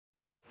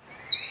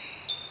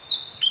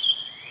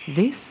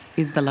This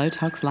is the Low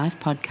Tox Life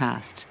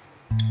podcast.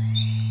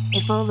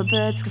 If all the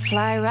birds could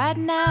fly right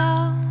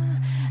now,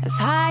 as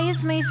high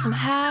as me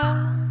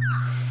somehow,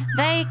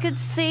 they could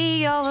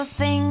see all the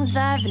things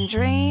I've been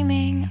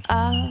dreaming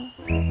of.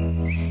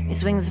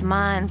 These wings of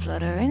mine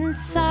flutter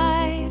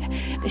inside,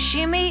 they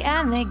shimmy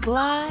and they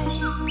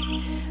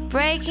glide,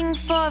 breaking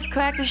forth,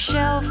 crack the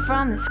shell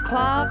from this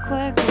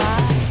clockwork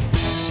life.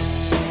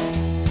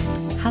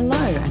 Hello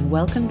and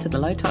welcome to the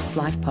Low Tox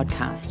Life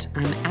podcast.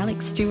 I'm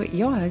Alex Stewart,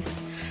 your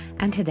host,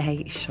 and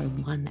today is show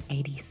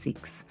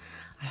 186.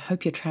 I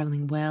hope you're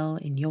traveling well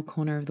in your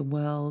corner of the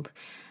world,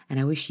 and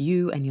I wish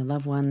you and your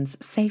loved ones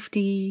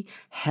safety,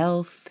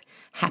 health,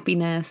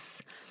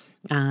 happiness.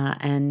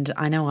 And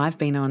I know I've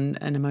been on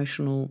an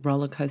emotional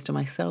roller coaster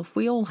myself.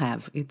 We all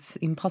have. It's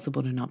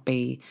impossible to not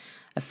be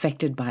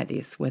affected by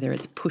this, whether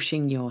it's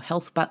pushing your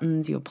health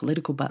buttons, your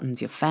political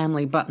buttons, your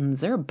family buttons.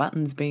 There are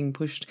buttons being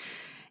pushed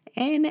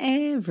in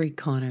every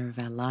corner of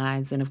our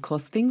lives. And of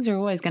course, things are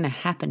always going to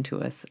happen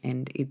to us,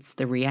 and it's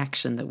the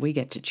reaction that we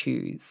get to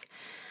choose.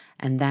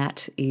 And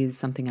that is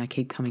something I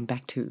keep coming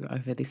back to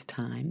over this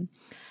time.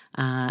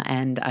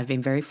 And I've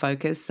been very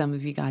focused. Some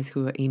of you guys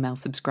who are email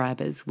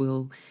subscribers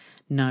will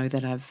know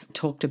that I've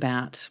talked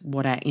about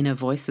what our inner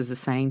voices are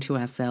saying to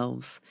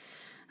ourselves,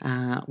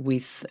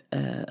 with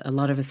a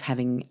lot of us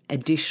having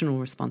additional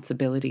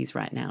responsibilities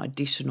right now,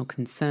 additional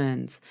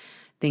concerns,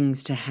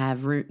 things to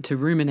have to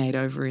ruminate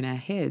over in our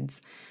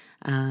heads.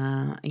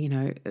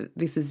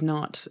 This is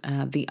not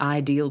the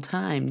ideal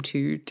time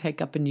to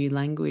take up a new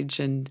language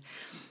and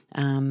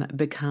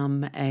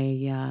become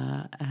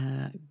a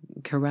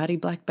karate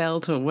black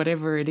belt or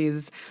whatever it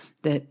is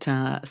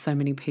that so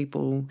many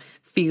people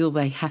feel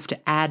they have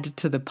to add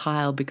to the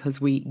pile because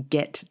we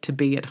get to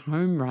be at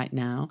home right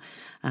now.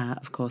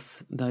 Of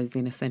course, those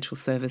in essential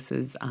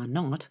services are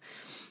not.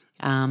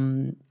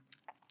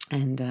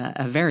 And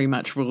are very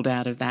much ruled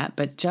out of that.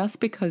 But just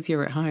because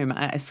you're at home,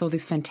 I saw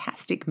this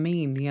fantastic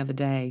meme the other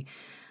day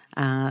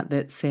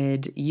that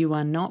said, you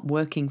are not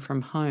working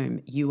from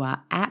home, you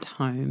are at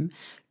home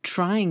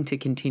trying to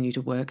continue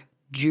to work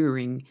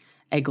during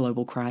a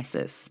global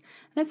crisis.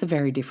 That's a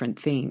very different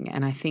thing.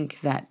 And I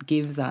think that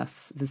gives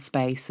us the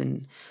space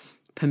and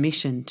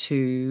permission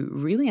to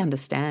really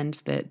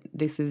understand that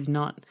this is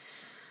not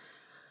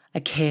a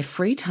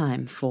carefree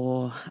time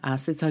for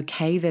us. It's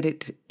okay that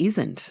it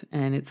isn't,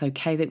 and it's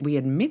okay that we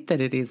admit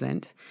that it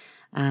isn't.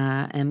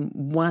 And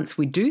once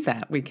we do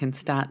that, we can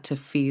start to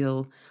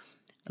feel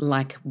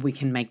like we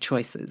can make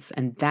choices.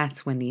 And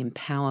that's when the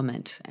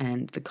empowerment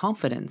and the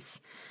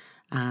confidence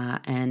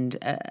and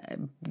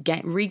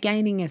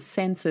regaining a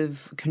sense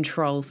of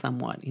control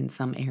somewhat in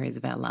some areas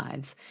of our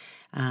lives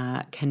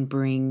can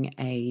bring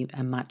a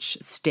much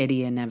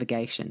steadier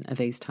navigation of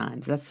these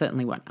times. That's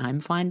certainly what I'm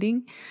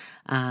finding.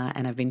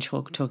 And I've been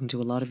talking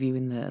to a lot of you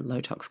in the Low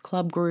Tox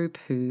Club group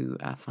who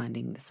are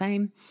finding the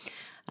same,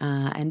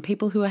 and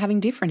people who are having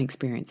different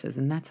experiences,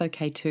 and that's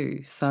okay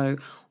too. So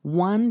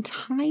one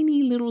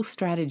tiny little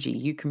strategy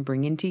you can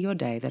bring into your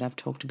day that I've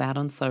talked about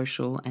on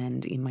social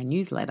and in my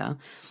newsletter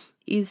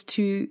is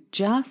to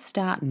just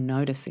start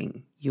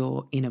noticing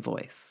your inner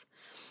voice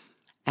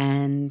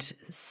and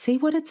see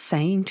what it's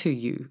saying to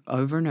you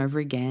over and over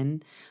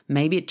again.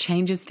 Maybe it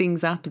changes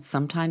things up. It's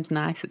sometimes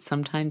nice, it's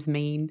sometimes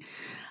mean.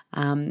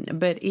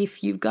 But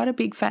if you've got a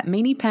big fat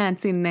meanie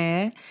pants in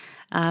there,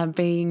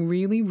 being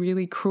really,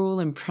 really cruel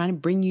and trying to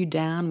bring you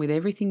down with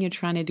everything you're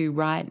trying to do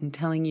right and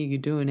telling you you're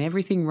doing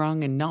everything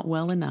wrong and not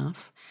well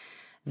enough,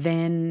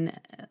 then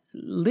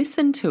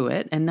listen to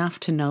it enough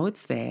to know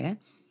it's there.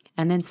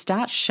 And then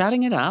start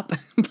shutting it up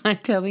by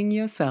telling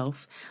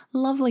yourself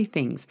lovely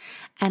things.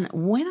 And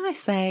when I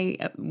say,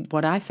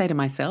 what I say to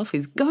myself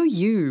is, go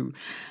you.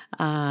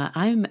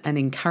 I'm an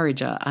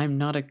encourager. I'm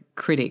not a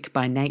critic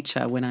by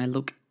nature when I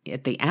look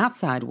at the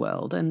outside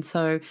world. And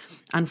so,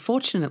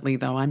 unfortunately,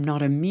 though, I'm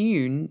not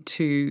immune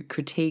to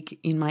critique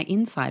in my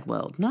inside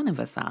world. None of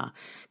us are.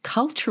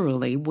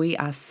 Culturally, we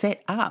are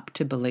set up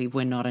to believe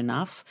we're not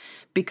enough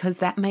because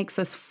that makes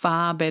us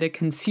far better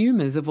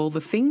consumers of all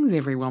the things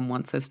everyone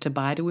wants us to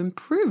buy to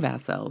improve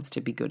ourselves to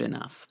be good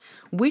enough,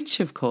 which,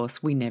 of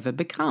course, we never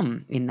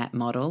become in that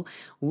model,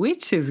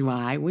 which is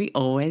why we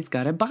always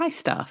got to buy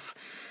stuff.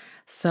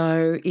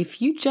 So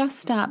if you just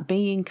start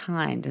being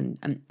kind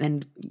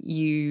and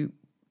you,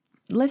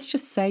 let's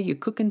just say you're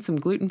cooking some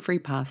gluten-free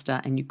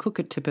pasta and you cook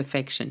it to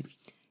perfection.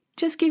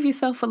 Just give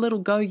yourself a little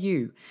go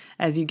you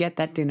as you get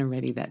that dinner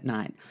ready that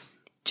night.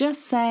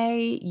 Just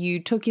say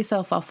you took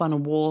yourself off on a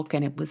walk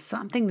and it was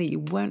something that you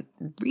weren't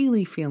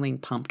really feeling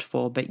pumped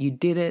for, but you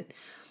did it.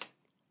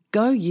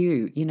 Go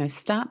you,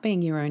 start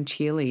being your own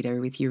cheerleader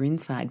with your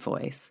inside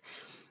voice.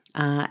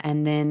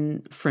 And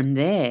then from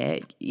there,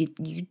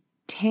 you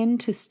tend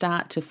to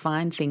start to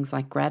find things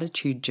like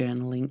gratitude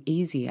journaling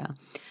easier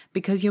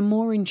because you're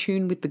more in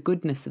tune with the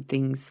goodness of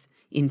things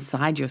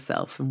inside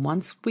yourself. And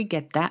once we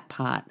get that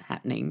part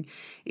happening,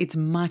 it's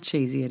much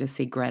easier to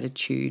see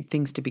gratitude,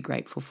 things to be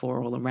grateful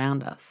for all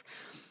around us.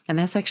 And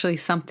that's actually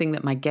something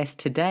that my guest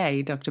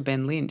today, Dr.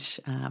 Ben Lynch,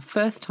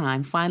 first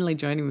time finally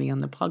joining me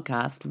on the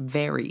podcast,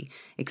 very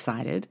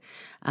excited,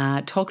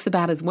 talks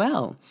about as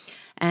well.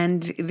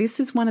 And this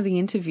is one of the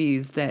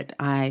interviews that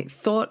I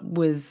thought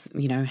was,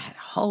 had a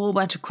whole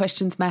bunch of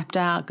questions mapped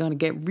out, going to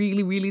get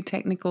really, really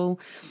technical.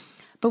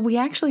 But we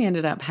actually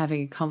ended up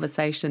having a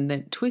conversation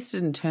that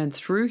twisted and turned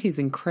through his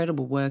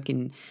incredible work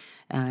in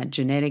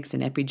genetics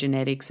and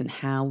epigenetics and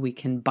how we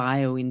can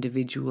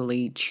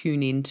bio-individually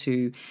tune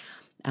into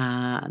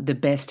the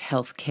best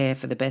health care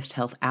for the best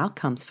health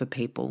outcomes for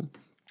people.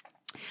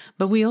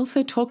 But we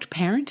also talked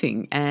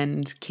parenting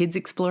and kids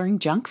exploring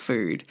junk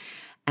food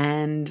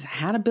and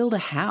how to build a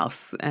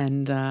house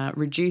and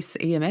reduce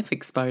EMF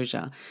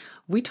exposure.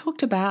 We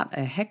talked about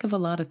a heck of a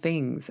lot of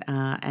things,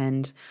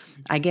 and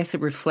I guess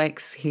it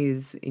reflects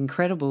his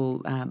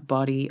incredible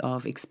body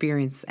of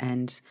experience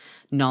and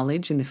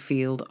knowledge in the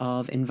field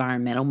of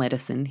environmental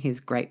medicine, his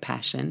great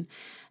passion,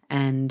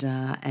 and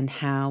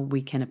how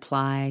we can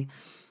apply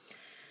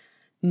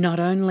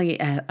not only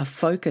a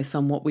focus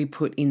on what we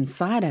put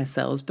inside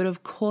ourselves, but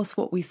of course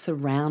what we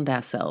surround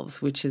ourselves,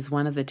 which is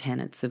one of the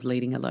tenets of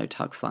leading a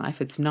low-tox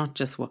life. It's not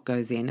just what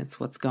goes in, it's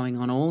what's going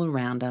on all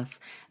around us,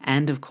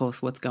 and of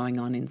course what's going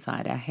on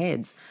inside our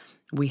heads.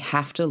 We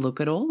have to look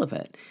at all of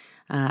it.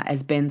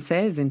 As Ben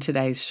says in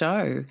today's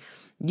show,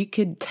 you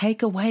could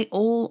take away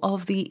all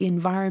of the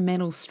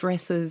environmental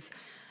stresses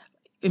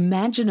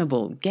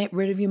imaginable. Get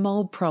rid of your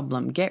mold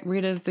problem, get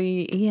rid of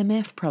the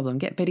EMF problem,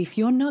 but if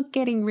you're not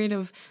getting rid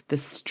of the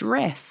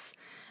stress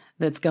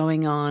that's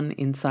going on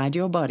inside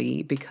your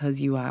body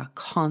because you are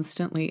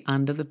constantly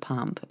under the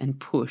pump and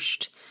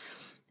pushed,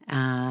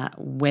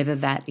 whether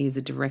that is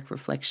a direct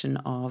reflection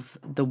of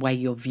the way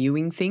you're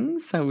viewing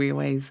things. So we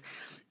always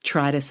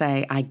try to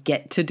say, I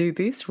get to do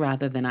this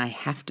rather than I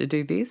have to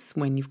do this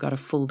when you've got a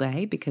full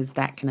day, because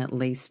that can at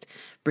least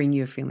bring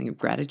you a feeling of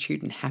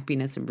gratitude and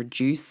happiness and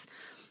reduce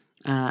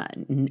a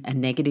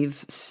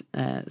negative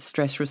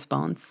stress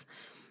response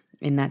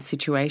in that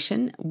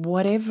situation.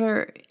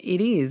 Whatever it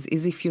is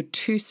if you're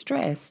too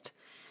stressed,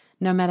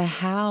 no matter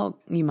how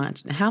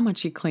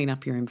much you clean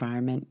up your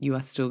environment, you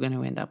are still going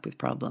to end up with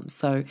problems.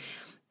 So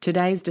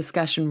today's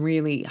discussion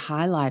really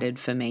highlighted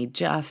for me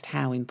just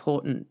how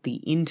important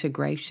the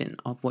integration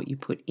of what you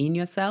put in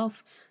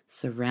yourself,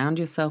 surround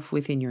yourself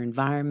with in your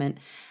environment,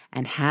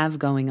 and have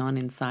going on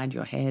inside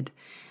your head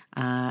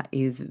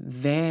is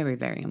very,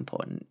 very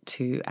important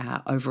to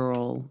our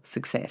overall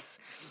success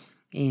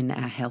in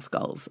our health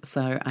goals.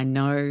 So I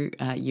know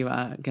you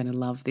are going to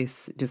love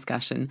this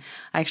discussion.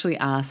 I actually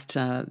asked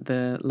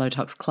the Low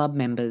Tox Club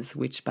members,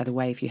 which, by the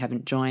way, if you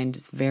haven't joined,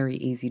 it's very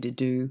easy to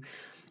do.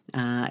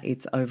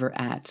 It's over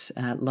at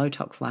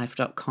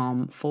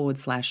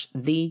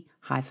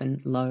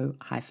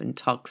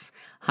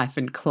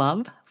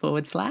lowtox.com/the-low-tox-club/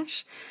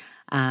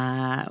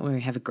 where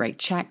we have a great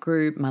chat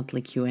group,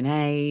 monthly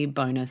Q&A,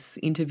 bonus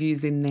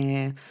interviews in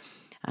there,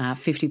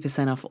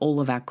 50% off all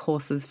of our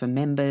courses for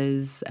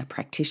members, a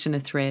practitioner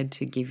thread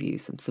to give you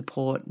some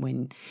support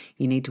when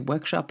you need to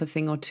workshop a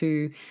thing or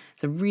two.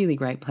 It's a really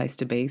great place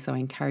to be, so I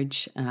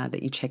encourage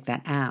that you check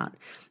that out.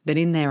 But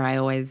in there, I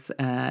always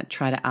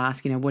try to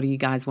ask, what do you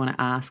guys want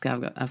to ask?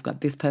 I've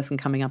got this person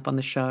coming up on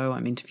the show.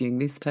 I'm interviewing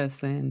this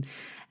person.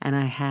 And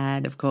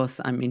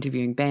I'm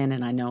interviewing Ben,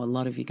 and I know a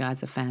lot of you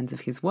guys are fans of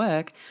his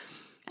work.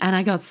 And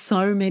I got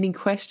so many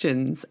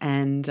questions,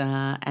 and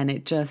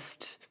it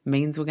just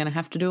means we're going to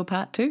have to do a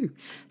part 2.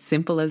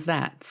 Simple as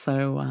that.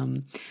 So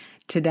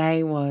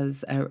today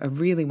was a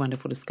really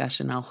wonderful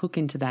discussion. I'll hook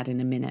into that in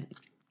a minute.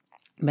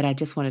 But I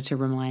just wanted to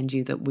remind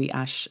you that we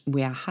are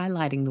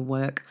highlighting the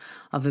work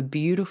of a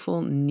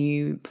beautiful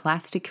new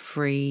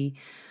plastic-free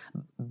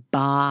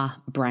bar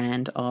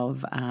brand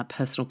of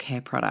personal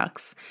care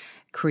products,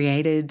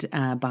 created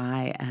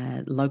by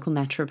a local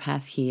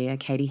naturopath here,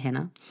 Katie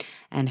Henner,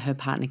 and her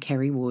partner,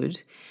 Kerry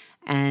Wood.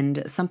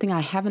 And something I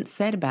haven't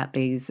said about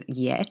these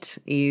yet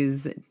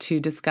is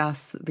to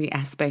discuss the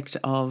aspect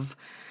of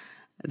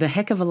the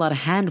heck of a lot of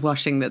hand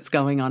washing that's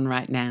going on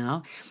right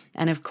now.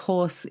 And of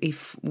course,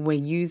 if we're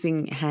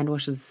using hand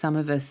washes, some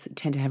of us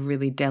tend to have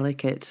really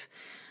delicate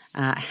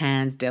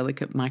hands,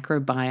 delicate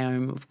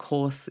microbiome. Of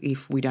course,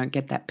 if we don't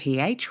get that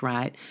pH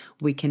right,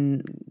 we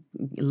can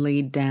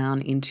lead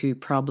down into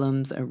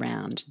problems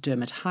around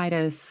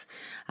dermatitis,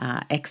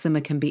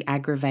 eczema can be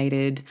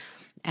aggravated,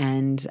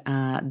 and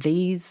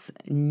these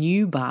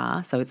new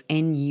bar, so it's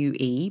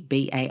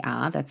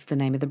NUEBAR, that's the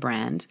name of the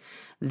brand,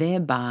 their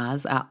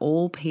bars are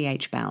all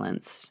pH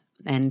balanced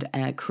and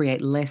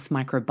create less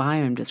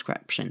microbiome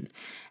disruption.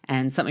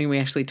 And something we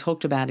actually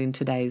talked about in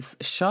today's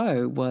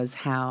show was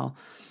how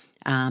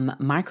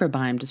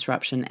microbiome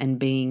disruption and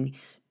being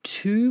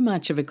too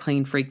much of a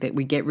clean freak that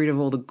we get rid of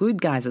all the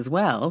good guys as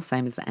well,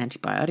 same as the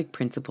antibiotic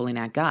principle in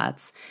our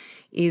guts,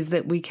 is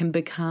that we can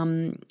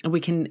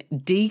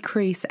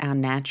decrease our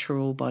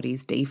natural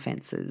body's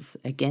defenses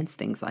against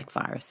things like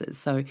viruses.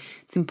 So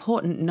it's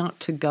important not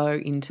to go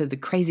into the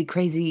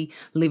crazy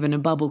live in a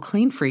bubble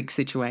clean freak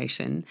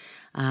situation.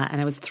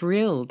 And I was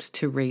thrilled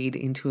to read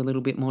into a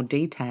little bit more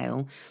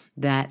detail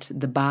that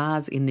the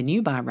bars in the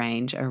new bar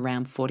range are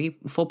around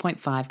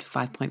 4.5 to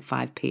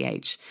 5.5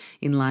 pH,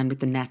 in line with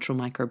the natural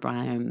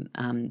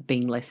microbiome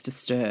being less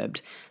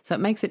disturbed. So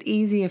it makes it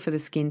easier for the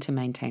skin to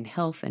maintain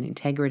health and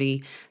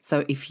integrity.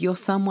 So if you're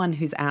someone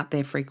who's out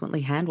there frequently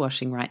hand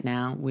washing right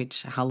now,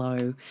 which,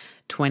 hello,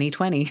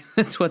 2020,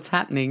 that's what's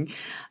happening,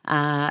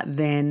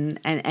 then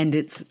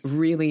it's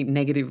really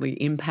negatively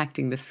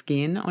impacting the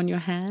skin on your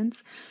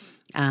hands,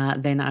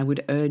 then I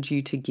would urge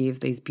you to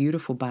give these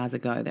beautiful bars a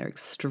go. They're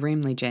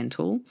extremely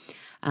gentle.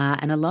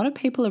 And a lot of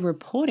people are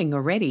reporting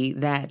already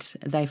that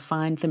they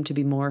find them to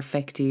be more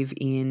effective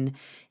in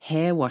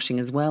hair washing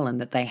as well,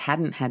 and that they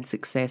hadn't had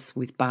success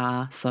with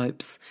bar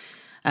soaps,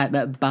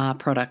 bar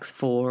products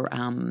for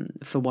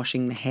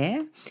washing the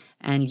hair.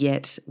 And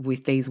yet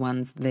with these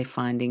ones, they're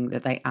finding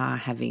that they are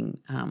having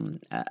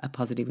a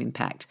positive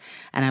impact.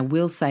 And I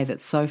will say that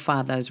so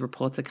far those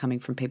reports are coming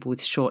from people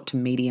with short to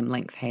medium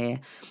length hair.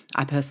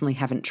 I personally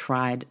haven't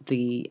tried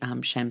the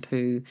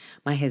shampoo.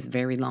 My hair's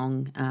very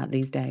long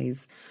these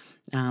days.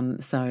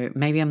 So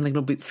maybe I'm a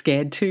little bit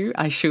scared too.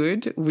 I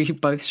should. We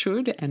both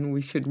should, and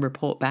we should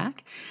report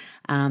back.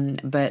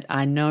 But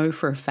I know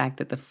for a fact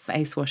that the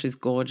face wash is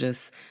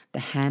gorgeous. The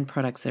hand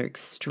products are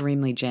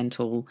extremely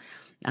gentle.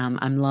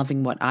 I'm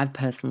loving what I've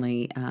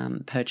personally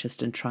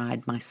purchased and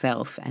tried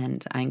myself,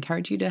 and I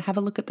encourage you to have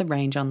a look at the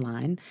range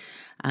online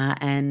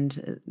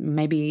and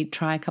maybe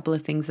try a couple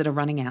of things that are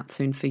running out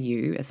soon for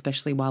you,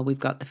 especially while we've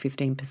got the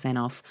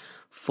 15% off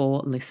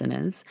for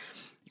listeners.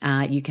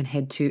 You can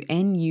head to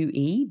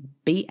nuebar.com.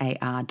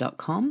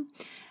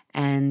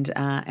 And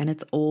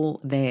it's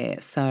all there.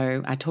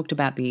 So I talked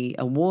about the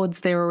awards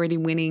they're already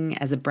winning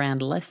as a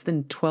brand less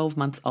than 12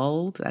 months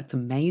old. That's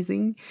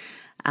amazing.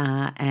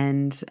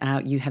 And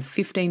you have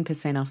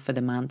 15% off for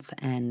the month,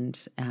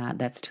 and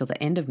that's till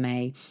the end of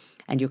May.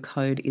 And your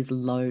code is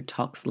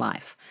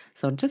LowToxLife.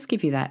 So I'll just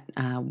give you that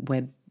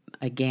web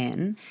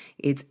again.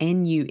 It's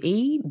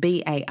nuebar.com.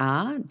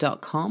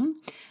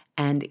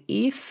 And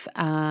if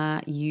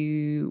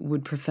you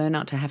would prefer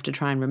not to have to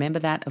try and remember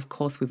that, of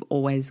course, we've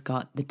always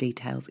got the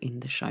details in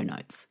the show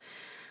notes.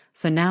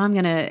 So now I'm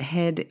going to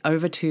head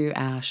over to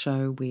our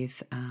show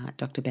with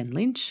Dr. Ben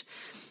Lynch.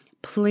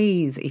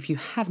 Please, if you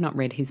have not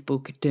read his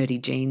book, Dirty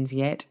Genes,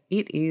 yet,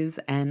 it is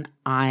an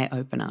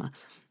eye-opener.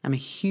 I'm a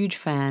huge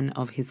fan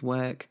of his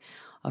work,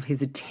 of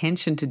his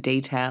attention to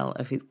detail,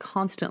 of his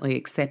constantly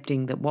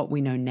accepting that what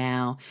we know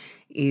now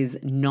is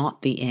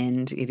not the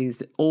end. It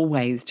is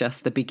always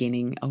just the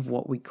beginning of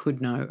what we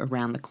could know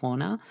around the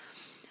corner,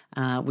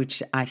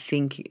 which I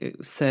think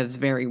serves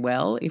very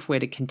well if we're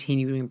to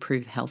continue to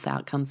improve health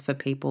outcomes for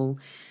people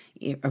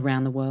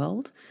around the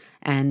world,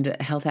 and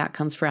health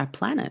outcomes for our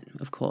planet,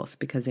 of course,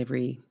 because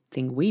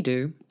everything we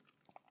do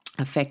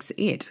affects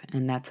it.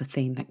 And that's a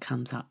theme that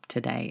comes up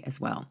today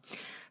as well.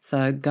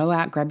 So go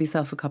out, grab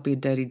yourself a copy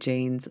of Dirty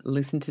Genes,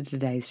 listen to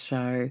today's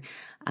show.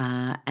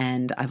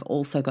 And I've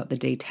also got the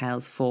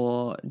details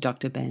for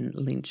Dr. Ben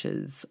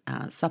Lynch's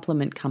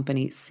supplement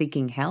company,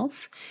 Seeking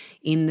Health,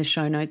 in the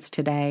show notes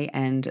today,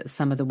 and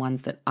some of the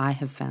ones that I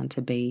have found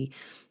to be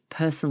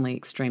personally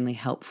extremely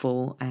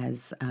helpful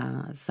as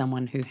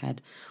someone who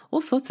had all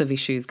sorts of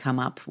issues come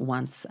up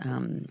once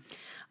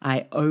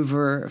I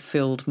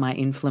overfilled my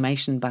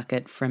inflammation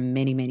bucket from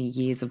many, many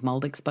years of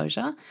mold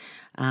exposure.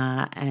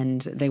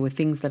 And there were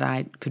things that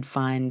I could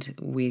find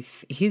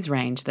with his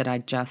range that I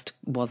just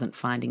wasn't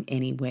finding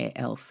anywhere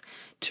else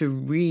to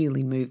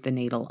really move the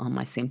needle on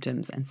my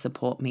symptoms and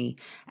support me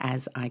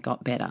as I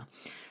got better.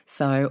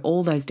 So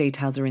all those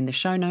details are in the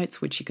show notes,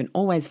 which you can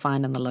always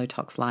find on the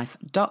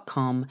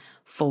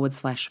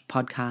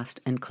lowtoxlife.com/podcast,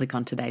 and click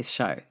on today's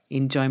show.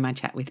 Enjoy my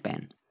chat with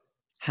Ben.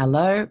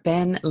 Hello,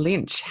 Ben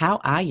Lynch. How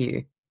are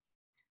you?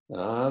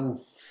 At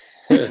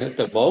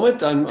the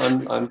moment,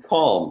 I'm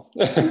calm.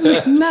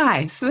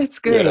 Nice. That's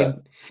good.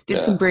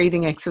 Did some yeah.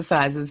 breathing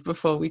exercises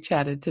before we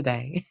chatted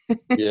today.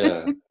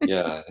 yeah.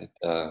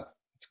 It's a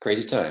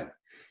crazy time.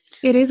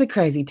 It is a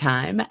crazy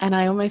time, and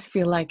I almost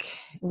feel like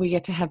we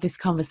get to have this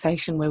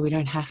conversation where we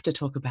don't have to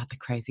talk about the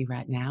crazy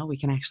right now. We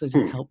can actually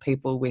just help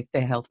people with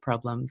their health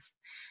problems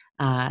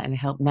and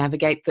help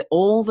navigate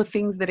all the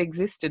things that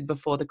existed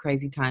before the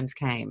crazy times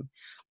came.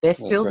 They're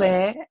still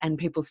there, and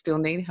people still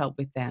need help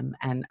with them.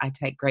 And I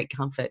take great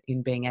comfort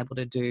in being able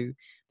to do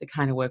the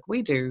kind of work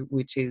we do,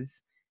 which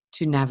is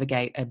to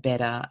navigate a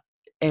better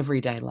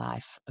everyday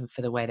life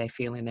for the way they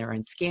feel in their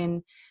own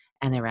skin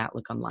and their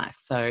outlook on life.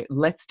 So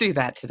let's do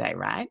that today,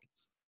 right?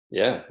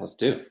 Yeah, let's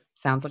do it.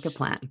 Sounds like a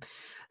plan.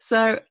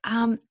 So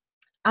I'm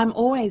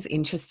always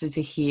interested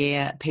to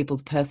hear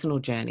people's personal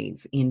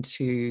journeys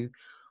into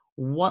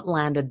what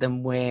landed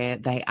them where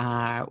they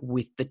are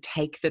with the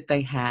take that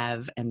they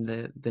have and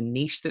the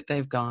niche that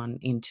they've gone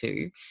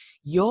into.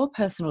 Your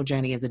personal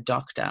journey as a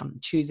doctor,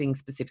 choosing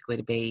specifically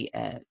to be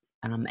an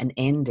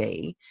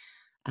ND,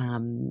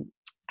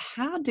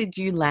 How did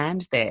you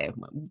land there?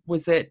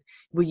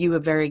 Were you a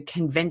very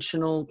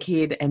conventional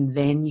kid and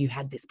then you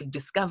had this big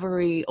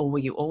discovery, or were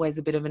you always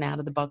a bit of an out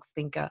of the box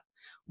thinker?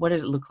 What did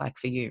it look like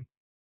for you?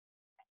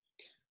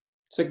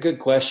 It's a good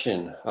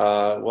question.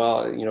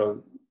 Well,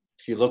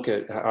 if you look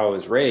at how I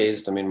was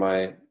raised, I mean,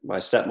 my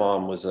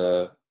stepmom was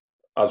a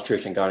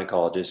obstetrician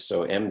gynecologist,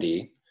 so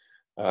MD,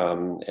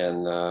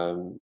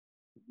 and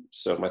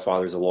so my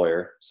father's a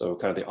lawyer, so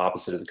kind of the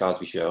opposite of the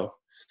Cosby Show.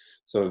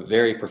 So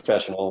very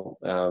professional,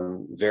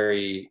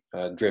 very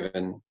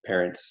driven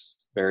parents,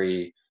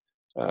 very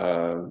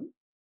uh,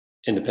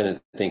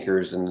 independent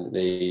thinkers, and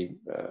they,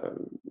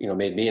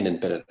 made me an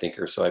independent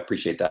thinker. So I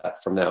appreciate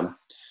that from them.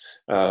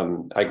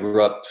 I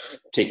grew up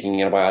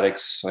taking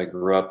antibiotics. I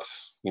grew up,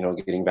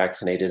 getting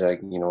vaccinated.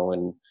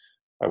 And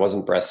I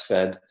wasn't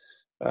breastfed.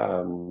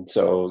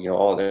 So,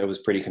 all that was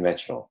pretty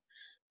conventional.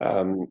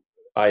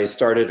 I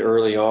started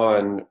early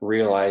on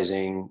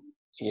realizing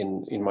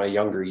in my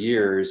younger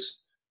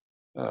years,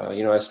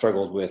 I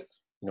struggled with,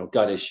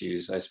 gut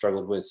issues. I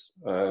struggled with,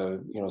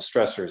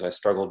 stressors. I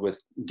struggled with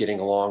getting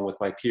along with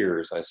my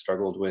peers. I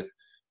struggled with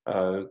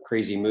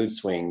crazy mood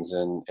swings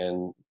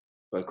and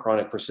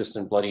chronic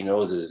persistent bloody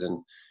noses.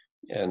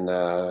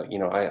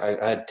 I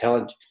had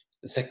talent.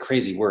 It's a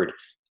crazy word.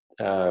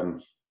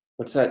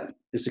 What's that?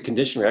 It's a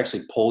condition where you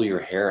actually pull your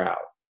hair out.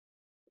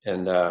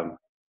 And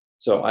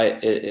so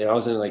I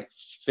was in like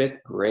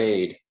fifth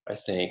grade, I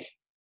think.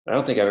 I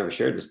don't think I've ever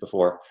shared this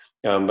before,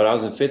 but I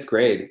was in fifth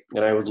grade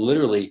and I would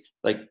literally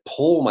like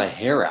pull my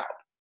hair out.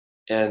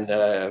 And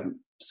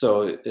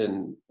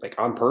like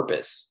on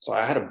purpose. So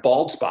I had a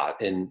bald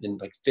spot in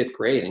like fifth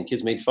grade and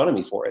kids made fun of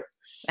me for it.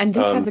 And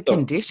this has a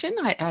condition?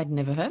 I'd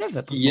never heard of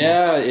it before.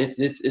 Yeah,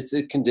 it's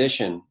a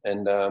condition.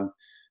 And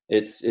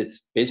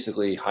it's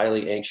basically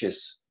highly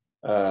anxious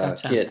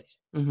Gotcha.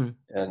 kids. Mm-hmm.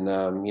 And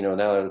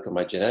now I look at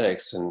my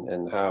genetics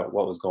and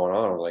what was going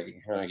on, I'm like,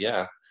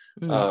 yeah.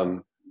 Mm-hmm.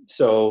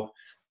 So,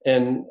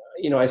 and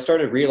I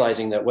started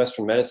realizing that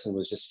Western medicine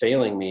was just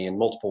failing me in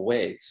multiple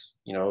ways,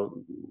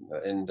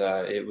 and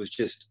it was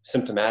just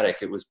symptomatic.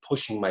 It was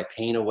pushing my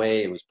pain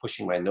away, it was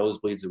pushing my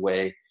nosebleeds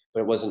away,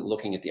 but it wasn't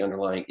looking at the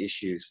underlying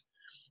issues.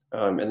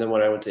 And then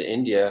when I went to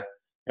India,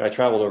 I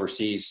traveled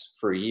overseas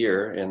for a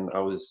year, and I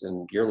was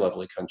in your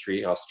lovely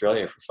country,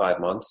 Australia, for 5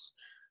 months.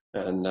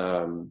 And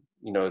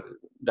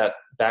that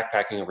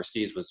backpacking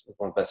overseas was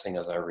one of the best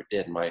things I ever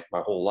did in my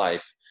whole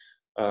life,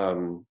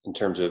 in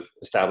terms of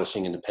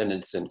establishing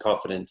independence and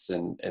confidence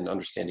and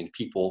understanding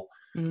people.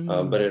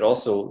 But it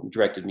also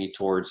directed me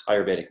towards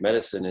Ayurvedic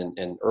medicine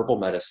and herbal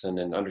medicine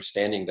and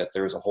understanding that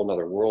there was a whole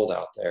nother world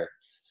out there.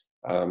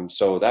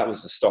 So that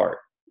was the start.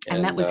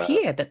 And that was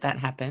here that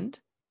happened?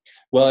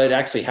 Well, it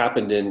actually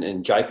happened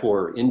in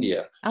Jaipur,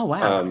 India. Oh,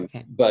 wow.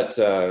 Okay. But,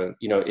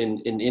 in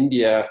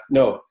India,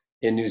 no,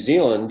 in New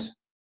Zealand,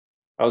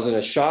 I was in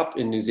a shop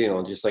in New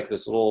Zealand, just like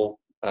this little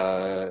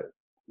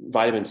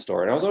vitamin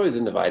store. And I was always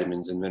into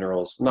vitamins and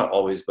minerals. Not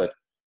always, but,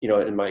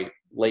 in my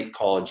late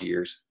college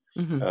years,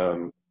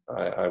 Mm-hmm.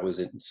 I was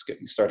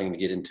starting to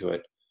get into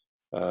it.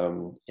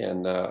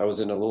 And I was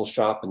in a little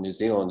shop in New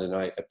Zealand, and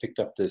I picked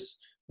up this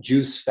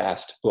Juice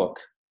Fast book.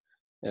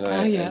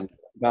 And yeah.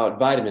 about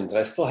vitamins, and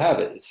I still have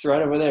it. It's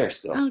right over there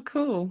still. Oh,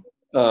 cool.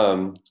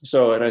 And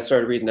I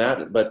started reading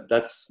that, but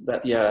that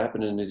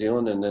happened in New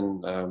Zealand. And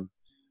then,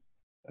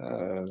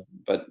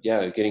 but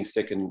yeah, getting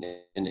sick in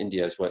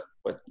India is what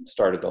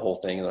started the whole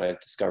thing. And I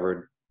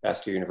discovered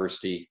Astor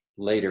University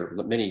later,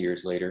 many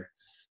years later,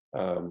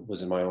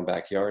 was in my own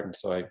backyard. And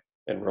so I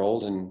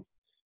enrolled, and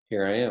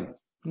here I am.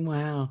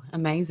 Wow.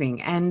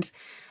 Amazing. And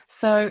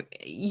so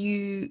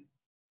you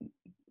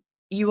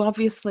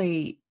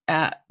obviously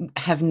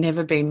have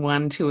never been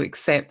one to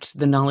accept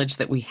the knowledge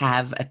that we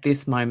have at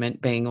this moment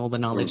being all the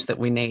knowledge that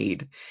we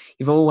need.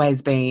 You've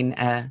always been,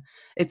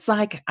 it's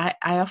like, I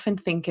often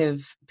think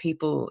of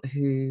people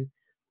who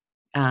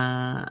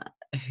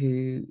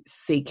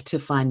seek to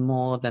find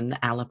more than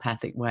the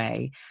allopathic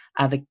way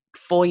are the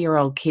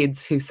 4-year-old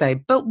kids who say,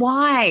 but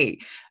why?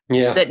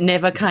 Yeah. That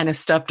never kind of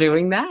stop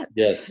doing that.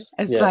 Yes.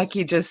 It's yes. like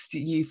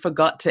you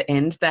forgot to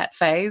end that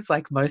phase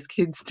like most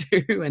kids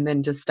do, and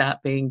then just start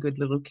being good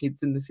little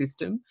kids in the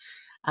system.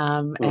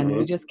 And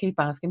we just keep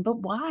asking, but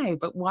why?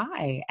 But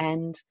why?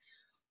 And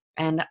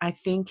I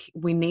think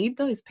we need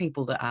those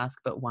people to ask,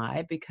 but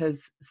why?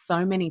 Because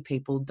so many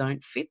people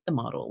don't fit the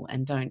model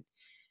and don't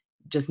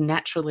just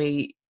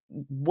naturally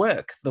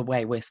work the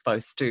way we're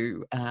supposed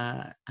to,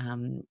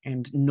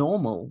 and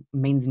normal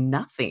means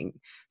nothing.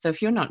 So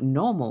if you're not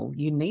normal,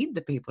 you need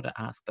the people to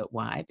ask but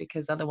why,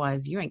 because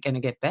otherwise you ain't going to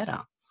get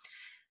better.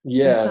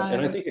 Yeah,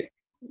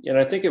 and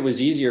I think it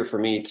was easier for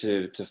me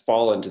to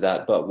fall into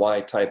that but why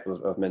type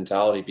of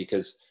mentality,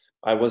 because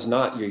I was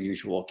not your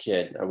usual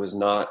kid. I was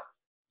not,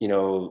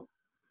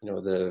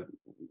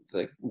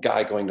 the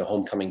guy going to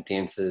homecoming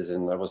dances,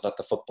 and I was not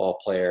the football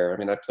player. I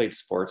mean, I played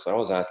sports. I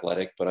was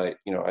athletic, but I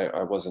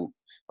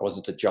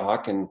wasn't a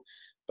jock,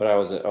 but I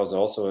was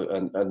also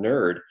a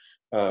nerd.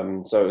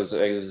 So it was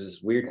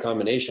this weird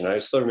combination. I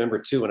still remember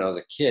too when I was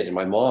a kid, and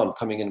my mom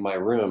coming into my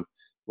room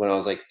when I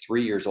was like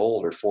 3 years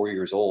old or 4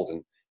 years old,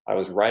 and I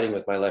was writing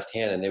with my left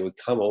hand, and they would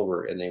come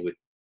over and they would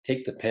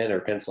take the pen or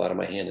pencil out of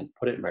my hand and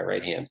put it in my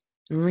right hand.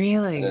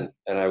 Really? And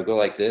I would go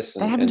like this,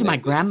 That happened and to they my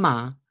just,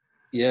 grandma.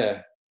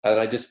 yeah.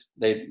 And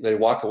they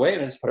walk away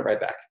and I just put it right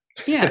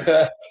Yeah.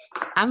 back.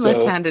 I'm So,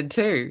 left-handed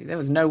too. There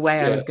was no way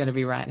I yeah. was going to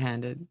be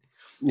right-handed.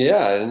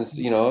 Yeah. And,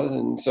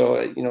 and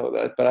so,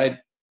 but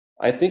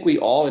I think we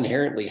all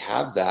inherently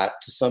have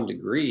that to some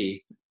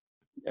degree.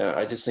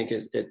 I just think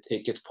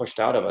it gets pushed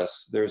out of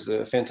us. There's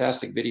a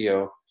fantastic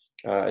video,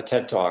 a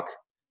TED Talk.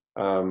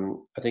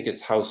 I think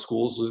it's How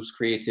Schools Lose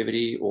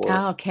Creativity, or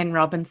Oh, Ken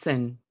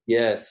Robinson.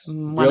 yes, One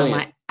of brilliant.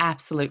 my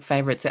absolute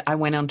favorites. I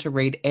went on to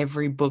read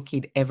every book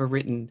he'd ever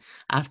written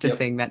after Yep.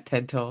 seeing that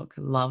TED Talk.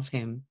 Love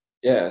him.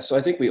 Yeah. So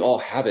I think we all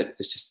have it.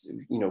 It's just,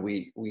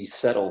 we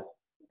settle,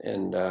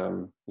 and,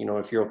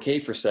 if you're okay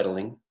for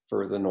settling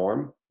for the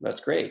norm, that's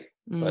great.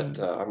 But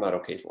Mm. I'm not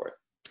okay for it.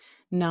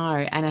 No,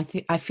 and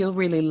I feel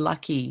really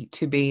lucky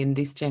to be in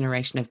this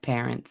generation of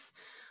parents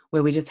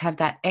where we just have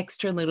that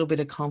extra little bit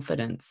of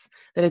confidence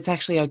that it's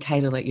actually okay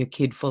to let your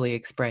kid fully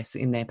express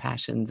in their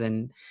passions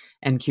and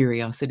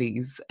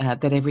curiosities,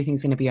 that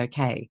everything's going to be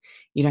okay.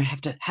 You don't have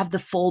to have the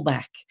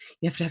fallback.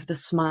 You have to have the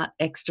smart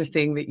extra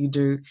thing that you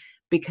do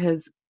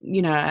because,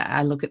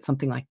 I look at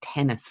something like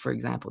tennis, for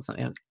example,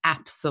 something I was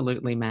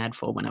absolutely mad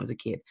for when I was a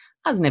kid.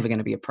 I was never going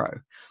to be a pro,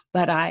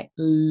 but I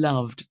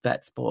loved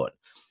that sport.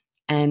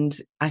 And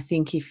I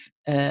think if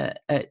a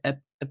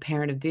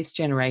parent of this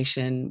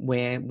generation,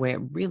 where we're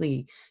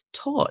really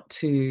taught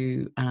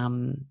to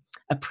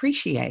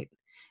appreciate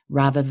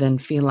rather than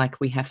feel like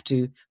we have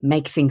to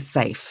make things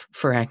safe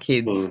for our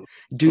kids,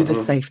 do the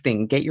Mm-hmm. safe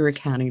thing, get your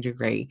accounting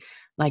degree.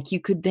 Like,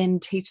 you could then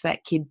teach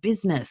that kid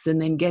business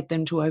and then get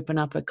them to open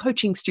up a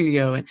coaching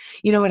studio. And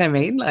you know what I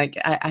mean? Like,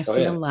 I Oh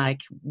feel yeah.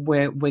 like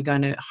we're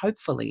going to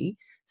hopefully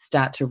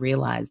start to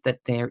realize that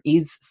there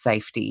is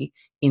safety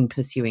in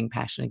pursuing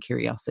passion and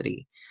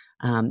curiosity.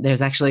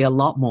 There's actually a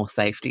lot more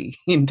safety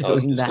in I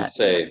was doing just going that. to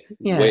say,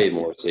 Yeah, way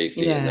more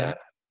safety in yeah, that,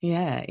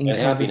 yeah. In and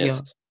terms of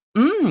happiness.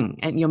 your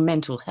and your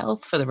mental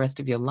health for the rest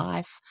of your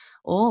life,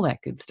 all that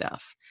good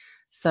stuff.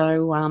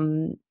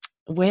 So,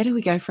 where do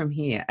we go from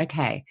here?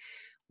 Okay.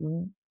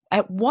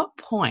 At what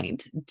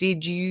point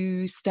did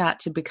you start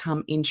to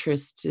become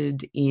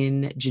interested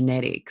in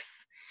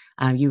genetics?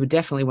 You were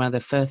definitely one of the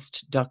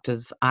first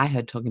doctors I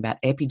heard talking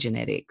about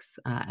epigenetics.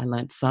 I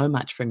learned so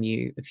much from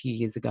you a few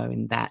years ago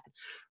in that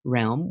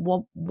realm.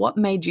 What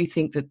made you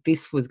think that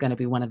this was going to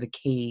be one of the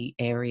key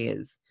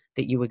areas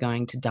that you were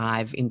going to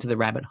dive into the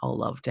rabbit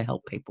hole of to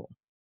help people?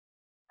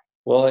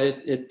 Well,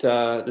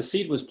 the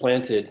seed was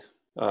planted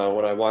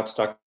when I watched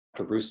Dr.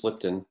 Bruce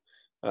Lipton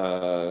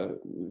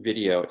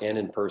video and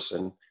in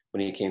person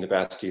when he came to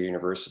Bastyr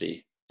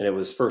University, and it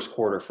was first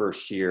quarter,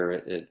 first year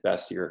at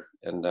Bastyr,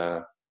 and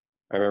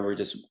I remember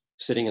just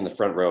sitting in the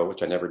front row,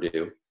 which I never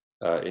do,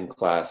 in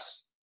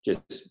class,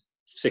 just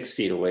 6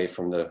 feet away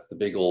from the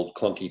big old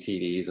clunky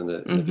TVs and the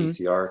Hmm.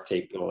 VCR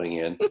tape going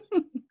in,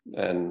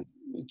 and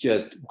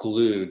just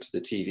glued to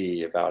the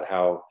TV about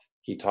how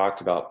he talked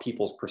about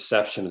people's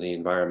perception of the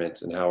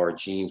environment and how our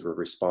genes were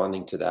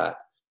responding to that.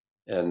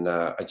 And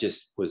I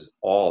just was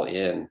all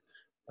in.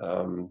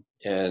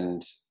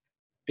 And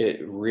it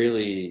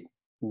really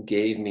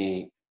gave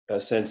me a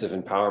sense of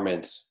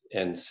empowerment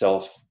and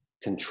self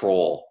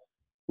control,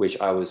 which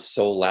I was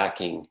so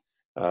lacking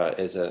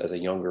as a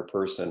younger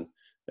person.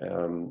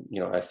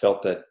 I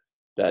felt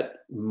that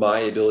my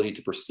ability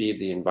to perceive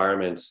the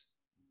environment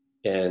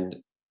and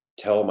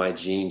tell my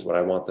genes what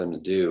I want them to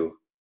do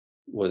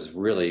was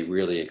really,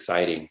 really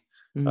exciting.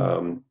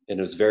 Mm. And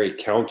it was very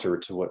counter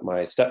to what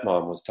my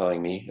stepmom was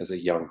telling me as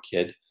a young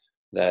kid,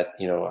 that,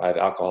 I have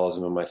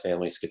alcoholism in my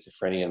family,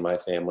 schizophrenia in my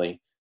family,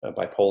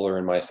 bipolar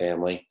in my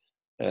family.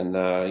 And,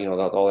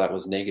 all that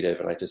was negative.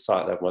 And I just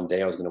thought that one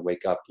day I was going to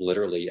wake up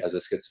literally as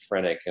a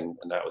schizophrenic, and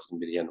that was going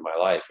to be the end of my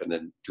life, and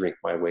then drink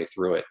my way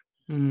through it.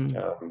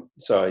 Mm.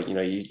 So,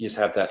 you just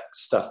have that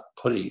stuff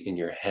put in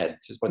your head,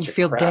 just a You bunch of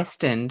feel crap.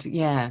 destined.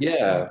 Yeah.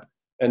 Yeah.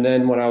 And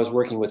then when I was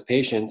working with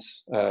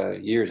patients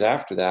years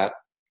after that,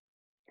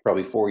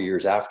 probably 4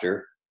 years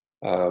after,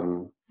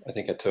 I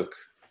think I took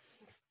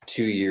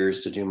 2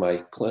 years to do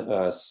my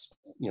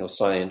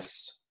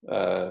science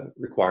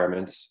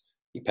requirements.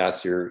 You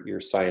pass your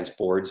science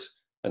boards,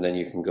 and then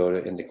you can go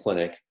into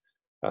clinic.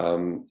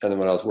 And then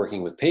when I was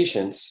working with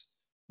patients,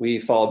 we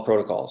followed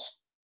protocols,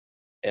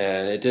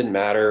 and it didn't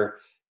matter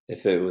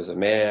if it was a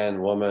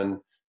man, woman,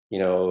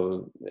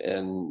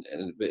 and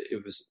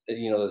it was,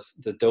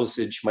 the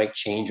dosage might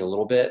change a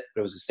little bit,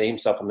 but it was the same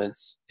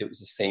supplements, it was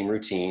the same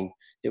routine,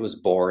 it was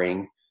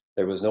boring,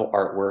 there was no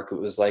artwork, it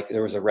was like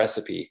there was a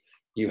recipe.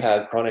 You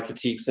have chronic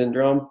fatigue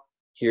syndrome,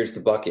 here's the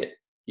bucket.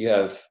 You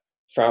have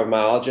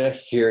fibromyalgia,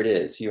 here it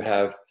is. You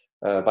have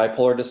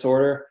bipolar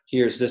disorder,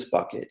 here's this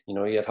bucket. You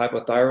have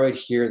hypothyroid,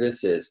 here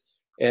this is.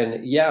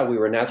 And yeah, we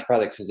were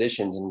naturopathic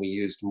physicians and we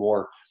used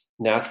more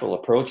natural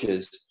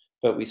approaches,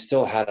 but we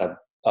still had a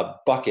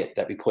bucket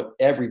that we put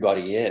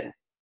everybody in.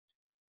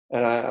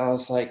 And I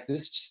was like,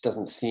 this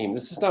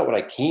is not what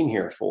I came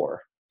here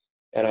for.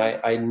 And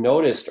I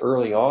noticed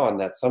early on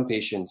that some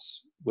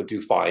patients would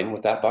do fine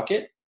with that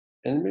bucket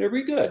and they'd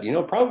be good.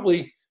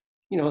 Probably,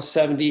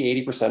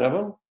 70, 80% of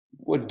them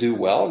would do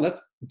well. And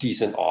that's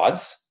decent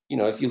odds.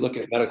 If you look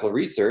at medical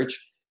research,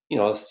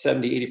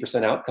 70,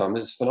 80% outcome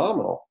is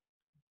phenomenal.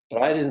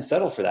 But I didn't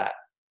settle for that.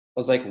 I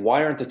was like,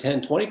 why aren't the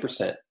 10,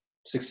 20%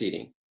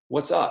 succeeding?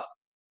 What's up?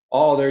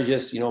 Oh, they're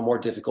just, more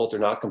difficult. They're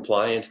not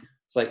compliant.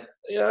 It's like,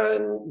 yeah,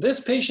 and this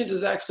patient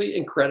is actually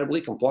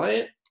incredibly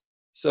compliant.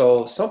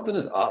 So something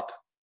is up.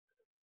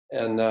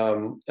 And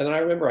then I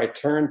remember I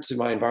turned to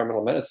my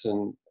environmental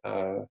medicine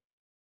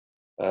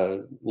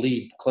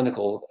lead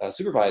clinical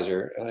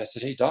supervisor, and I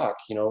said, "Hey, doc,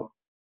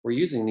 we're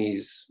using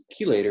these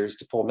chelators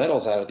to pull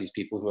metals out of these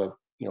people who have,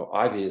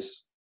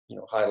 obvious,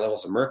 high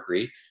levels of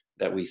mercury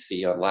that we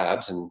see on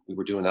labs, and we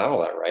were doing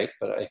all that right.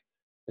 But I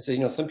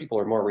said, some people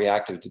are more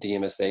reactive to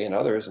DMSA and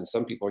others, and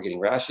some people are getting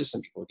rashes,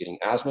 some people are getting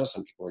asthma,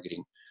 some people are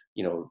getting,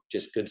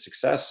 just good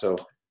success. So,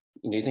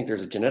 do you think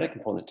there's a genetic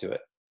component to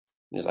it?"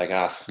 And he's like,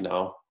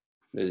 no,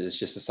 it's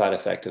just a side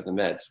effect of the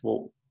meds.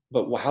 Well,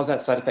 but how's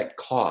that side effect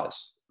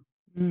cause?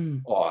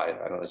 Oh, I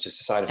don't know. It's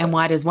just a side effect. And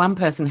why does one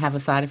person have a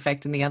side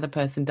effect and the other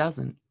person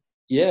doesn't?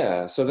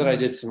 Yeah. So then I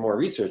did some more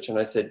research and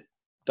I said,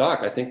 doc,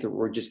 I think that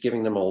we're just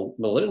giving them a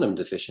molybdenum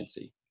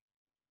deficiency,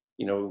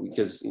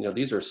 because,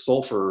 these are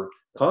sulfur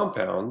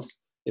compounds.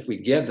 If we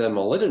give them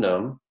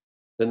molybdenum,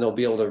 then they'll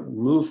be able to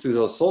move through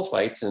those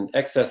sulfites, and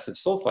excessive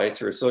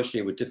sulfites are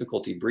associated with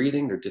difficulty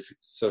breathing. They're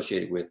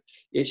associated with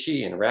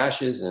itchy and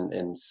rashes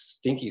and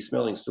stinky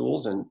smelling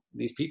stools. And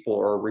these people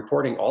are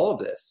reporting all of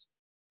this.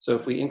 So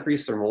if we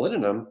increase their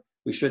molybdenum,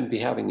 we shouldn't be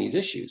having these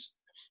issues.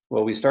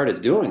 Well, we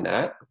started doing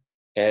that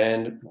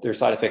and their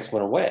side effects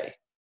went away.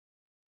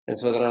 And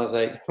so then I was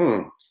like,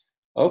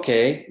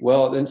 okay,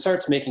 well, then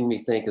starts making me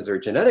think, is there a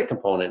genetic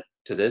component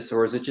to this,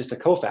 or is it just a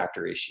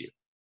cofactor issue?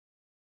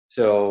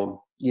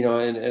 So,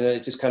 and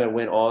it just kind of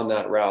went on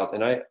that route.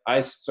 And I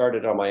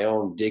started on my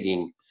own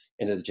digging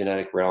into the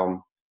genetic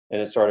realm.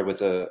 And it started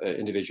with an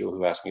individual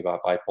who asked me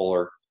about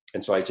bipolar.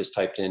 And so I just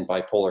typed in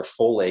bipolar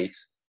folate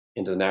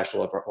into the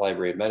National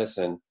Library of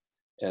Medicine.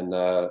 And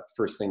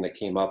first thing that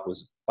came up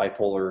was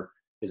bipolar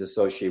is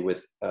associated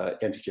with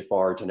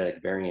MTHFR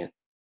genetic variant.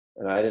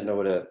 And I didn't know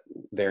what a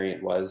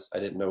variant was. I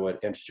didn't know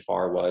what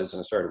MTHFR was.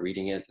 And I started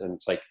reading it. And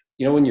it's like,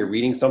 when you're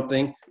reading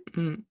something,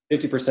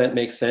 50%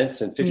 makes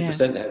sense and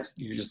 50%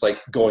 you're just like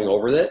going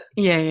over it.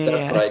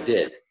 That's what I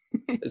did.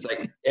 It's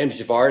like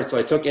MTHFR. So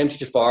I took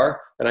MTHFR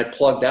and I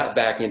plugged that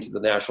back into the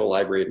National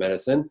Library of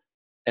Medicine,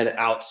 and it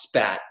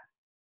outspat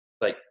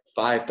like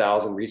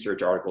 5,000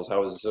 research articles how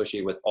it was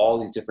associated with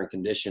all these different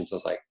conditions. I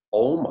was like,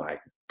 oh my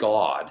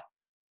God,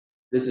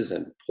 this is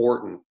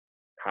important.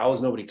 How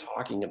is nobody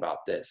talking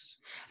about this?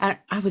 I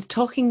was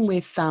talking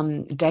with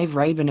Dave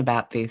Rabin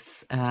about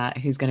this,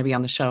 who's going to be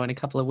on the show in a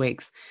couple of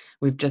weeks.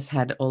 We've just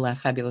had all our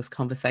fabulous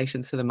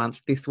conversations for the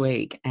month this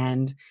week.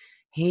 And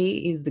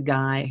he is the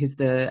guy who's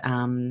the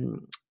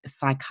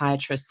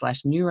psychiatrist /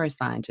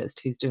 neuroscientist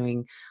who's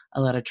doing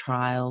a lot of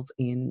trials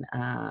in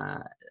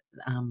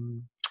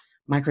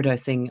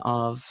microdosing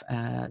of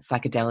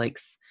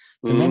psychedelics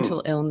for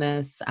mental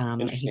illness.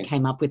 He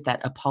came up with that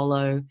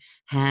Apollo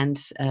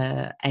hand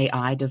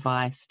AI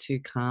device to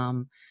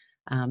calm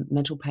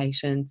mental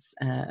patients.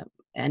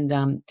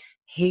 And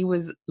he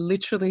was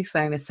literally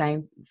saying the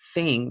same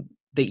thing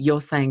that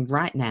you're saying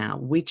right now,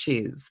 which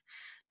is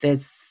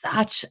there's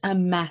such a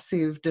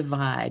massive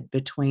divide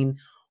between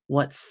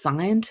what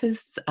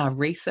scientists are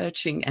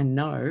researching and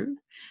know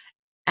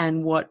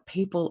and what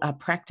people are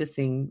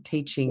practicing,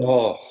 teaching,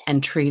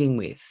 and treating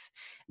with.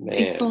 Man.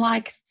 It's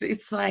like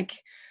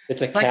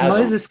chasm.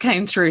 Moses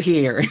came through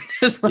here.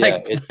 It's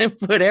like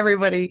put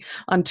everybody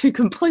on two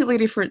completely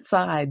different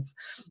sides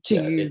to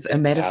use a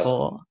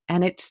metaphor. Chasm.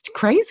 And it's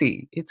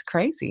crazy. It's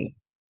crazy.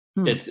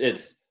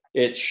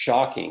 It's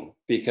shocking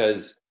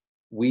because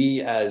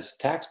we as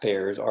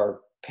taxpayers are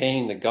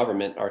paying the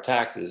government our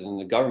taxes, and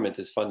the government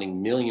is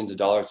funding millions of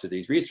dollars to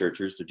these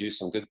researchers to do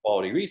some good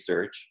quality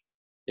research.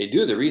 They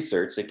do the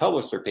research, they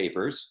publish their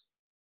papers,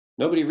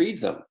 nobody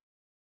reads them.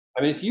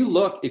 I mean, if you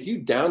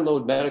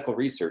download medical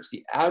research,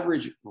 the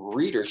average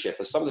readership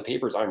of some of the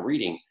papers I'm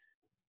reading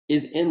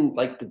is in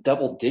like the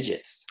double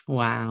digits.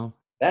 Wow.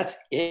 That's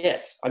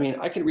it. I mean,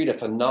 I can read a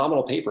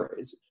phenomenal paper.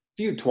 It's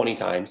viewed 20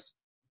 times,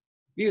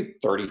 viewed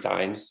 30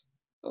 times.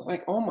 I was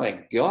like, oh my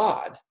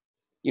God.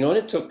 And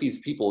it took these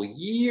people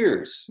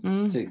years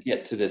to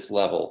get to this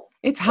level.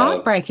 It's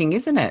heartbreaking,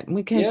 isn't it?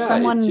 Because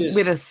someone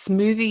with a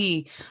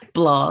smoothie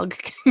blog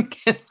can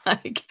get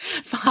like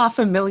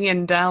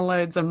 500,000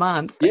 downloads a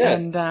month.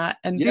 Yes.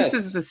 And this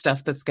is the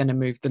stuff that's going to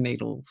move the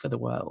needle for the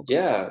world.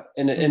 Yeah.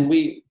 And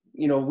we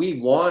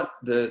want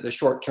the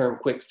short-term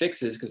quick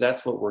fixes because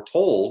that's what we're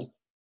told.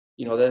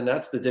 Then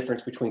that's the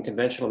difference between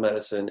conventional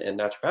medicine and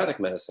naturopathic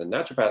medicine.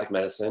 Naturopathic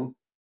medicine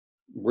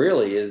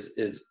really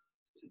is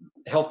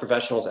health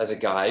professionals as a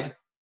guide,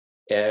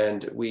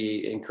 and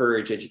we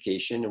encourage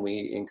education and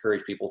we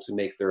encourage people to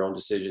make their own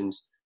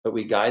decisions, but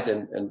we guide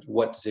them and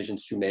what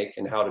decisions to make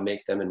and how to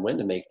make them and when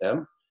to make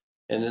them.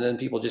 And then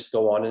people just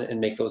go on and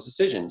make those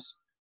decisions.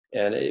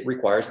 and it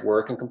requires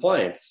work and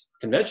compliance.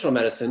 Conventional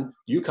medicine,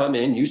 you come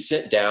in, you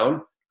sit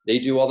down, they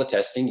do all the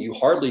testing, you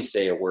hardly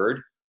say a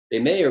word. They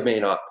may or may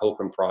not poke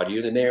and prod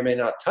you. They may or may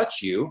not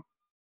touch you.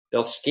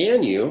 They'll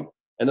scan you,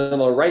 and then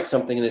they'll write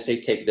something and they say,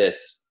 take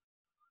this.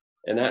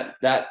 And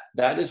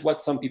that is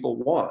what some people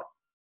want,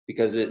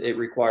 because it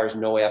requires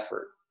no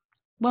effort.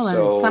 Well, and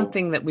it's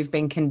something that we've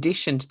been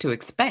conditioned to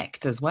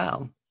expect as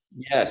well.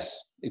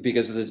 Yes,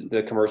 because of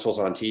the commercials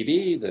on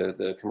TV,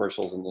 the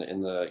commercials in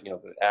the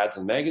the ads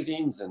in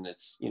magazines, and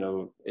it's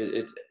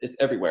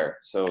everywhere.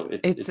 So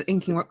it's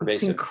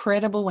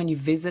incredible when you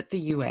visit the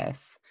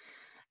US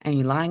and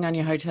you're lying on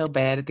your hotel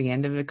bed at the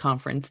end of a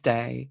conference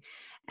day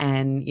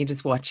and you're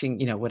just watching,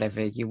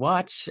 whatever you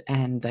watch,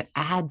 and the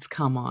ads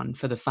come on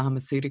for the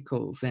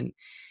pharmaceuticals, and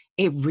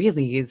it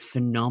really is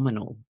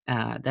phenomenal.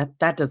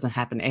 That doesn't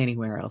happen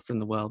anywhere else in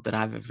the world that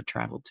I've ever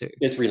traveled to.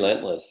 It's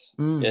relentless.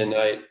 And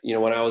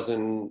when I was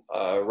in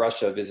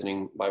Russia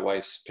visiting my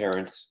wife's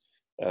parents,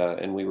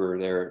 and we were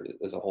there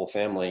as a whole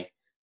family,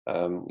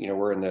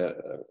 we're in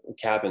the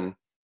cabin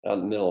out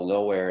in the middle of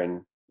nowhere,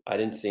 and I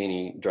didn't see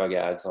any drug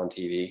ads on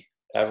TV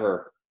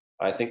ever.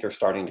 I think they're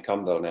starting to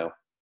come though now.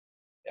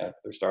 Yeah,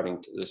 they're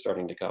starting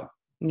to come.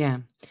 Yeah,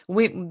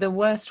 the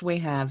worst we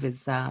have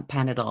is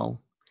Panadol.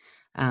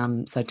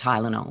 So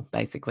Tylenol,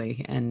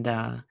 basically, and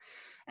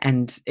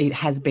it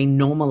has been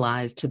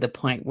normalized to the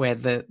point where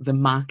the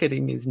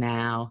marketing is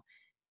now,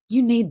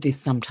 you need this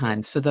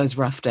sometimes for those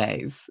rough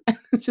days.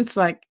 It's just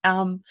like,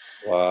 wow.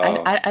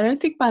 I don't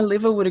think my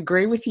liver would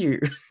agree with you.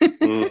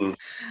 No.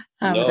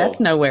 That's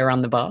nowhere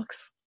on the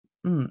box.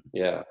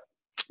 Yeah,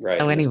 right.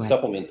 So anyway, the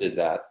supplement did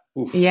that.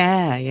 Oof.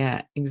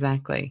 Yeah,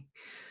 exactly.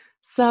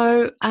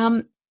 So,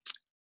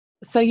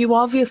 so you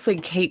obviously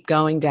keep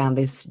going down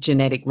this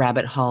genetic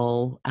rabbit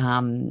hole,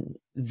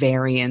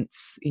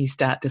 variants. You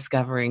start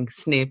discovering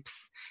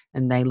SNPs,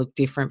 and they look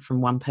different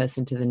from one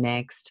person to the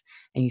next.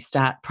 And you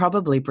start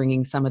probably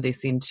bringing some of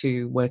this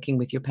into working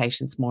with your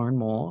patients more and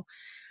more.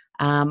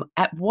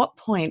 At what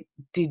point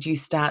did you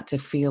start to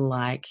feel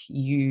like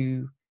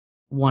you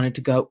wanted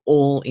to go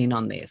all in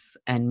on this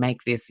and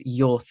make this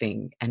your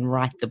thing and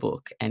write the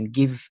book and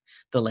give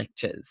the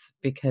lectures?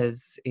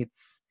 Because it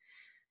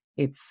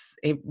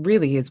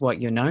really is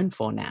what you're known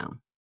for now.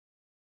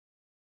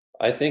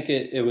 I think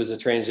it was a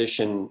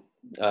transition.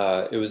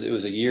 It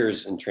was a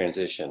years in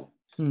transition.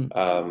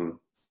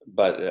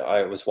 But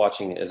I was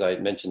watching, as I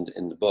mentioned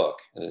in the book,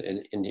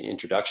 in the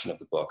introduction of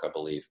the book, I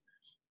believe,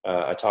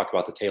 I talk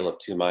about the tale of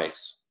two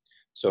mice.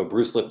 So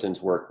Bruce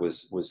Lipton's work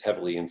was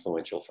heavily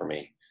influential for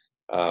me.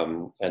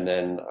 And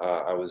then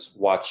I was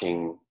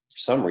watching, for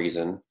some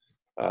reason,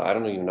 I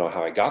don't even know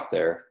how I got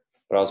there,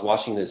 but I was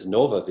watching this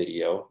Nova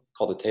video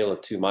called The Tale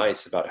of Two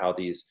Mice, about how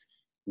these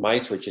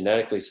mice were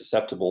genetically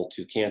susceptible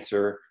to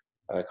cancer,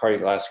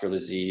 cardiovascular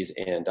disease,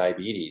 and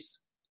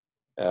diabetes.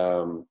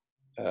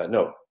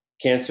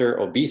 Cancer,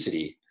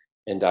 obesity,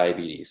 and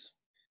diabetes.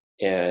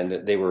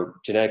 And they were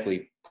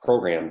genetically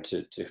programmed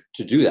to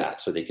do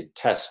that, so they could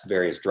test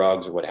various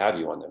drugs or what have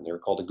you on them. They were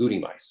called the Goody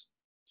mice.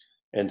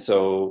 And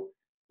so,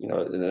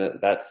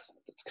 that's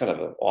kind of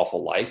an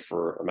awful life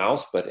for a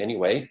mouse, but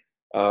anyway.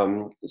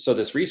 So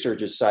this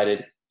researcher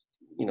decided,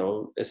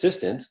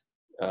 assistant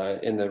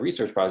in the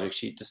research project,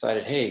 she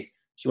decided,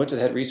 she went to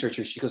the head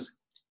researcher. She goes,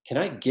 can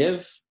I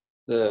give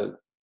the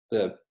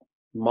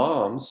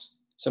moms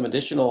some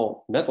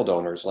additional methyl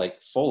donors like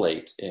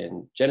folate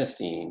and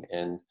genistein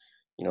and,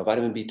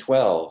 vitamin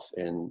B12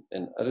 and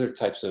other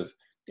types of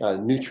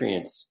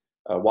nutrients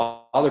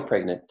while they're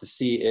pregnant, to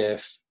see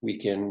if we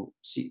can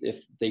see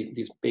if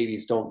these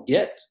babies don't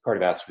get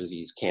cardiovascular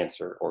disease,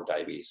 cancer, or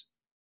diabetes.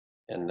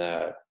 And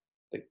the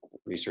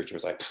researcher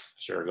was like,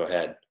 sure, go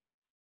ahead.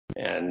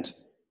 And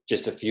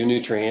just a few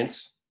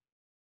nutrients,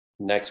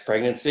 next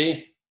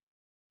pregnancy,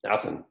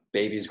 nothing.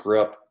 Babies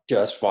grew up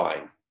just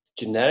fine.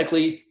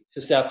 Genetically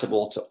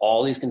susceptible to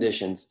all these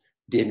conditions,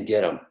 didn't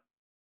get them.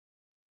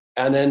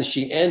 And then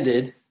she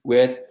ended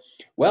with,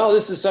 well,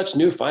 this is such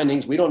new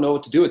findings, we don't know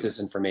what to do with this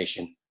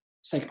information.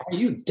 It's like, are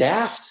you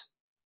daft?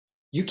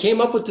 You came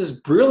up with this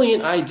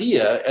brilliant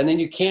idea and then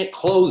you can't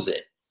close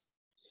it.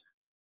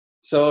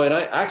 So, and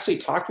I actually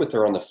talked with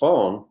her on the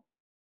phone,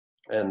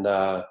 and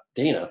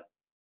Dana,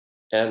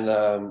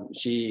 and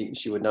she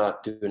would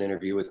not do an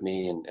interview with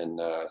me, and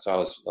so I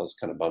was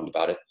kind of bummed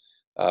about it,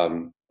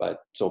 but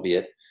so be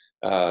it.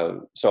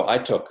 So I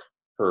took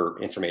her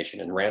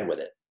information and ran with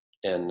it,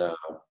 and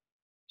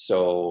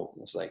so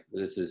it's like,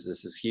 this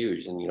is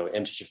huge. And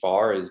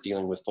MTHFR is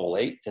dealing with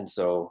folate, and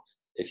so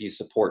if you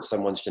support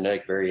someone's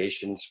genetic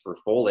variations for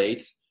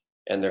folate,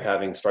 and they're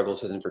having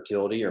struggles with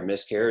infertility or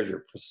miscarriage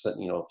or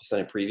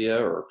placenta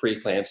previa or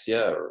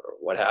preeclampsia or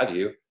what have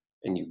you,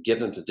 and you give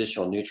them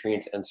additional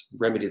nutrients and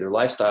remedy their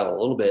lifestyle a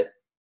little bit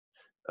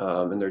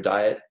and their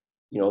diet,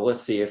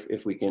 let's see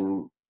if we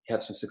can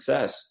have some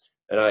success.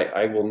 And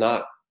I will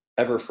not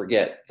ever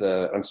forget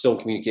I'm still in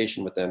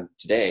communication with them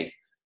today.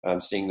 I'm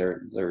seeing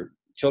their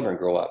children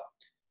grow up.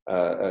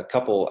 A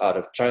couple out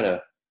of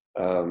China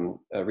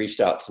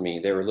reached out to me.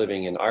 They were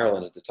living in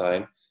Ireland at the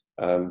time.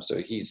 So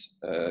he's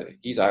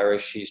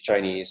Irish, she's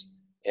Chinese,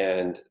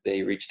 and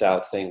they reached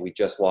out saying, we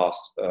just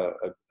lost a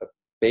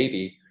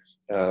baby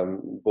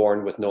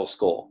born with no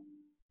skull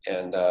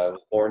and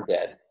born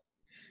dead.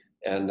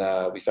 And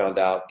we found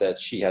out that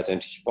she has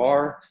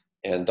MTHFR,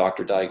 and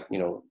doctor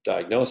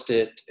diagnosed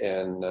it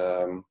and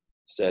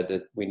said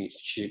that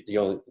the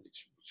only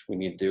we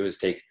need to do is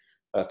take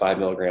 5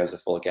 milligrams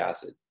of folic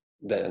acid,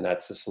 and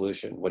that's the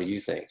solution. What do you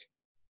think?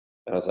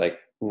 And I was like,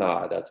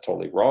 nah, that's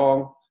totally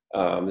wrong.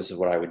 This is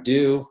what I would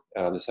do.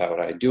 This is how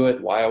I do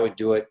it, why I would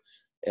do it.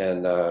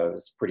 And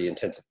it's a pretty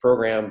intensive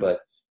program, but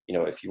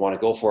if you want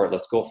to go for it,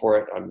 let's go for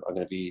it. I'm going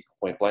to be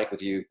point blank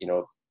with you.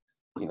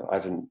 I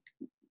haven't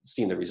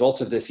seen the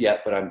results of this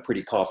yet, but I'm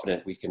pretty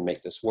confident we can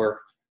make this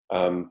work.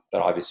 But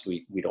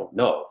obviously we don't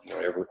know.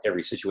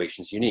 Every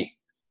situation is unique.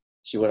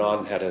 She went on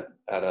and had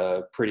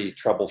a pretty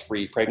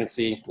trouble-free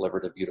pregnancy,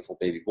 delivered a beautiful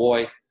baby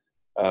boy.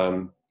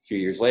 A few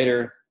years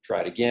later,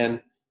 tried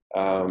again,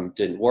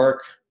 didn't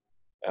work.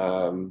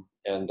 And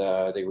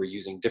they were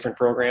using different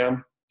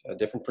program,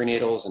 different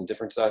prenatals and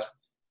different stuff.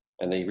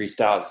 And they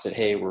reached out and said,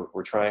 hey,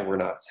 we're trying, we're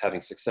not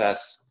having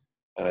success.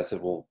 And I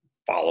said, well,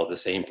 follow the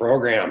same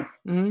program.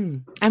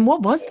 And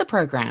what was the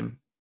program?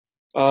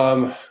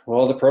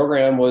 Well, the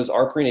program was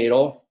our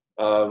prenatal.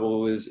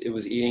 It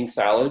was eating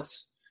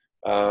salads.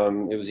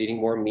 It was eating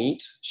more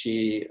meat.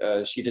 She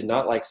did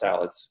not like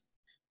salads.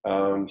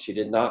 She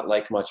did not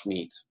like much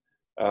meat.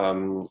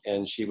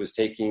 And she was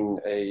taking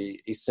a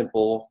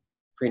simple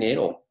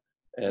prenatal.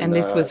 And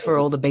this was for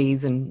all the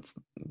Bs and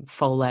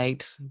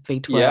folate,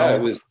 B12. Yeah,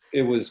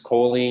 it was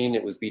choline,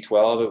 it was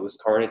B12, it was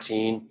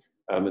carnitine.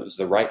 It was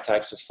the right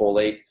types of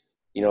folate,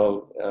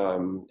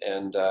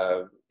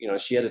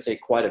 she had to take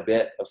quite a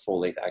bit of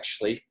folate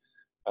actually.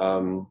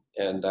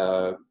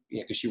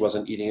 Because she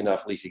wasn't eating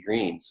enough leafy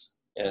greens.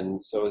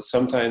 And so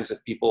sometimes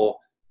if people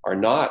are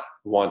not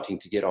wanting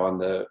to get on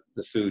the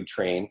food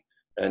train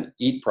and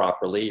eat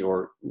properly,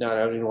 or no, I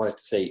don't even want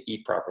to say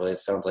eat properly. It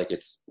sounds like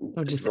it's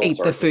just eat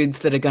the foods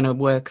that are going to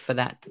work for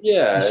that.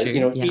 Yeah,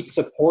 issue. Eat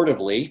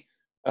supportively.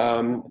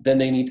 Then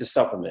they need to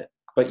supplement.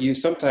 But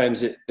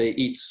sometimes they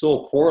eat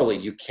so poorly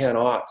you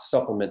cannot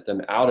supplement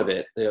them out of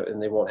it,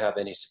 and they won't have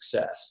any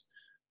success.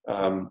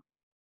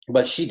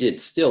 But she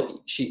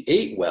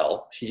ate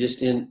well. She just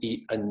didn't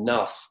eat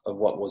enough of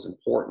what was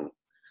important.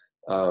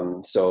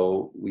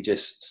 So we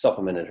just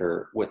supplemented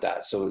her with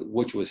that. So,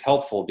 which was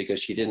helpful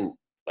because she didn't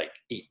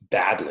eat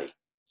badly.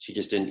 She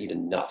just didn't eat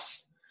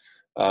enough.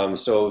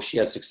 So she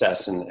had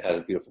success and had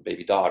a beautiful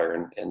baby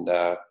daughter. And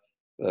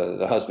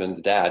the husband,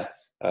 the dad,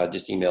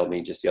 just emailed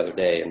me just the other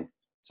day and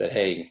said,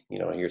 hey,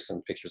 here's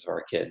some pictures of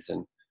our kids,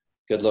 and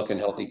good looking,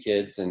 healthy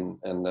kids. And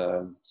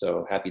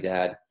so happy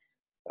dad.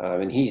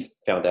 And he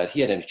found out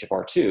he had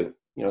MTHFR too,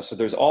 so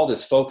there's all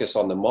this focus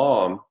on the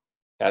mom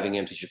having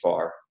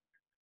MTHFR.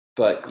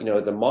 But,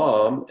 the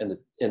mom and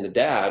the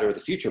dad, or the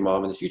future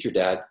mom and the future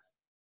dad,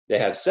 they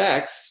have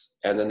sex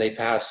and then they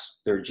pass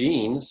their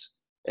genes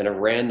in a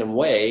random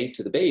way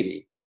to the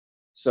baby.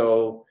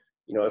 So,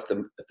 if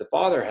the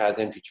father has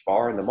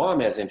MTHFR and the mom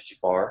has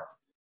MTHFR,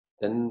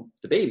 then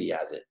the baby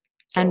has it.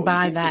 So and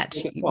by that,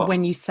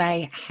 when you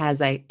say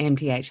has a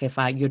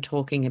MTHFR, you're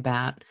talking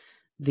about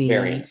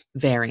the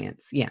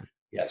variants. Yeah.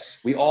 Yes,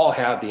 we all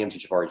have the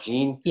MTHFR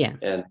gene. Yeah.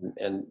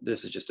 And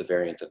this is just a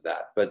variant of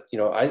that. But,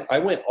 I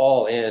went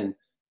all in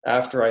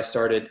after I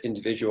started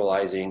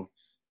individualizing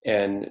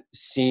and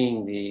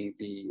seeing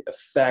the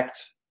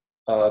effect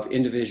of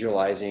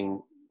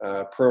individualizing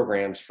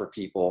programs for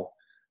people,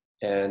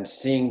 and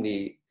seeing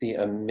the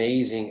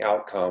amazing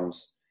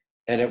outcomes.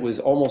 And it was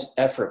almost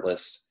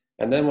effortless.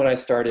 And then when I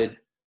started,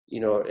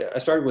 I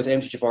started with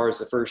MTHFR as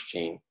the first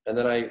gene. And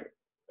then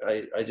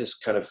I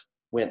just kind of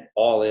went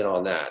all in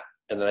on that.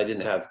 And then I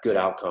didn't have good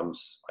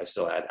outcomes. I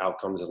still had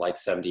outcomes of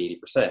 70,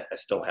 80%. I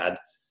still had,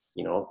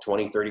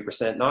 20,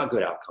 30% not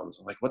good outcomes.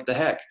 I'm like, what the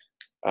heck?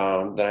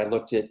 Then I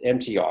looked at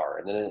MTR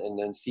and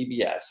then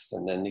CBS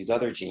and then these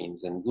other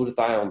genes and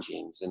glutathione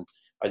genes. And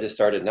I just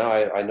started, now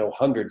I know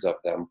hundreds of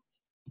them.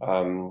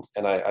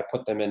 And I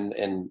put them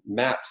in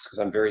maps because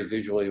I'm very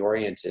visually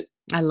oriented.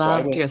 I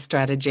loved your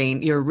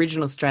strategene, your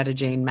original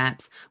strategene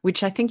maps,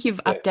 which I think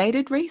you've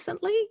updated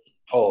recently.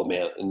 Oh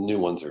man, the new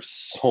ones are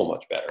so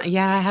much better.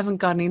 Yeah, I haven't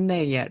gone in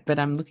there yet, but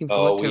I'm looking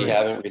forward to it. We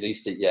haven't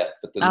released it yet,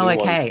 but the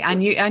new okay. I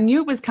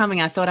knew it was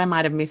coming. I thought I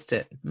might have missed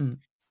it.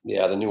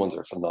 Yeah, the new ones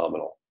are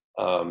phenomenal.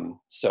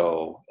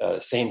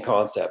 Same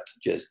concept,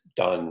 just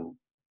done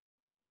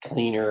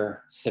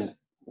cleaner,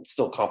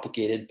 still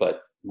complicated,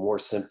 but more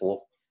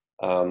simple,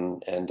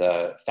 and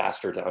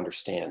faster to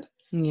understand.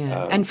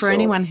 Yeah. And for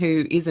anyone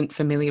who isn't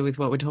familiar with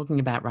what we're talking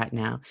about right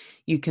now,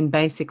 you can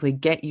basically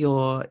get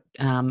your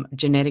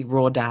genetic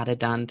raw data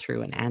done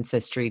through an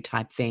Ancestry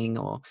type thing,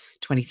 or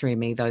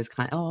 23andMe, those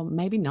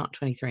maybe not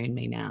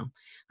 23andMe now.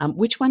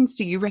 Which ones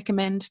do you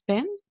recommend,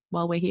 Ben,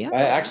 while we're here?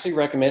 I actually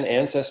recommend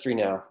Ancestry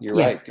now. You're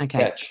right. Good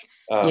catch.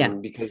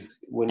 Because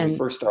when we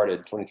first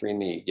started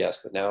 23andMe, yes,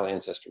 but now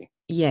Ancestry.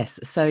 Yes.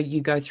 So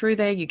you go through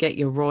there, you get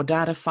your raw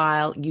data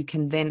file, you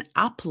can then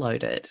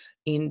upload it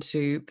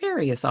into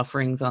various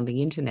offerings on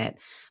the internet.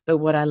 But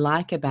what I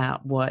like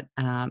about what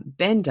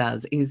Ben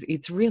does is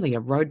it's really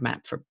a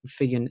roadmap for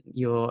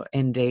your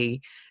ND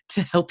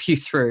to help you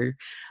through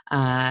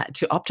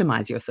to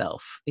optimize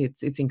yourself.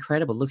 It's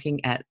incredible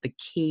looking at the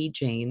key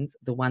genes,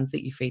 the ones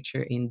that you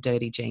feature in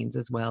Dirty Genes,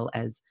 as well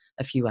as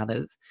a few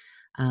others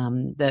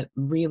that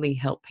really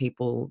help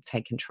people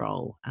take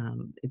control.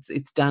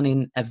 It's done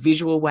in a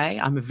visual way.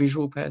 I'm a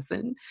visual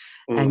person,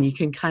 and you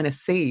can kind of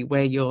see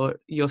where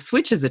your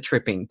switches are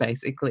tripping,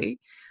 basically,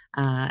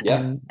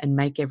 Yeah. and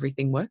make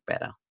everything work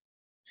better.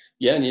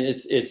 Yeah. And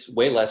it's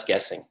way less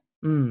guessing.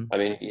 Mm. I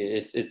mean,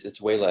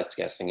 it's way less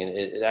guessing, and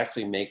it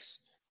actually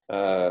makes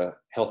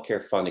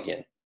healthcare fun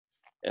again.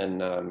 And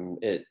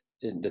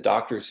the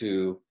doctors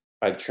who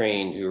I've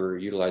trained who are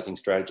utilizing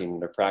strategy in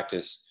their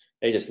practice,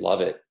 they just love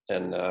it,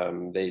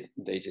 and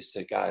they just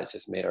said, "God, it's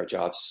just made our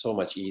jobs so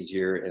much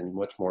easier and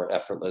much more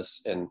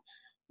effortless." And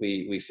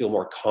we feel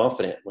more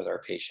confident with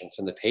our patients,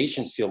 and the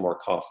patients feel more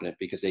confident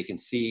because they can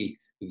see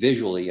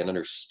visually and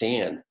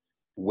understand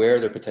where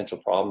their potential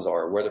problems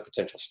are, where their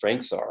potential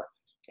strengths are,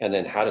 and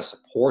then how to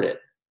support it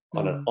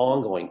on an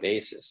ongoing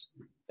basis.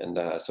 And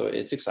so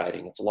it's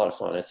exciting. It's a lot of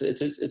fun. It's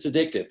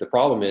addictive. The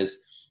problem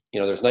is,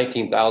 there's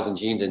 19,000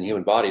 genes in the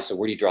human body. So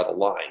where do you draw the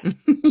line?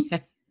 Yeah.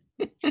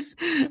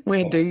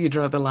 Where do you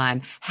draw the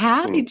line?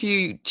 How did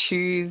you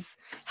choose?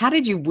 How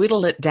did you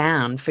whittle it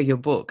down for your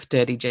book,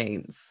 Dirty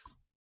Genes?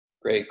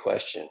 Great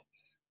question.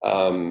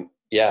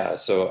 Yeah.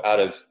 So out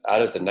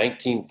of the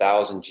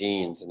 19,000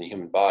 genes in the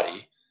human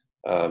body,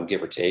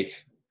 give or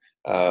take,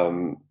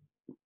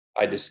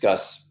 I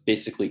discuss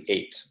basically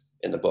 8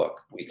 in the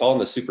book. We call them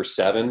the Super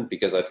 7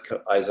 because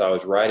as I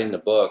was writing the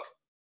book,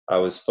 I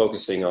was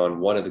focusing on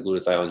one of the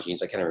glutathione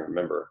genes. I can't even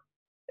remember.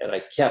 And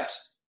I kept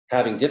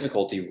having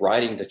difficulty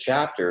writing the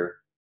chapter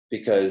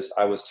because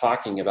I was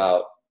talking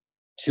about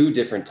 2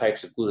 different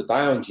types of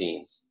glutathione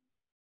genes.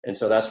 And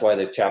so that's why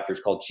the chapter is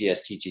called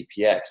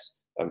GST-GPX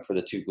for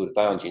the 2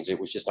 glutathione genes. It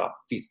was just not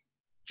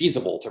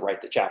feasible to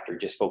write the chapter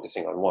just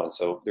focusing on one.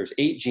 So there's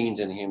 8 genes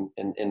in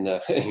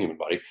the human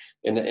body,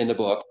 in the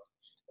book.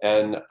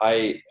 And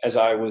as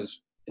I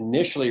was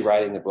initially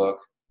writing the book,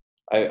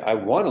 I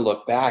want to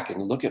look back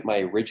and look at my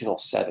original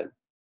 7.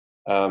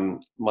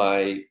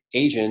 My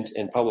agent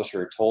and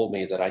publisher told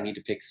me that I need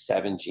to pick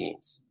 7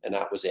 genes, and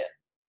that was it.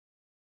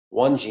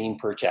 1 gene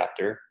per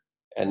chapter,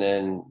 and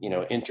then,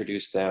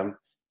 introduce them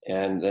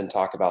and then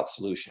talk about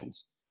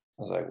solutions.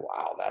 I was like,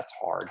 wow, that's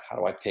hard. How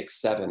do I pick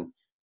 7?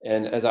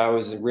 And as I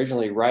was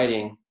originally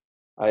writing,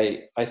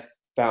 I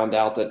found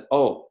out that,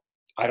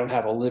 I don't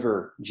have a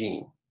liver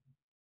gene.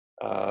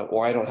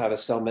 Or I don't have a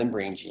cell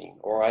membrane gene,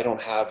 or I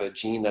don't have a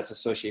gene that's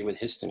associated with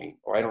histamine,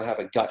 or I don't have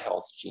a gut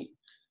health gene.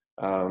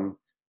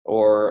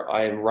 Or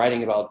I am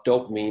writing about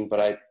dopamine,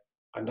 but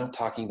I'm not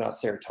talking about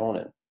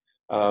serotonin.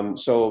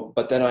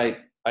 But then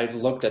I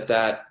looked at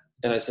that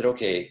and I said,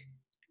 okay,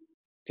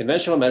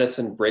 conventional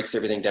medicine breaks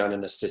everything down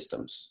into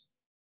systems.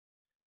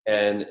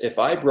 And if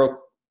I broke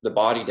the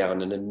body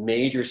down into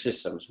major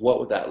systems, what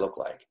would that look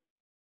like?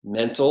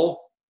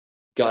 Mental,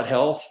 gut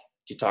health,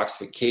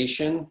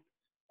 detoxification,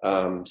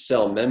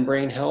 cell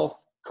membrane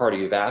health,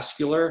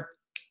 cardiovascular,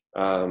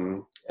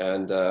 and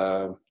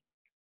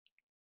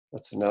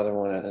what's another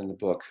one in the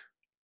book?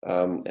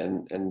 And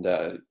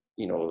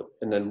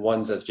then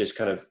ones that just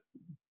kind of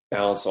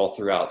balance all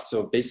throughout.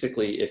 So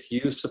basically, if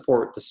you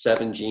support the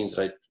 7 genes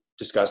that I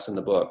discussed in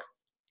the book,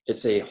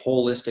 it's a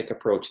holistic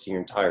approach to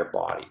your entire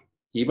body.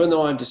 Even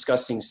though I'm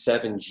discussing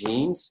 7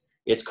 genes,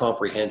 it's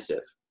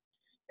comprehensive.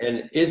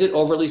 And is it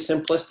overly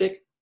simplistic?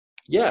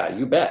 Yeah,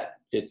 you bet.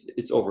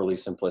 It's overly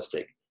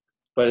simplistic.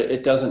 But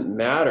it doesn't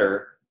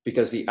matter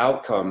because the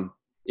outcome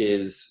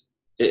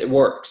it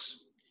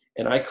works.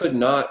 And I could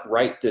not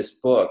write this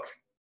book.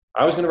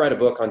 I was going to write a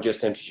book on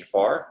just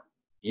MTHFR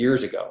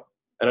years ago.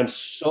 And I'm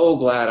so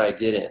glad I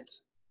didn't,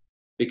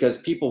 because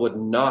people would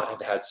not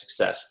have had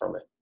success from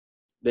it.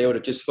 They would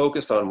have just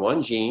focused on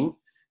 1 gene,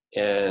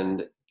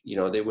 and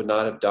they would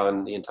not have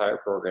done the entire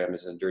program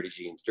as in Dirty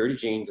Genes. Dirty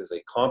Genes is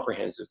a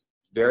comprehensive,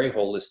 very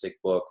holistic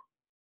book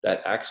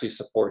that actually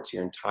supports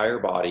your entire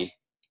body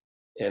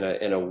in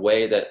a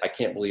way that I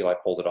can't believe I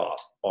pulled it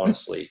off,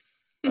 honestly.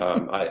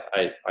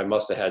 I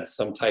must have had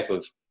some type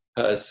of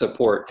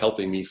support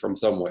helping me from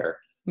somewhere,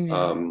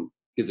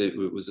 because it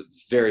was a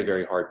very,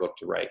 very hard book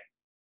to write.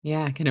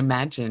 Yeah, I can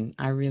imagine.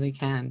 I really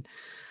can.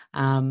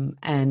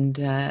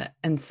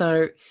 And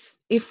so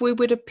if we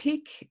were to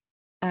pick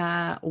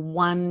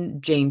one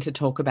gene to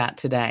talk about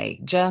today,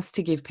 just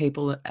to give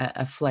people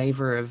a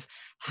flavor of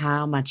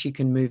how much you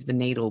can move the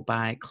needle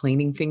by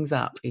cleaning things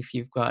up if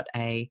you've got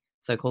a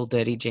so-called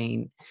dirty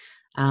gene,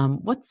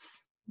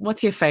 what's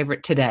your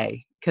favorite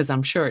today? Because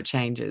I'm sure it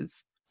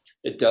changes.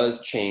 It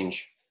does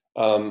change.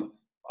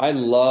 I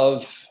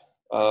love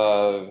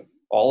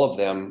all of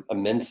them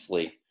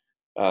immensely.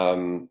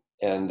 And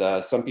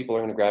some people are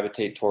going to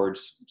gravitate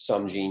towards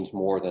some genes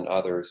more than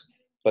others,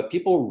 but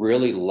people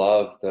really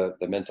love the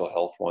mental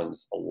health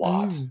ones a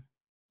lot.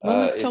 Well,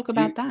 let's talk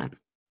about that.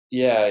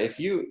 Yeah, if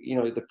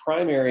the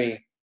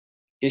primary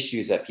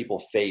issues that people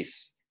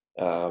face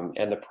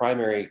And the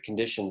primary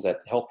conditions that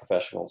health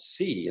professionals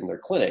see in their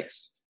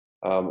clinics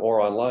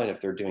or online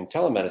if they're doing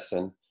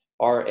telemedicine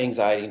are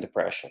anxiety and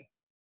depression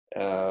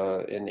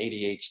and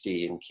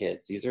ADHD in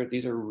kids. These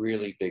are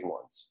really big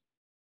ones.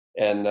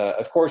 And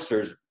of course,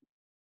 there's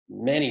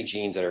many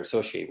genes that are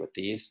associated with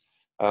these,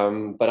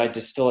 but I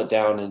distill it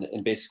down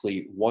in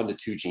basically 1 to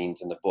 2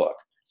 genes in the book.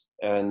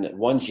 And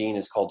one gene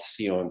is called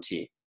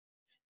COMT.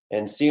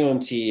 And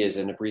COMT is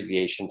an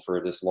abbreviation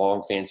for this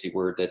long fancy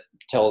word that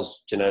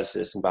tells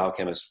geneticists and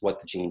biochemists what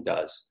the gene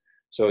does.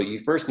 So you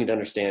first need to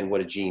understand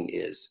what a gene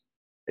is.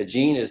 A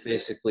gene is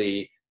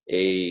basically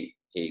a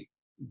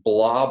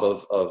blob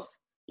of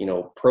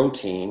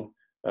protein,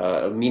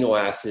 amino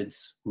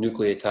acids,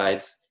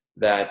 nucleotides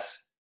that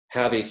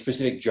have a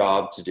specific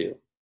job to do.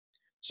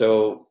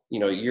 So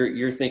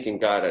you're thinking,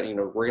 God,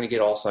 we're going to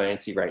get all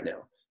sciencey right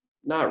now.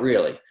 Not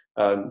really.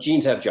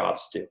 Genes have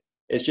jobs to do.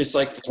 It's just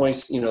like the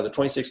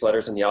 26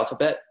 letters in the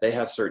alphabet. They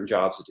have certain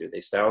jobs to do.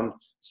 They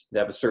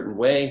have a certain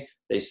way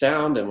they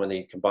sound, and when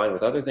they combine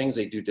with other things,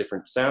 they do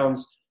different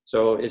sounds.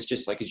 So it's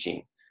just like a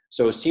gene.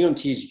 So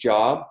COMT's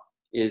job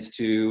is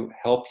to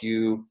help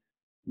you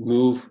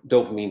move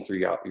dopamine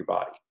throughout your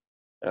body,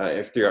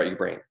 throughout your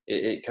brain.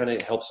 It kind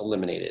of helps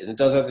eliminate it. And it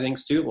does other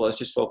things too. Well, let's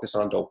just focus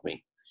on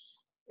dopamine.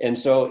 And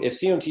so if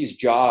COMT's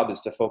job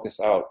is to focus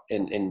out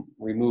and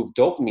remove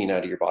dopamine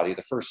out of your body,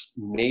 the first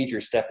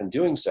major step in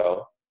doing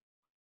so,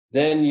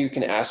 then you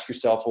can ask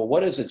yourself, well, what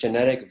does a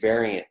genetic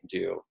variant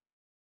do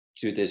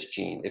to this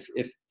gene? If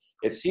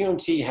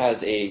COMT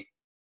has a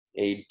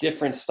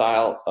different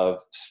style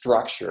of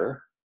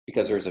structure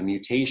because there's a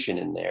mutation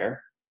in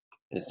there,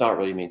 and it's not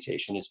really a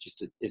mutation, it's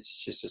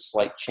just a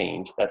slight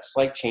change. That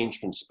slight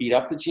change can speed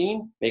up the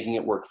gene, making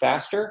it work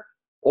faster,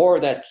 or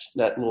that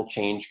little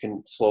change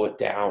can slow it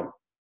down.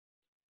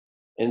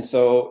 And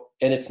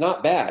it's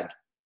not bad.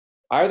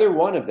 Either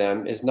one of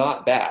them is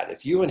not bad.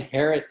 If you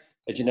inherit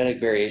a genetic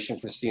variation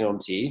for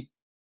COMT,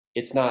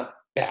 it's not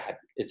bad.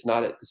 It's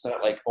not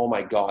like, oh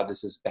my God,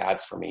 this is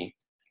bad for me.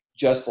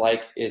 Just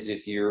like as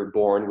if you're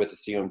born with a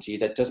COMT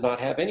that does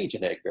not have any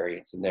genetic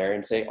variants in there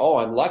and say, oh,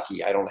 I'm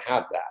lucky, I don't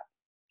have that.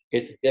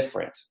 It's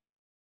different.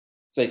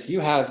 It's like you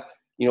have,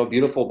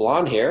 beautiful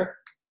blonde hair,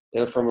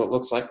 from what it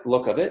looks like, the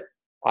look of it.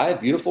 I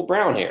have beautiful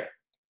brown hair.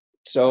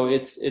 So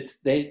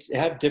they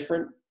have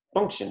different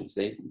functions.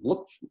 They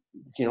look,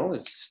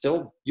 it's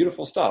still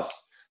beautiful stuff.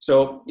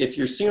 So if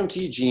your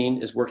COMT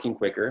gene is working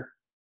quicker,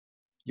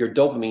 your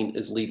dopamine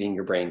is leaving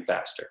your brain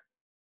faster.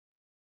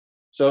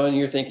 So, and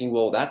you're thinking,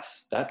 well, that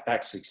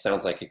actually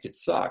sounds like it could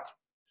suck.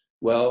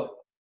 Well,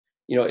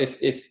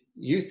 if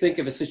you think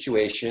of a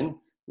situation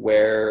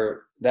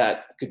where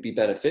that could be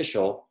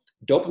beneficial,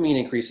 dopamine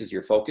increases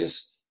your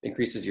focus,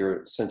 increases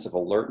your sense of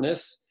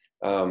alertness.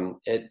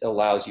 It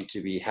allows you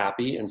to be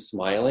happy and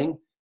smiling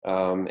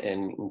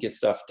and get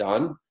stuff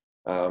done.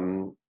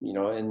 And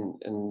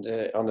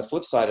on the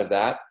flip side of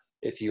that,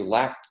 if you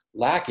lack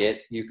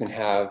it, you can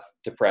have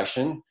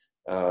depression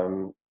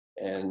and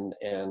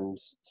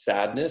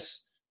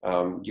sadness.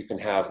 You can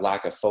have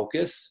lack of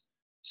focus.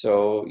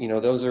 So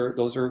those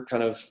are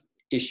kind of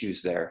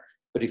issues there.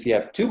 But if you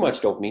have too much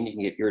dopamine, you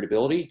can get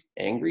irritability,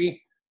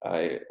 angry.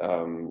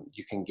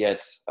 You can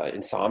get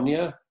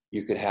insomnia.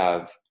 You could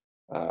have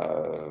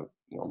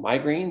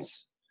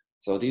migraines.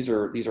 So these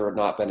are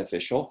not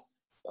beneficial.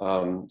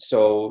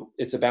 So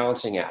it's a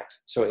balancing act.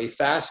 So a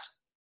fast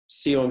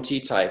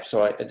COMT type.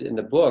 So in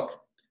the book,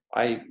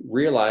 I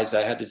realized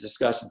I had to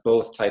discuss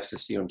both types of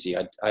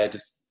COMT. I had to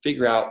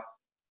figure out,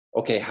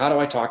 okay, how do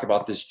I talk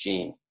about this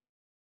gene?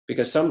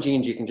 Because some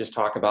genes you can just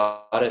talk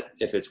about it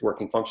if it's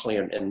working functionally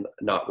and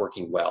not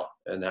working well.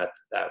 And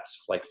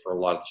that's like for a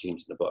lot of the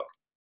genes in the book.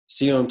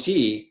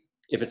 COMT,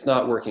 if it's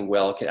not working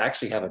well, it could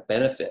actually have a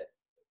benefit.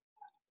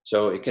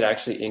 So it could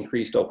actually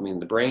increase dopamine in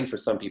the brain. For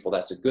some people,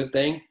 that's a good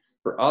thing.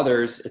 For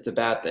others, it's a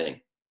bad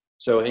thing.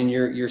 So in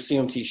your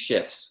COMT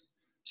shifts.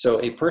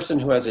 So a person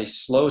who has a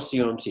slow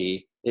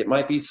COMT, it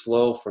might be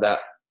slow for that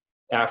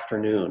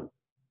afternoon,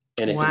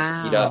 and it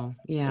can speed up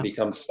and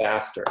become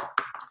faster.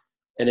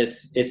 And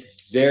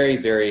it's very,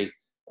 very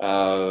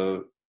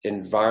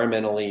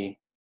environmentally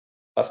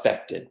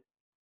affected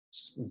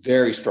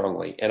very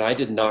strongly. And I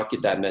did not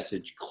get that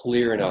message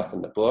clear enough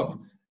in the book,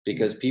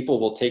 because people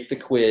will take the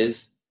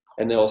quiz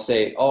and they'll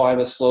say, oh, I'm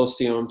a slow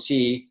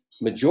COMT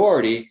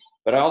majority,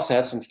 but I also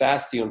have some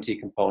fast COMT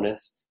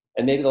components.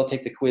 And maybe they'll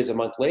take the quiz a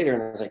month later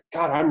and it's like,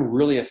 God, I'm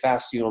really a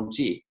fast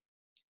COMT.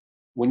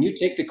 When you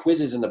take the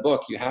quizzes in the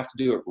book, you have to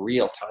do it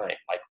real time,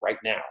 like right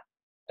now.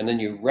 And then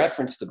you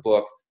reference the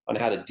book on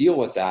how to deal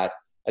with that.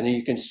 And then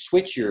you can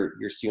switch your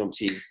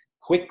COMT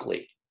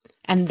quickly.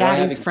 And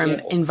that is from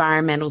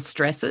environmental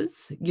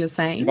stresses, you're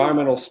saying?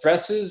 Environmental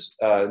stresses,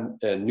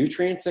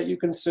 nutrients that you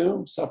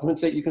consume,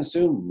 supplements that you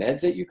consume,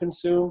 meds that you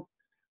consume.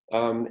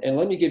 And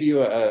let me give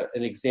you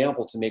an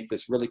example to make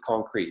this really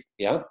concrete,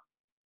 yeah?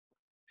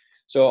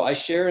 So I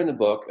share in the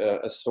book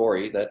a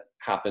story that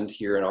happened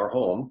here in our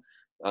home,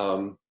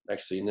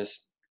 actually in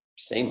this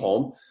same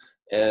home.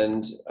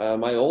 And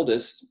my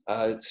oldest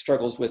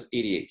struggles with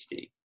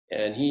ADHD.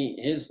 And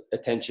his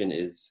attention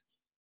is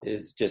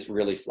is just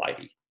really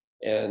flighty.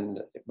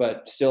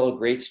 But still a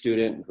great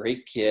student,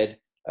 great kid,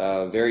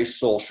 very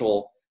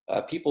social.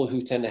 People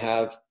who tend to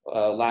have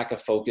lack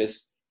of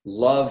focus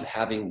love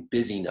having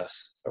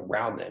busyness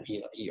around them.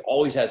 He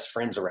always has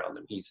friends around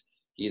him.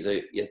 He's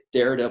a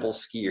daredevil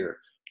skier.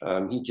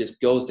 He just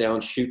goes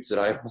down chutes that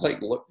I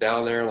like look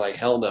down there and like,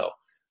 hell no.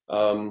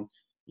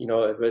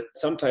 But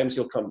sometimes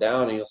he'll come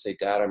down and he'll say,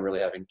 Dad, I'm really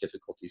having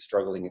difficulty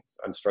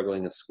I'm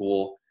struggling in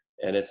school.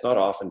 And it's not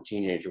often a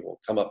teenager will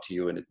come up to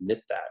you and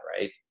admit that,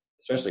 right?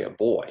 Especially a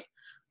boy.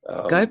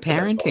 Go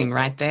parenting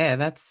right there.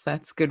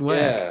 That's good work.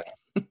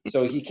 Yeah.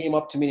 So he came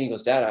up to me and he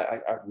goes, Dad, I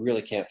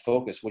really can't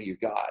focus. What do you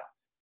got?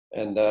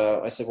 And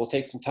I said, well,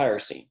 take some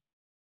tyrosine.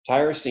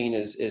 Tyrosine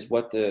is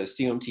what the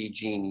COMT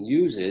gene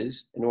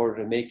uses in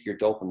order to make your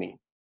dopamine.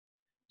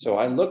 So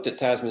I looked at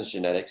Tasman's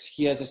genetics.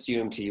 He has a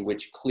COMT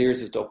which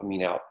clears his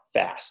dopamine out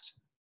fast.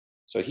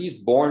 So he's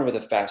born with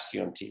a fast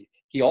COMT.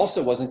 He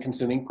also wasn't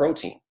consuming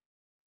protein.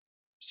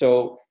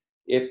 So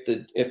if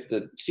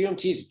the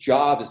COMT's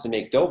job is to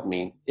make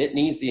dopamine, it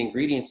needs the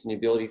ingredients and the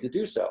ability to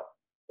do so.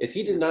 If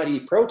he did not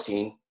eat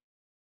protein,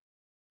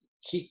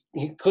 he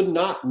could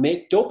not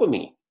make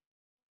dopamine.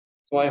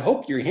 So I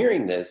hope you're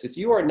hearing this. If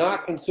you are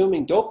not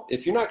consuming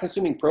if you're not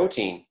consuming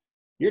protein,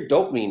 your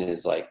dopamine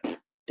is like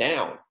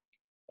down.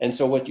 And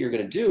so what you're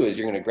going to do is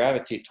you're going to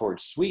gravitate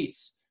towards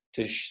sweets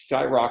to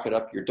skyrocket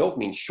up your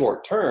dopamine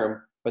short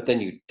term, but then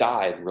you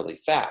dive really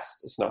fast.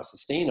 It's not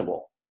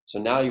sustainable. So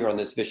now you're on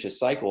this vicious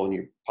cycle and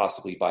you're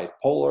possibly bipolar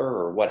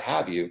or what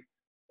have you.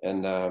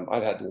 And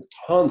I've had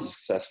tons of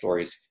success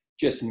stories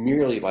just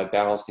merely by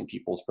balancing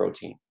people's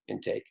protein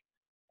intake.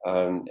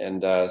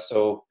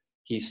 So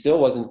he still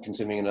wasn't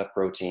consuming enough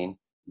protein,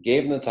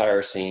 gave him the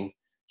tyrosine.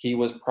 He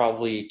was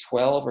probably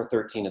 12 or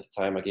 13 at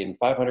the time. I gave him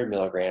 500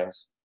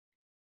 milligrams.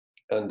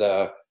 And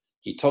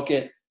he took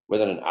it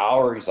within an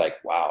hour. He's like,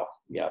 wow,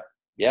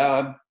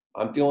 yeah,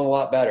 I'm feeling a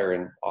lot better.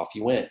 And off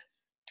he went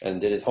and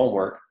did his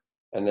homework.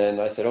 And then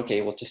I said,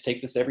 okay, well, just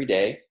take this every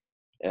day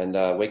and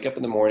wake up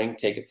in the morning,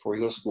 take it before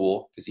you go to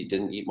school, because he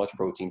didn't eat much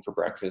protein for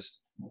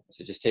breakfast. I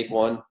said, just take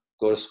one,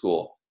 go to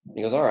school. And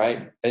he goes, all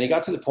right. And he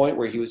got to the point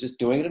where he was just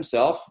doing it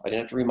himself. I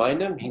didn't have to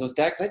remind him. He goes,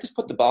 Dad, can I just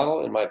put the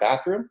bottle in my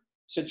bathroom?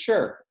 I said,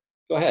 sure,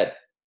 go ahead.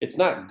 It's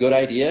not a good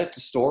idea to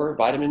store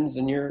vitamins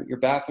in your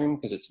bathroom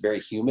because it's very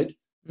humid.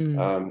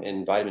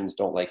 And vitamins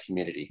don't like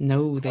humidity.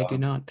 No, they do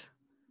not.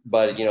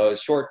 But,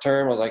 short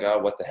term, I was like, oh,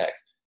 what the heck?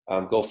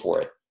 Go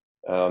for it.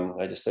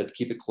 I just said,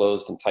 keep it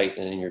closed and tight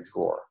and in your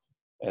drawer.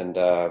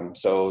 And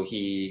so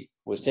he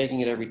was taking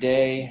it every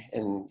day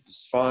and it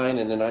was fine.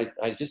 And then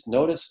I just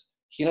noticed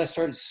he and I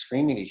started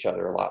screaming at each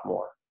other a lot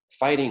more,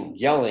 fighting,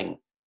 yelling,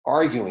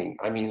 arguing.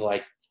 I mean,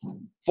 like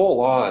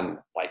full on,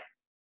 like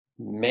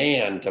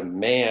man to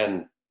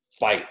man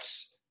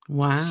fights.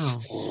 Wow.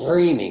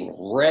 Screaming,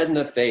 red in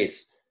the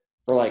face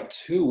for like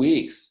 2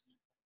 weeks.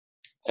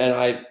 And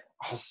I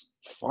was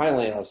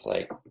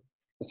like,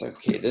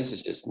 okay, this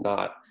is just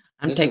not.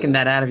 I'm taking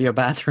that out of your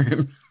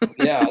bathroom.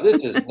 Yeah,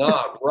 this is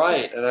not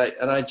right.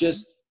 And I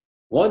just,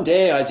 one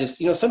day I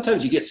just,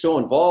 sometimes you get so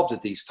involved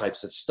with these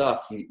types of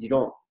stuff, you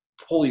don't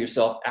pull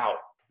yourself out.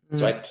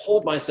 So I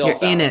pulled myself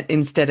out. You're in it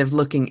instead of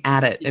looking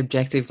at it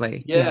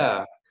objectively.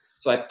 Yeah.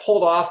 So I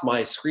pulled off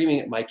my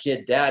screaming at my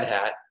kid dad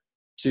hat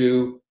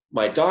to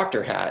my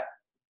doctor hat.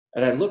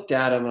 And I looked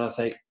at him and I was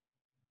like,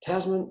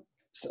 Tasman,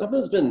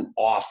 something's been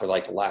off for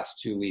like the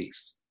last 2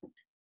 weeks.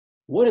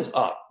 What is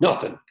up?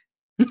 Nothing.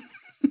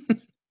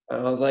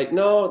 And I was like,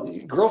 no,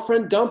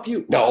 girlfriend dump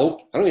you? No,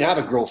 I don't even have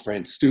a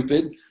girlfriend,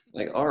 stupid.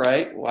 Like, all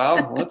right,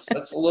 wow,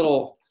 that's a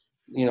little,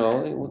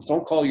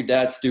 don't call your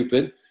dad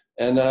stupid.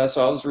 And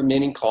so I was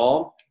remaining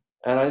calm.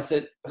 And I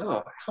said,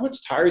 oh, how much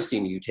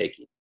tyrosine are you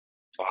taking?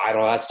 I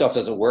don't know, that stuff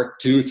doesn't work.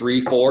 2,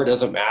 3, 4,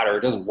 doesn't matter.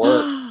 It doesn't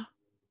work.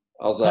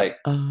 I was like,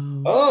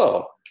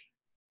 oh,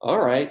 all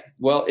right.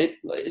 Well,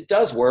 it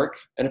does work.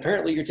 And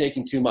apparently you're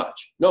taking too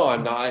much. No,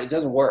 I'm not. It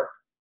doesn't work.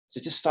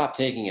 So just stop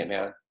taking it,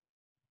 man.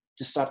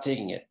 Just stop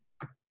taking it.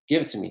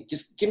 Give it to me.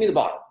 Just give me the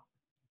bottle.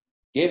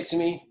 Gave it to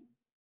me.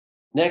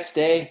 Next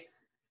day,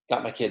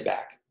 got my kid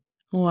back.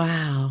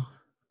 Wow.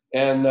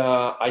 And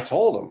I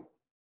told him,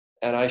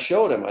 and I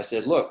showed him, I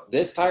said, look,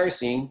 this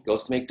tyrosine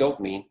goes to make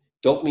dopamine.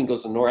 Dopamine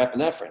goes to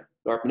norepinephrine.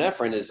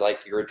 Norepinephrine is like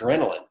your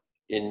adrenaline.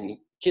 And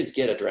kids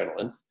get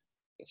adrenaline.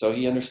 So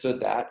he understood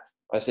that.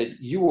 I said,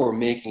 you were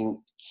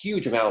making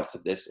huge amounts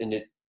of this, and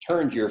it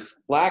turned your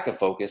lack of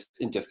focus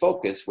into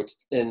focus, which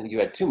then you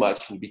had too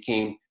much and you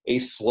became a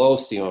slow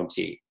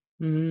COMT.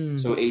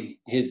 So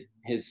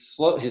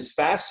his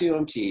fast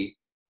COMT,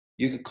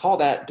 you could call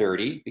that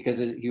dirty because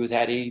he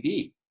had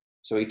ADD.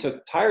 So he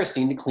took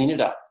tyrosine to clean it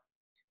up.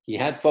 He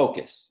had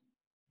focus.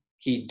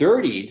 He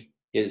dirtied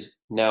his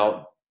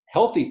now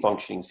healthy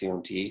functioning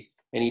COMT,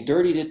 and he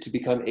dirtied it to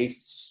become a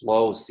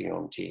slow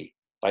COMT.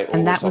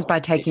 And that was by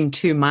taking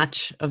too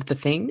much of the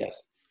thing?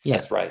 Yes,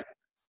 that's right.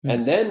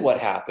 And then what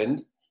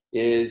happened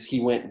is he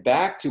went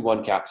back to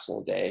 1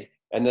 capsule a day,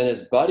 and then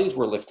his buddies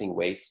were lifting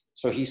weights.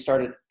 So he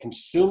started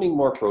consuming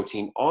more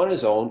protein on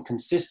his own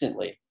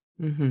consistently.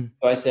 So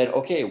I said,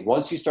 okay,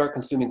 once you start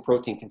consuming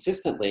protein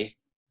consistently,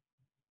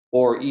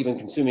 or even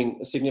consuming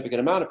a significant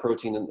amount of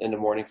protein in the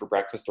morning for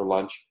breakfast or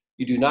lunch,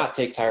 you do not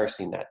take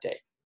tyrosine that day.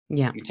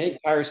 Yeah. You take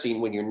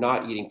tyrosine when you're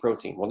not eating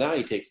protein. Well, now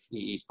he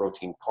eats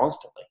protein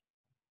constantly.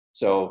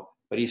 So,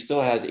 but he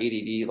still has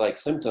ADD-like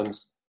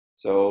symptoms.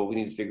 So we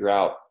need to figure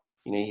out,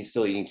 he's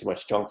still eating too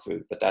much junk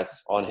food, but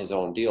that's on his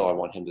own deal. I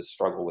want him to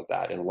struggle with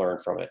that and learn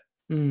from it.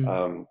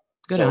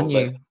 Good on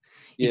you.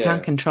 You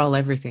can't control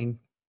everything.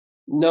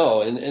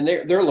 No, and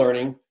they're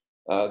learning.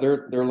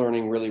 They're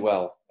learning really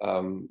well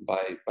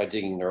by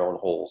digging their own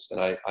holes. And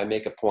I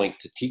make a point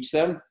to teach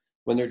them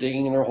when they're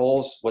digging in their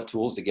holes what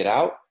tools to get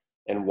out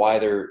and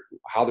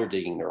how they're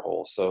digging their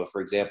holes. So,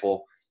 for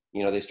example,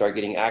 they start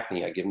getting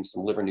acne. I give them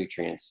some liver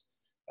nutrients,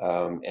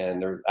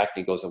 and their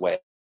acne goes away.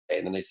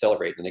 And then they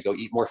celebrate, and they go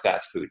eat more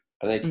fast food,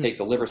 and they take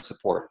the liver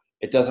support.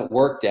 It doesn't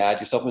work, Dad.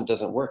 Your supplement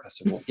doesn't work. I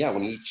said, well, yeah,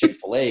 when you eat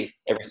Chick-fil-A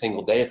every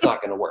single day, it's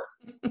not going to work.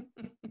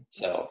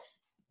 So,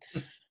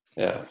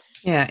 yeah.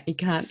 Yeah,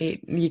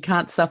 you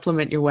can't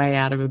supplement your way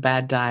out of a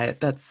bad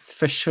diet. That's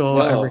for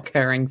sure a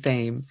recurring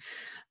theme.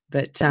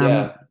 But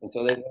yeah,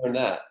 until they learn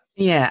that.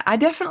 Yeah, I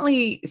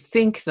definitely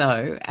think,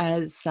 though,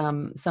 as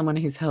someone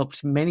who's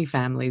helped many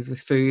families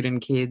with food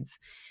and kids,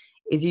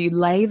 is you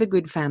lay the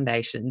good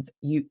foundations,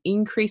 you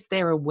increase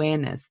their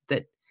awareness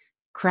that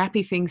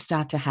crappy things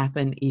start to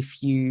happen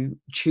if you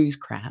choose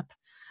crap,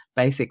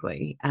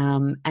 basically.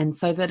 And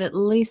so that at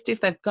least if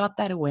they've got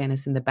that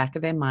awareness in the back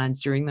of their minds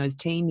during those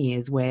teen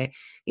years where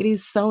it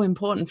is so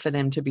important for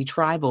them to be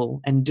tribal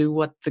and do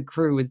what the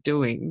crew is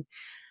doing,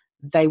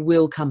 they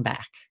will come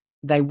back.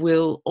 They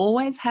will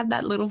always have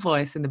that little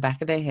voice in the back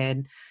of their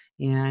head.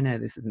 Yeah, I know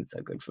this isn't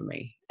so good for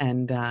me.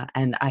 And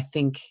I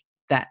think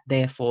that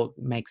therefore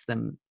makes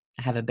them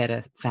have a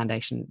better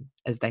foundation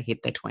as they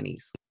hit their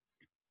 20s.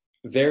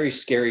 Very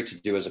scary to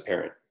do as a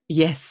parent.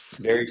 Yes.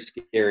 Very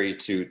scary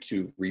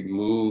to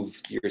remove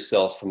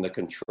yourself from the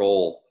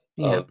control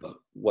of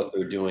what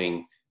they're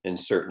doing in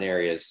certain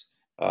areas.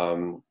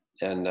 But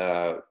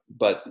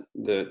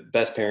the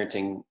best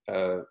parenting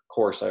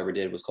course I ever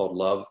did was called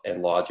Love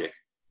and Logic.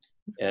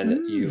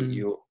 And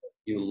you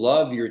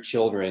love your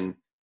children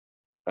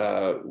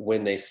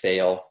when they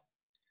fail,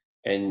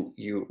 and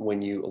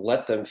when you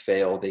let them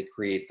fail, they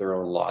create their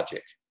own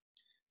logic.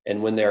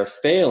 And when they're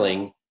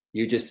failing,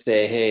 you just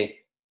say, hey,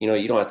 you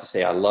don't have to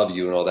say I love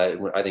you and all that.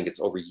 I think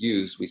it's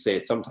overused. We say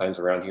it sometimes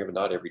around here, but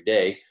not every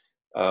day.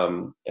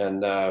 But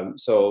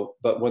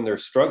when they're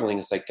struggling,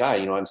 it's like, guy,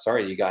 I'm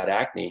sorry you got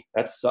acne.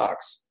 That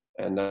sucks.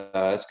 And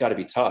it's got to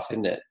be tough,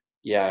 isn't it?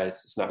 Yeah,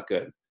 it's not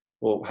good.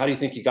 Well, how do you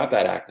think you got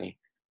that acne?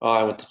 Oh,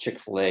 I went to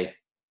Chick-fil-A.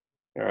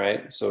 All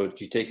right. So do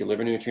you take your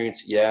liver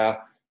nutrients? Yeah,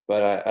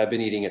 but I've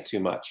been eating it too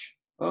much.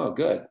 Oh,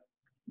 good.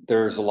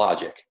 There's a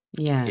logic.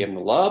 Yeah. Gave them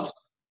the love.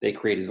 They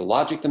created the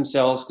logic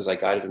themselves because I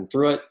guided them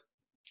through it.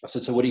 I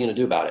said, so what are you going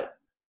to do about it?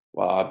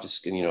 Well, I'm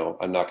just,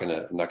 I'm not going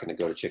to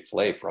go to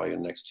Chick-fil-A for probably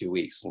in the next 2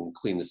 weeks and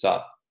clean this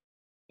up.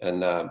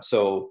 And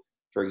so,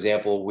 for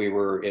example, we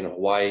were in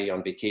Hawaii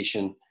on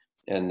vacation,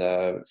 and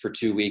for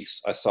 2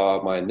 weeks, I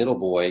saw my middle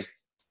boy,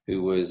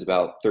 who was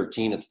about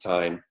 13 at the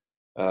time,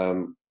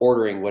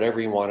 ordering whatever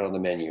he wanted on the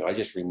menu. I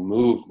just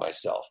removed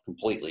myself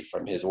completely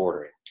from his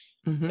ordering.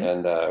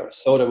 And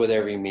soda with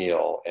every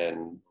meal,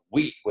 and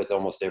wheat with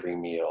almost every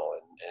meal,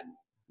 and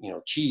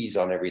cheese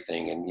on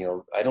everything. And,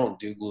 I don't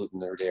do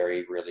gluten or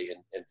dairy really.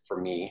 And for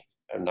me,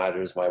 and neither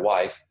does my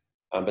wife,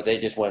 but they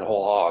just went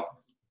whole hog.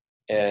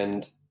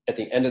 And at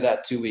the end of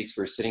that 2 weeks,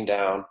 we're sitting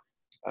down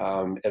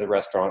at a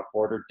restaurant,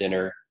 ordered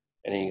dinner.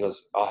 And he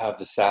goes, I'll have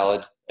the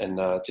salad and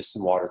just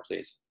some water,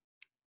 please.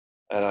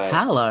 And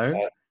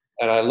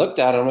I looked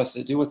at him and I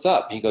said, dude, what's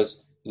up? He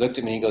looked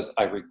at me and he goes,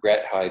 I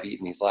regret how I've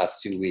eaten these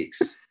last 2 weeks.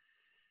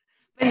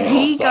 But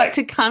he got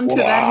to come to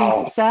that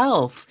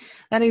himself.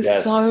 That is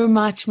so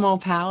much more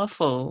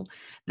powerful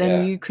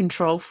than you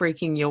control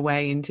freaking your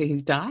way into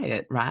his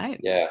diet, right?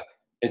 Yeah.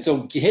 And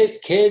so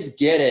kids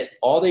get it.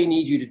 All they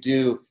need you to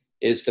do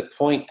is to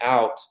point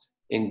out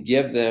and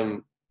give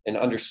them an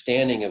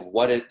understanding of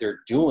what they're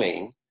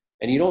doing.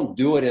 And you don't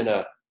do it in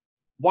a,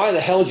 why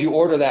the hell did you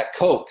order that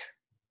Coke?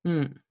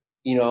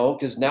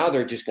 Because now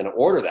they're just going to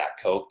order that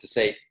Coke to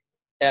say,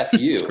 F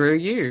you. Screw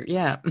you.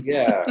 Yeah.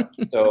 Yeah.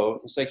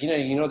 So it's like,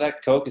 that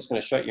Coke is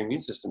going to shut your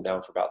immune system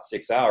down for about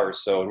 6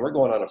 hours. So, and we're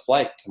going on a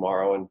flight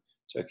tomorrow. And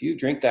so if you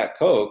drink that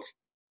Coke,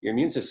 your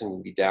immune system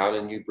will be down,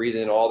 and you breathe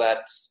in all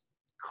that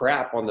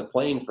crap on the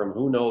plane from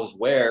who knows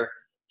where,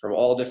 from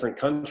all different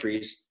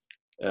countries,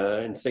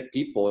 and sick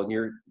people. And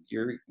you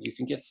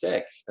can get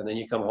sick, and then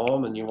you come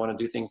home and you want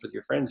to do things with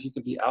your friends. You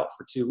could be out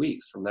for 2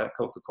 weeks from that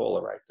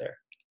Coca-Cola right there.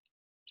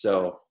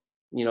 So,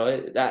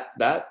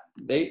 that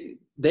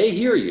they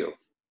hear you.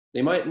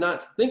 You might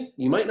not think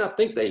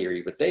they hear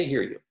you, but they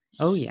hear you.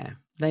 Oh yeah,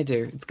 they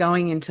do. It's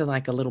going into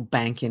like a little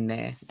bank in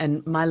there.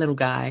 And my little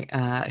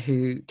guy,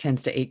 who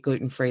tends to eat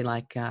gluten-free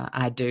like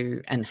I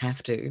do and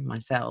have to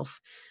myself,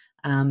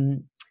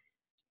 and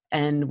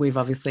we've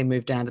obviously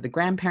moved down to the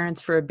grandparents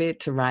for a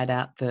bit to ride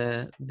out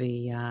the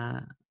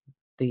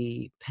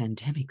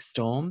pandemic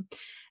storm.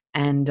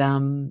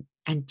 And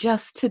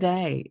just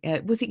today,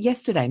 was it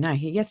yesterday? No,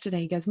 yesterday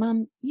he goes,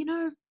 Mum,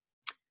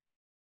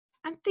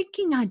 I'm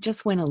thinking I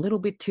just went a little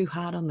bit too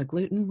hard on the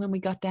gluten when we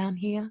got down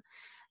here,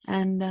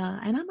 and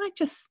I might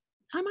just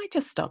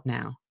stop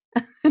now.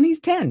 And he's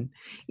 10,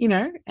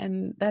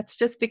 and that's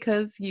just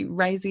because you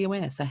raise the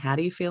awareness. So how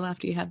do you feel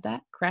after you have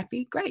that?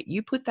 Crappy? Great.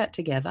 You put that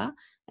together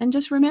and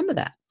just remember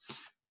that.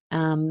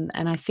 And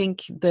I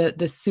think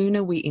the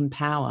sooner we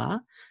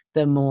empower,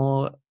 the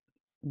more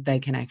they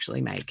can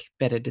actually make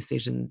better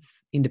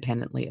decisions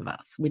independently of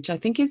us, which I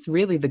think is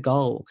really the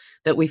goal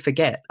that we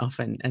forget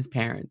often as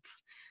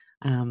parents,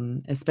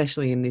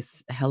 especially in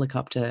this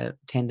helicopter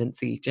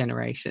tendency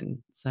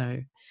generation. So,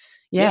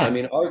 Yeah, I yeah.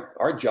 mean,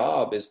 our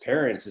job as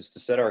parents is to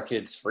set our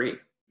kids free,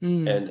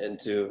 Mm,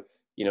 and to,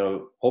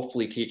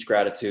 hopefully teach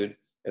gratitude,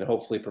 and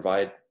hopefully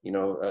provide,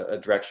 a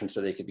direction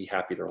so they could be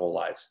happy their whole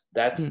lives.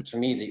 That's, mm, to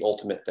me, the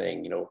ultimate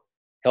thing.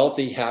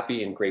 Healthy,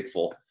 happy, and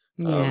grateful.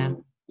 yeah.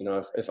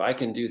 If I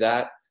can do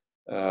that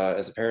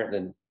as a parent,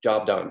 then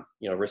job done.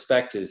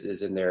 Respect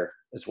is in there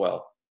as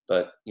well,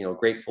 but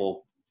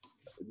grateful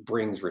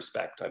brings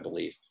respect, I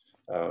believe.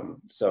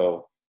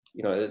 So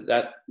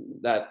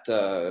that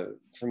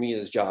for me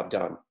is job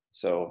done.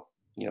 So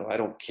I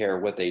don't care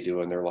what they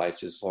do in their life,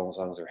 just as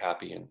long as they're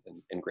happy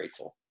and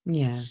grateful.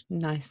 Yeah,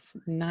 nice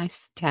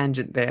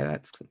tangent there.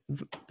 That's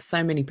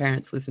so many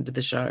parents listen to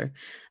the show,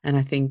 and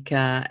I think,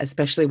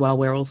 especially while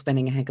we're all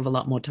spending a heck of a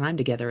lot more time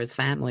together as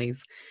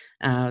families,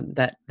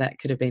 that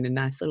could have been a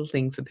nice little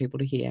thing for people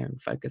to hear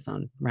and focus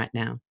on right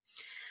now.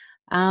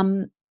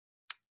 Um,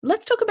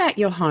 let's talk about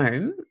your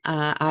home.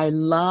 I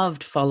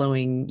loved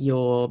following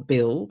your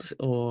build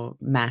or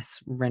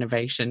mass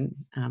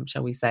renovation,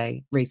 shall we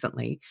say,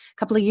 recently, a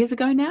couple of years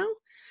ago now.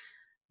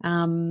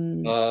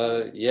 Um,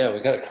 Yeah, we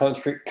got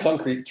a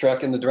concrete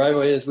truck in the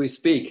driveway as we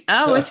speak.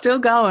 oh, we're still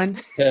going.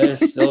 Yeah,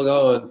 it's still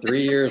going.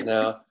 3 years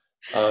now.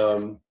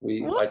 I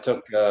What?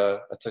 took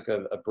a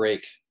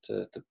break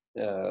to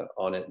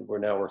on it.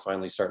 We're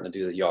finally starting to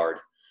do the yard.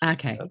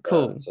 Okay, And,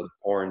 cool. so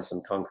pouring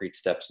some concrete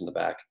steps in the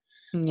back.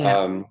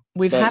 Yeah.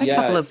 We've But had a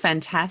couple yeah, of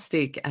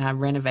fantastic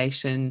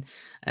renovation,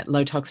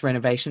 low tox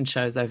renovation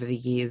shows over the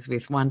years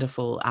with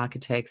wonderful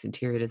architects,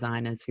 interior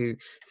designers who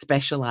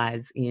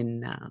specialize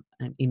in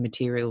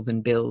materials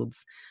and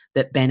builds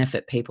that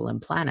benefit people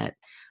and planet.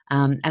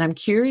 And I'm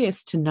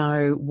curious to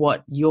know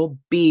what your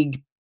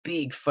big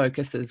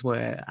focuses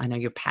were. I know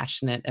you're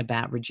passionate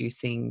about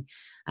reducing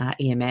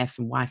EMF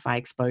and Wi-Fi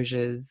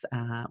exposures.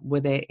 Were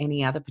there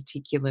any other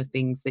particular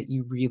things that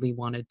you really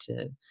wanted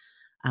to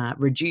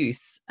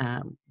reduce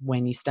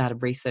when you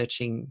started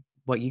researching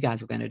what you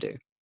guys were going to do?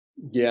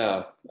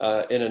 yeah.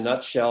 In a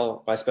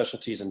nutshell, my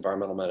specialty is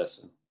environmental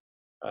medicine.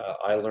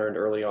 I learned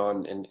early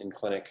on in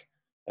clinic,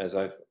 as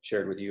I've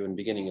shared with you in the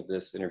beginning of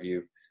this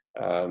interview,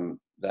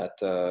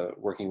 that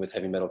working with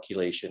heavy metal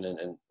chelation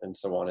and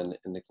so on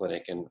in the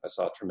clinic, and I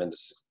saw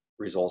tremendous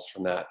results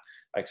from that.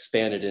 I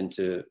expanded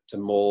into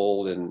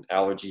mold and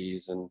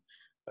allergies and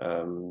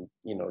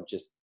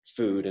just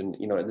food, and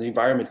the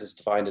environment is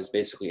defined as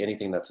basically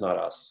anything that's not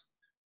us.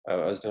 I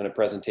was doing a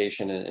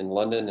presentation in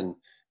London, and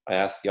I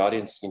asked the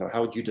audience,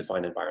 how would you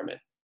define environment?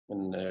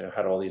 And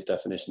had all these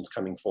definitions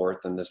coming forth,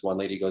 and this one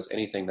lady goes,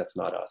 anything that's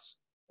not us.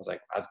 I was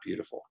like, that's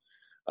beautiful.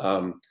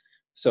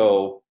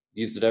 So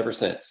used it ever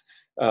since.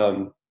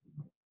 Um,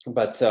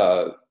 but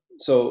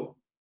so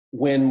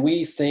when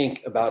we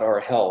think about our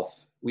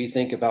health, we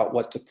think about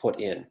what to put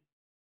in.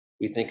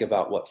 We think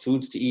about what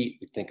foods to eat.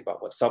 We think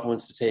about what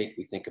supplements to take.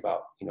 We think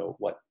about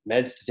what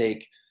meds to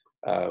take,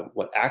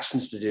 what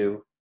actions to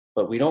do,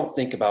 but we don't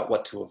think about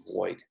what to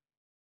avoid.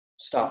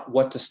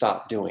 What to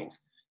stop doing.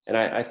 And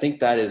I think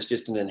that is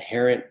just an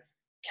inherent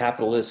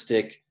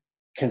capitalistic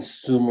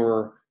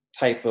consumer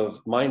type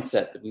of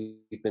mindset that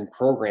we've been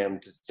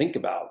programmed to think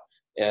about.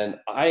 And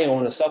I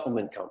own a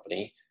supplement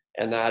company,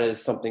 and that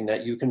is something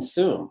that you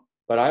consume.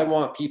 But I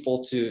want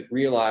people to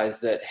realize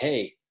that,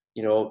 hey,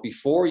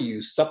 before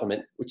you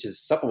supplement,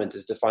 supplement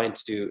is defined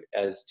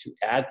as to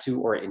add to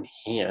or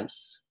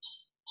enhance,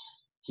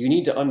 you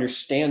need to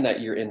understand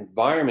that your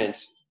environment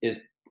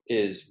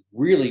is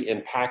really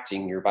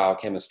impacting your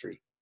biochemistry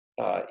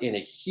in a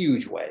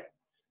huge way.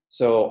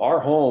 So our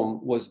home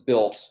was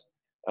built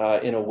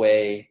in a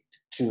way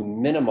to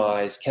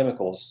minimize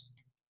chemicals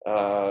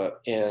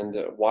and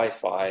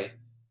Wi-Fi,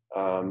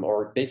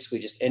 or basically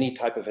just any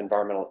type of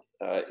environmental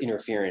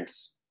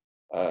interference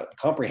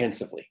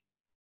comprehensively.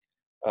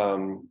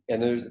 And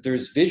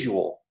there's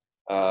visual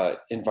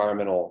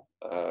environmental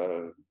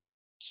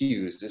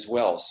cues as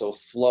well. So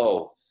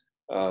flow,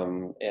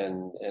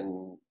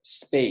 and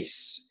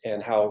space,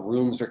 and how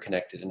rooms are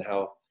connected, and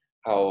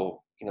how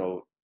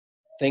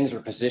things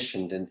are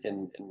positioned in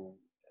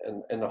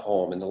the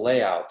home, and the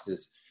layout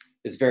is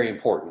very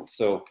important.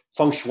 So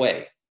feng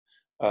shui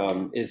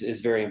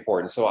is very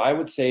important. So I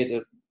would say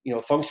that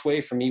feng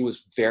shui for me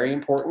was very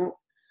important.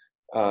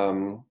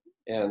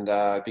 And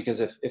because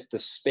if the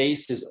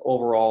space is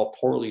overall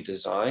poorly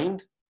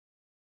designed,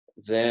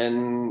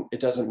 then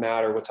it doesn't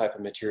matter what type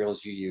of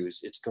materials you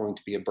use, it's going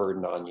to be a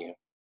burden on you.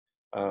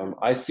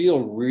 I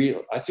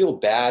feel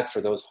bad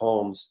for those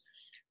homes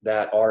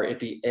that are at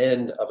the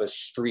end of a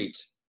street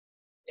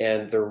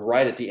and they're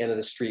right at the end of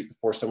the street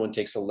before someone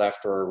takes a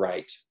left or a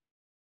right.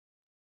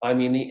 I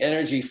mean, the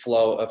energy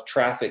flow of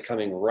traffic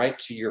coming right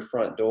to your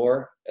front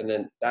door, and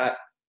then that,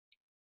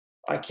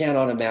 I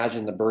cannot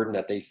imagine the burden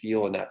that they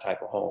feel in that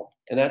type of home.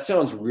 And that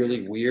sounds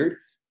really weird.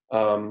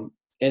 And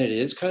it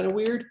is kind of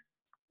weird,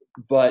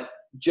 but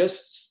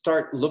just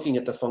start looking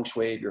at the feng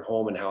shui of your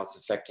home and how it's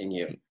affecting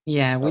you.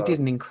 Yeah, we did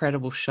an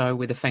incredible show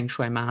with a feng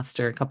shui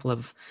master a couple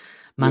of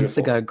months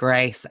Beautiful. ago,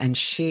 Grace, and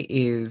she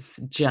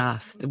is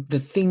just the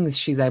things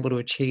she's able to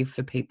achieve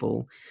for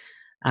people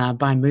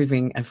by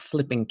moving a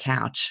flipping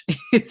couch.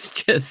 It's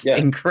just Yeah,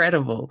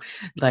 incredible.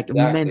 Like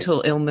exactly.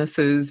 mental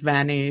illnesses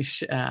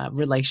vanish,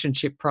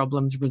 relationship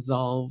problems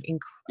resolve, Yeah,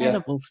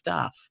 incredible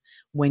stuff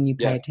when you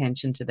pay yeah.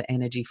 attention to the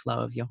energy flow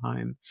of your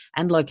home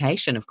and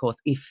location, of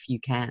course, if you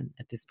can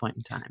at this point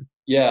in time.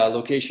 Yeah,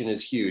 location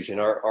is huge. In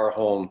our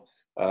home,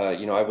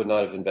 I would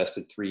not have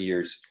invested 3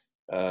 years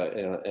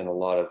in a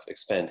lot of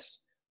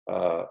expense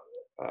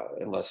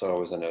unless I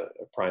was in a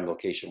prime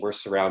location. We're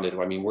surrounded.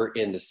 I mean, we're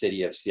in the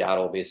city of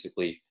Seattle,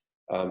 basically,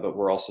 but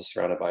we're also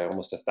surrounded by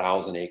almost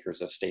 1,000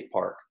 acres of state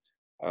park.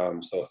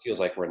 So it feels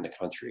like we're in the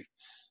country.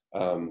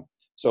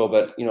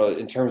 But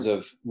in terms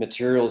of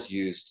materials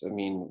used, I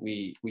mean,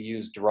 we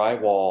use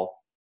drywall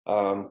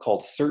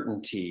called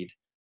Certainteed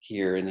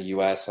here in the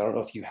U.S. I don't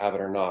know if you have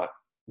it or not,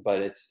 but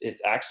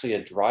it's actually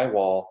a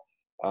drywall.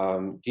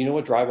 Do you know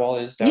what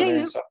drywall is down Yeah, there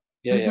yeah. in South?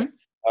 Yeah, yeah.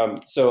 Hmm.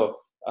 Um, so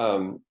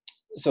um,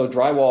 so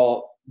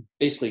drywall,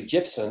 basically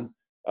gypsum.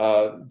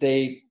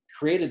 They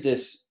created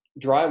this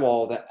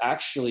drywall that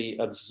actually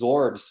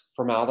absorbs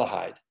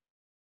formaldehyde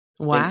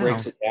and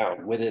breaks Wow. it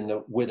down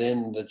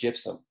within the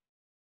gypsum.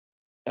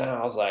 And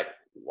I was like,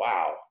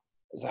 wow.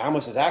 I was like, how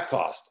much does that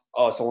cost?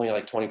 Oh, it's only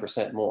like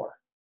 20% more.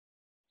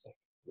 It's like,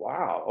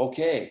 wow,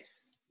 okay.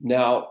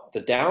 Now,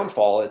 the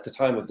downfall at the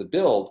time of the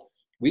build,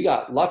 we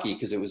got lucky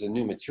because it was a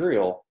new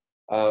material.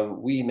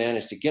 We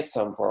managed to get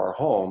some for our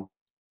home,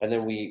 and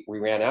then we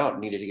ran out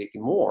and needed to get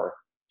more.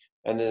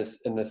 And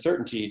the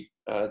Certainty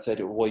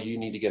said, well, you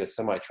need to get a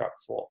semi truck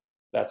full.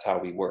 That's how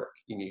we work.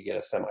 You need to get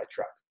a semi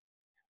truck.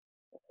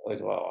 Like,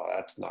 well,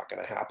 that's not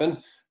going to happen.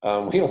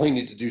 We only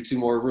need to do 2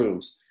 more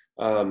rooms.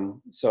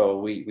 So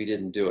we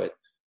didn't do it.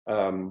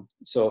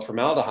 So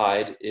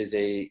formaldehyde is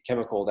a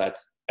chemical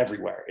that's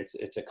everywhere.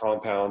 It's a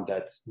compound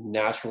that's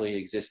naturally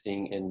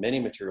existing in many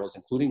materials,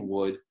 including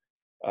wood.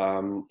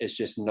 It's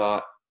just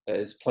not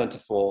as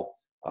plentiful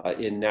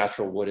in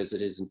natural wood as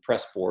it is in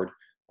pressboard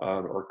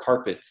or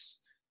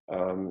carpets.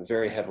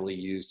 Very heavily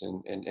used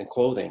in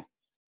clothing.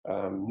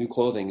 New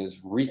clothing is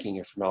reeking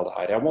of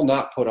formaldehyde. I will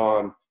not put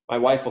on. My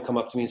wife will come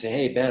up to me and say,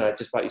 "Hey Ben, I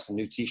just bought you some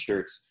new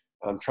T-shirts.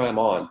 Try them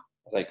on."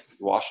 I was like,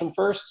 "Wash them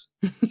first."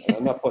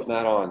 I'm not putting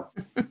that on.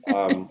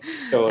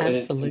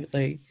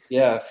 Absolutely.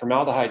 Yeah,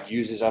 formaldehyde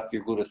uses up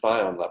your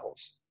glutathione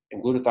levels,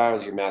 and glutathione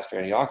is your master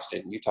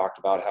antioxidant. And you talked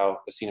about how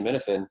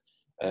acetaminophen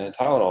and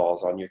Tylenol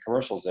is on your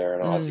commercials there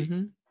in Aussie.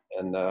 Hmm.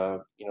 And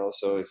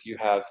so if you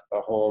have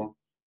a home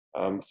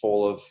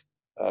full of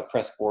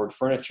pressboard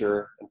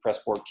furniture and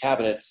pressboard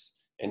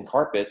cabinets and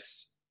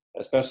carpets,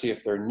 especially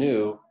if they're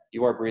new,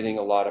 you are breathing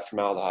a lot of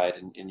formaldehyde,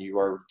 and you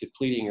are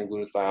depleting your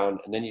glutathione.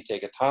 And then you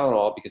take a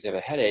Tylenol because you have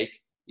a headache,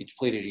 you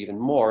deplete it even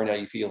more. Now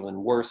you feel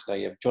even worse. Now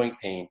you have joint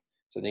pain.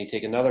 So then you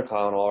take another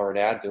Tylenol or an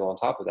Advil on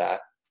top of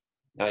that.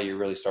 Now you're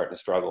really starting to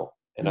struggle,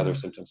 and other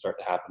symptoms start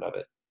to happen of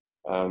it.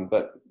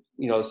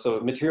 So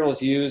material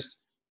is used,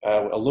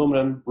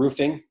 aluminum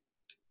roofing.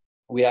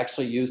 We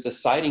actually used a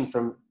siding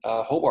from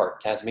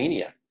Hobart,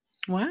 Tasmania.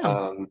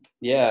 Wow.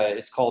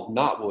 It's called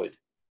knotwood,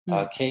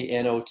 Mm.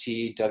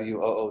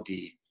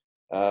 Knotwood.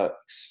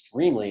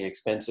 Extremely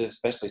expensive,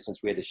 especially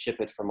since we had to ship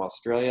it from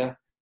Australia.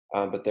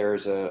 But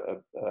there's a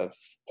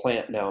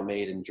plant now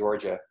made in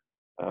Georgia,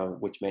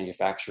 which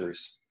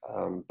manufactures.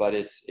 But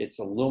it's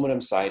aluminum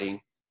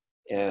siding,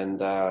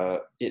 and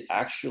it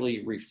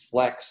actually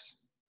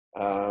reflects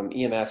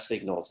EMF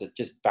signals. It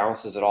just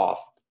bounces it off.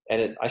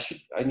 And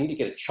I need to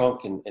get a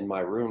chunk in my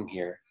room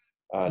here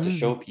to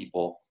show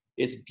people.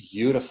 It's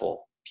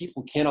beautiful.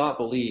 People cannot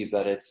believe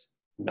that it's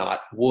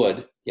not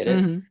wood. Get it?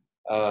 Hmm.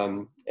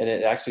 And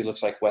it actually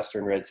looks like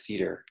Western red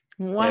cedar.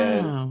 And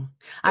Wow.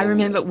 I and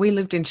remember we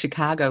lived in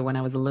Chicago when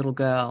I was a little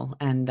girl,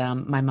 and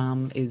my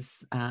mum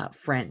is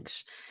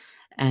French,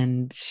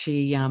 and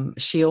she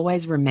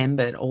always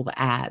remembered all the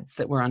ads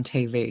that were on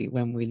TV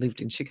when we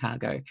lived in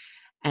Chicago.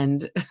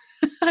 And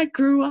I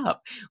grew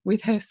up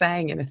with her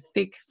saying in a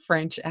thick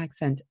French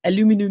accent,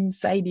 aluminum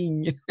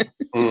siding,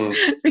 mm,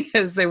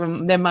 because there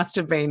must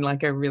have been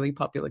like a really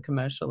popular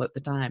commercial at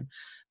the time.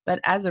 But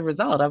as a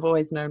result, I've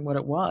always known what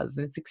it was,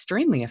 and it's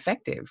extremely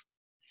effective.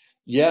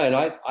 yeah, and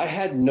I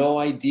had no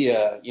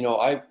idea.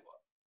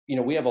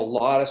 We have a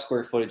lot of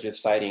square footage of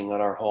siding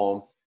on our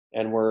home,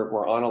 and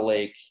we're on a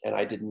lake, and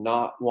I did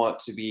not want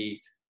to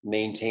be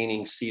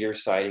maintaining cedar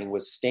siding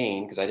with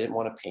stain because I didn't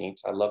want to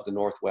paint. I love the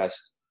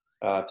Northwest,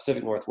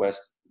 Pacific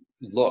Northwest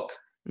look,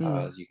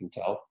 Mm. as you can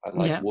tell. I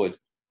like Yeah. wood,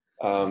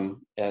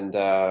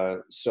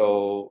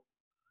 so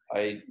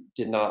I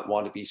did not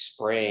want to be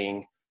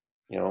spraying,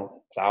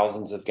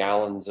 thousands of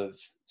gallons of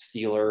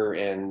sealer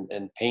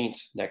and paint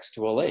next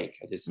to a lake.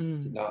 I just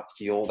did not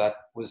feel that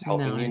was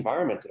helping the No.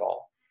 environment at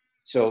all.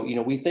 So,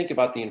 we think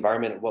about the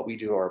environment and what we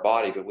do to our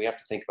body, but we have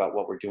to think about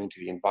what we're doing to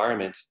the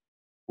environment,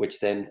 which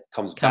then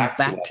comes Comes back to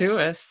back us. to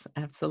us.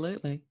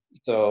 Absolutely.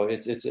 So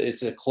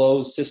it's a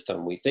closed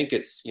system. We think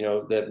it's,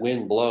 that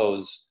wind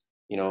blows,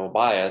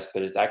 by us,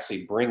 but it's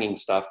actually bringing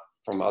stuff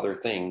from other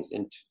things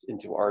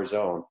into our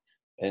zone.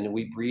 And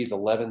we breathe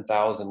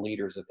 11,000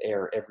 liters of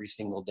air every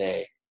single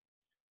day.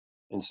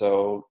 And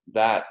so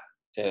that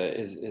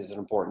is an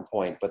important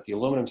point. But the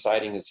aluminum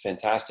siding is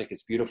fantastic.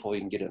 It's beautiful.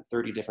 You can get it in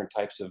 30 different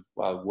types of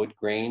wood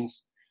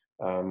grains,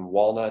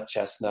 walnut,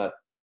 chestnut,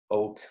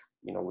 oak,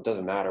 it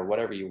doesn't matter,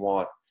 whatever you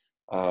want.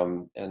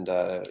 And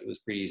it was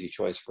a pretty easy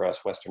choice for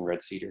us, Western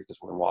red cedar, because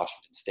we're in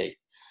Washington State.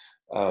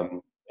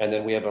 And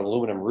then we have an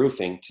aluminum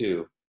roofing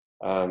too.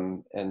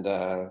 So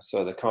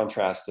the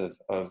contrast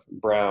of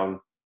brown,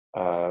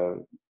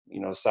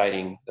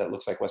 siding that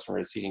looks like Western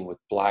red siding with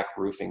black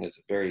roofing is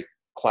a very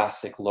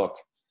classic look,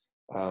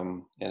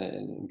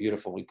 and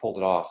beautiful. We pulled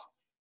it off.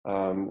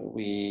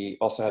 We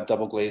also have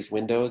double glazed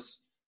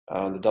windows.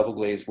 The double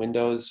glazed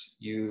windows,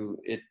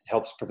 it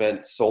helps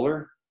prevent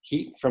solar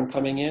heat from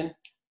coming in,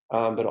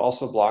 but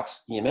also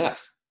blocks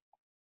EMF.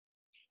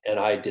 And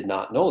I did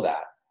not know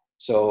that.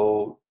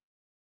 So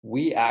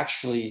we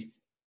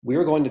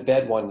were going to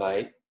bed one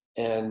night,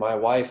 and my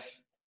wife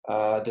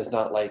does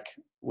not like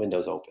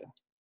windows open.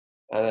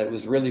 And it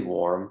was really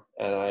warm,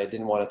 and I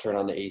didn't want to turn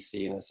on the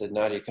AC. And I said,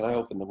 Nadia, can I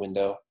open the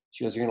window?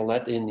 She goes, you're going to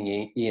let in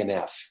the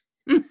EMF.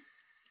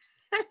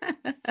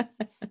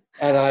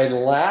 And I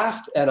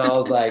laughed, and I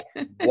was like,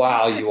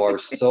 wow, you are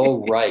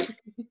so right.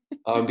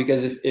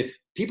 Because if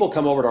people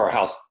come over to our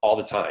house all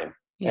the time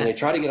and they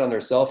try to get on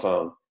their cell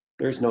phone,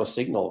 there's no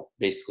signal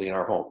basically in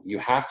our home. You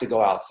have to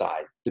go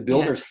outside. The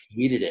builders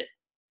hated it.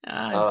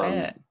 I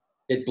bet.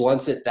 It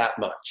blunts it that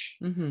much.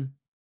 Mm-hmm.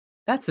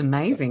 That's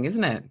amazing,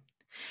 isn't it?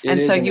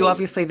 And so you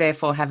obviously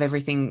therefore have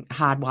everything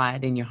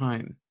hardwired in your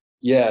home.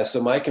 Yeah.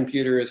 So my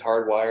computer is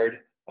hardwired.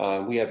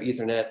 We have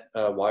Ethernet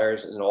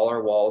wires in all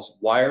our walls.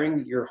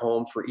 Wiring your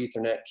home for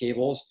Ethernet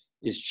cables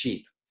is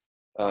cheap.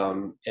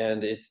 And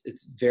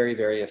it's very,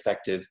 very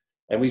effective.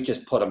 And we've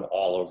just put them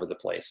all over the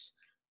place.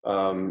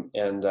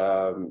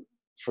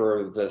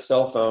 For the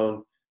cell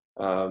phone,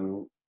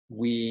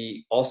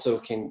 we also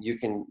you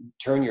can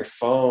turn your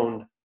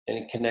phone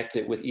and connect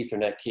it with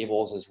Ethernet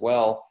cables as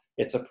well.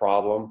 It's a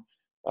problem.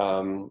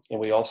 And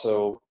we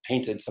also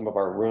painted some of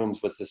our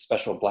rooms with this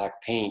special black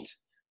paint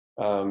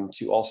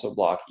to also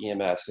block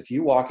EMFs. If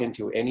you walk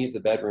into any of the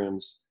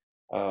bedrooms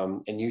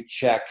and you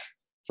check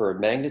for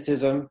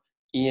magnetism,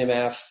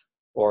 EMF,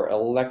 or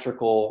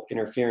electrical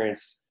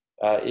interference,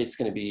 it's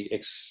going to be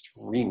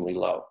extremely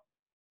low.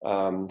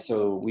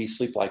 So we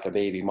sleep like a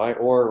baby. My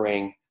Oura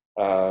Ring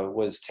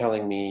was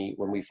telling me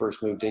when we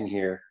first moved in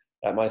here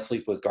that my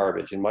sleep was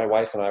garbage, and my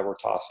wife and I were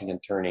tossing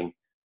and turning.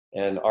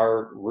 And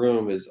our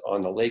room is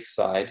on the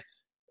lakeside,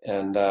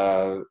 and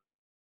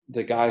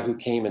the guy who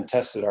came and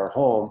tested our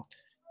home,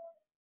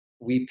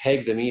 we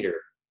pegged the meter.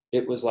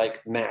 It was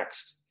like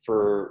maxed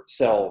for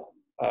cell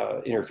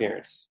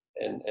interference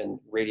and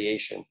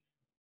radiation.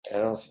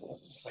 And I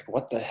was like,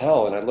 what the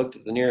hell? And I looked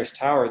at the nearest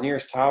tower. The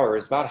nearest tower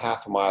is about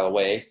half a mile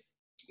away,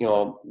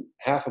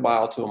 half a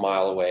mile to a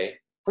mile away,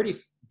 pretty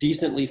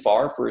decently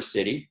far for a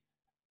city.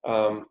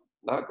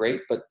 Not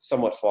great, but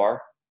somewhat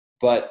far.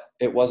 But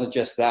it wasn't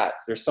just that.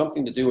 There's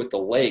something to do with the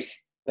lake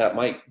that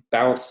might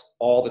bounce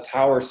all the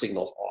tower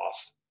signals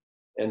off.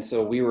 And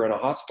so we were in a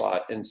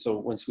hotspot. And so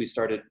once we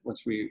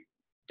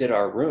did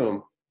our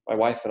room, my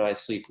wife and I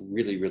sleep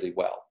really, really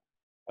well.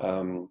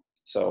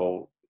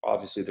 So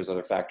obviously there's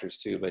other factors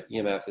too, but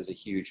EMF is a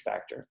huge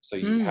factor. So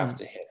you have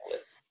to handle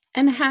it.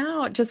 And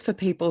how, just for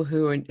people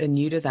who are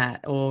new to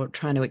that or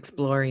trying to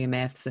explore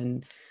EMFs,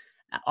 and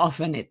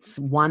often it's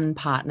one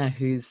partner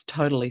who's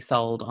totally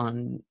sold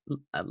on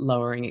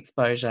lowering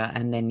exposure,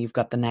 and then you've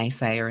got the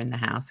naysayer in the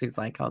house who's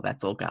like, oh,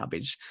 that's all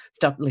garbage.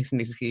 Stop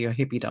listening to your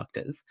hippie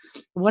doctors.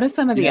 What are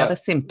some of the other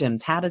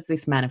symptoms? How does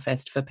this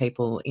manifest for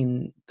people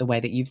in the way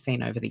that you've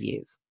seen over the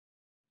years?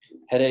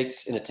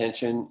 Headaches,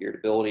 inattention,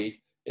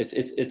 irritability.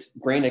 It's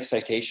brain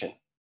excitation.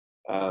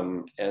 We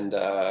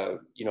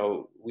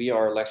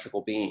are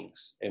electrical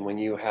beings. And when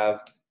you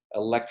have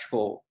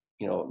electrical,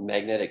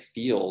 magnetic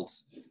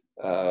fields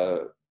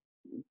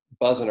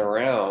buzzing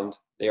around,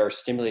 they are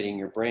stimulating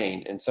your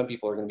brain. And some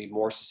people are going to be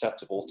more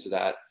susceptible to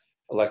that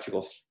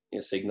electrical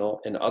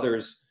signal, and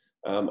others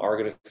are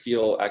going to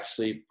feel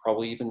actually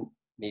probably even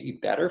maybe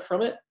better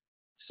from it.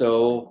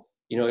 So,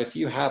 if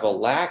you have a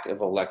lack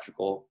of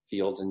electrical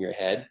fields in your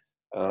head,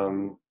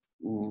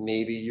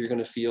 maybe you're going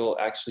to feel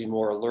actually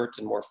more alert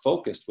and more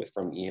focused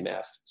from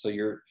EMF. So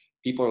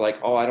people are like,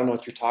 oh, I don't know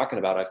what you're talking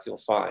about. I feel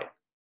fine.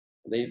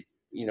 And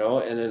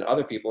then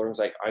other people are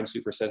like, I'm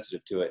super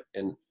sensitive to it.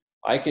 And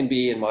I can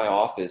be in my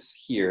office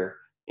here,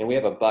 and we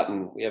have a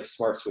button. We have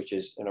smart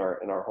switches in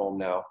our home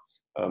now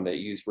that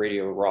use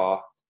radio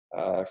raw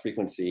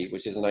frequency,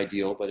 which isn't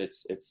ideal, but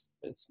it's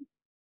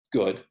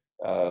good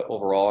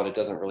overall, and it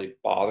doesn't really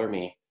bother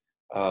me.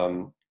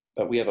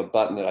 But we have a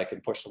button that I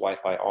can push the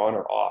Wi-Fi on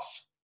or off.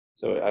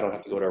 So I don't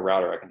have to go to a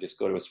router. I can just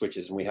go to a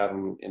switches, and we have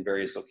them in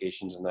various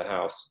locations in the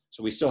house.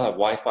 So we still have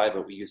Wi-Fi,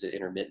 but we use it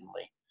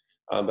intermittently.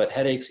 But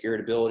headaches,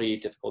 irritability,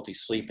 difficulty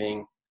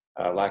sleeping,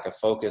 lack of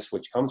focus,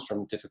 which comes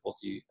from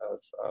difficulty of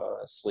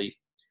sleep.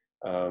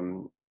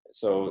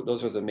 So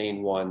those are the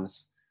main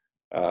ones.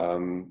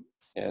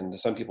 And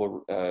some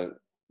people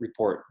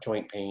report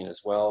joint pain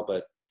as well,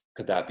 but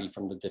could that be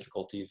from the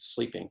difficulty of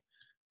sleeping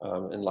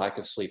and lack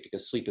of sleep?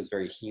 Because sleep is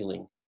very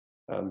healing.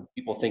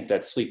 People think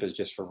that sleep is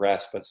just for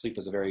rest, but sleep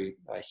is a very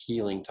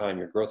healing time.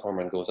 Your growth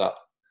hormone goes up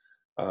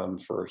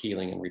for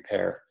healing and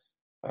repair.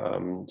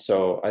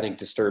 So I think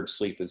disturbed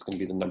sleep is going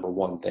to be the number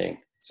one thing.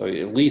 So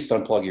at least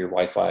unplug your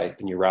Wi-Fi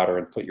and your router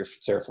and put your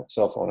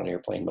cell phone on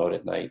airplane mode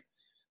at night.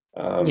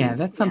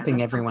 That's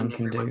something everyone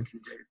can do.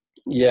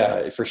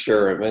 Yeah, for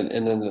sure.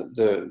 And then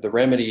the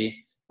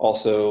remedy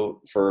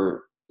also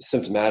for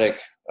symptomatic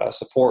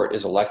support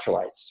is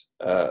electrolytes.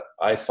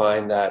 I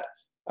find that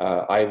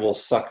I will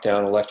suck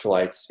down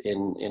electrolytes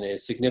in a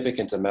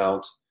significant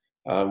amount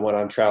when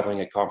I'm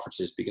traveling at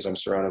conferences, because I'm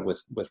surrounded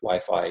with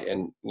Wi-Fi,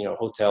 and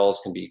hotels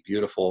can be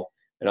beautiful,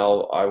 and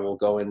I will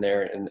go in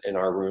there in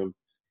our room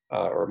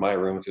or my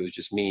room if it was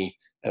just me,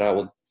 and I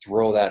will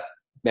throw that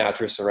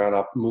mattress around.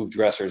 I'll move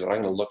dressers, and I'm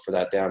going to look for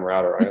that damn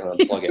router. I'm going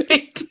to unplug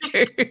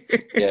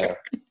it. Yeah.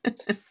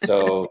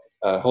 So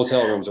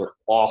hotel rooms are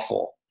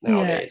awful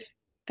nowadays.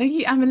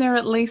 Yeah. I mean, there are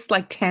at least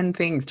like 10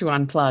 things to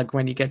unplug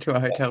when you get to a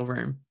hotel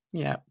room.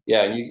 Yeah.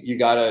 Yeah. And you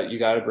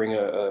gotta bring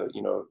a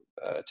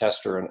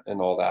tester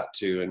and all that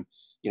too. And,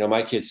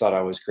 my kids thought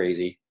I was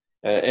crazy,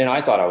 and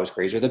I thought I was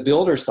crazy. The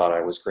builders thought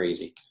I was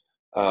crazy.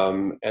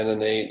 And then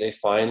they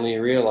finally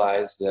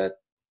realized that,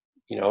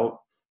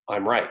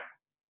 I'm right.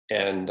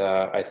 And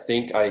I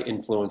think I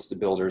influenced the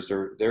builders.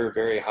 They're a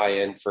very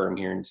high-end firm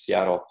here in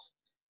Seattle,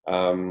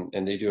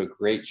 and they do a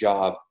great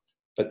job.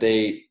 But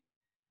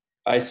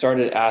I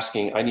started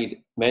asking, I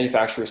need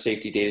manufacturer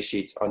safety data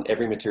sheets on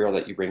every material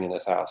that you bring in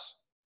this house.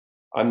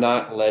 I'm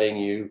not letting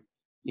you,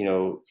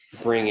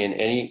 bring in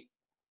any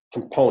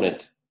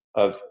component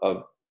of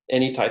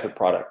any type of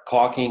product,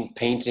 caulking,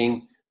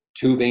 painting,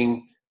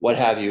 tubing, what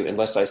have you,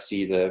 unless I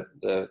see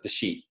the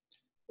sheet.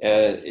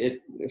 And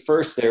at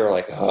first they were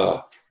like,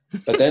 oh.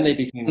 But then they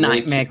became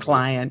nightmare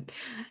client.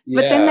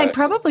 Yeah. But then they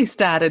probably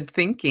started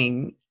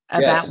thinking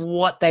about Yes.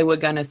 what they were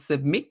going to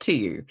submit to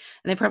you. And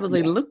they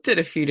probably looked at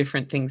a few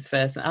different things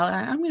first.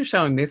 I'm going to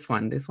show them this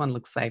one. This one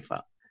looks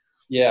safer.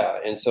 Yeah.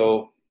 And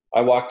so I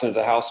walked into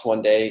the house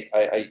one day.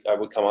 I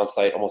would come on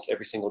site almost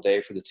every single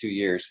day for the 2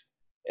 years.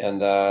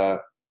 And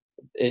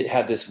it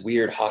had this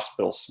weird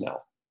hospital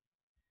smell.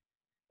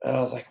 And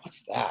I was like,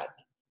 what's that?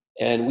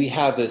 And we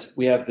have this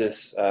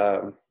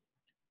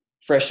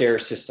fresh air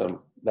system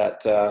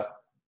that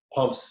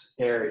pumps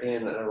air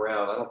in and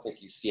around. I don't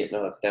think you see it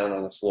now. It's down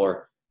on the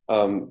floor.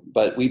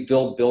 But we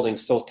build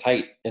buildings so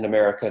tight in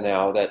America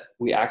now that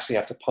we actually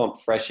have to pump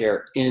fresh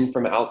air in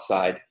from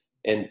outside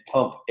and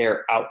pump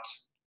air out.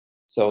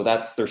 So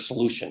that's their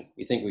solution.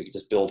 You think we could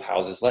just build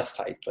houses less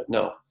tight, but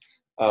no.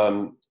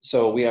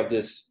 So we have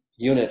this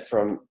unit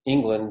from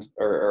England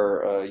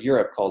or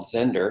Europe called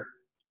Zender.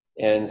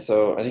 And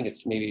so I think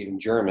it's maybe even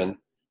German.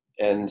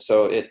 And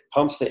so it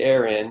pumps the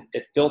air in,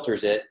 it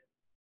filters it,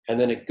 and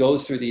then it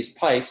goes through these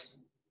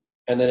pipes,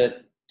 and then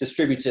it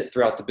distributes it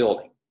throughout the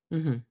building.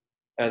 Mm-hmm.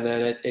 And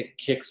then it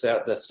kicks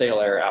out the stale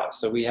air out.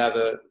 So we have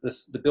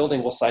the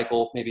building will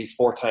cycle maybe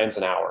 4 times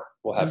an hour.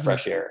 We'll have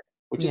fresh air,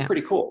 which is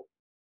pretty cool.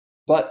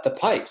 But the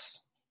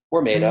pipes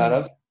were made out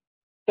of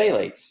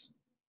phthalates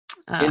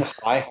in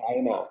high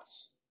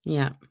amounts.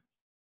 Yeah.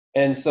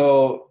 And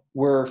so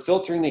we're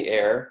filtering the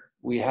air.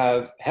 We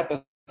have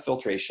HEPA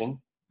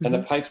filtration, and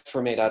the pipes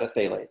were made out of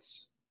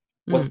phthalates.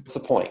 What's the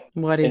point?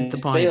 What is the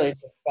point? Phthalates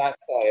are fat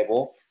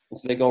soluble, and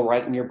so they go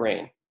right in your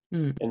brain.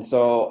 And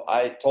so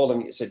I told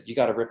him, he said, you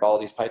got to rip all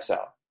these pipes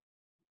out.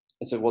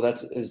 I said, well,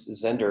 that's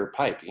is Zender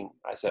piping.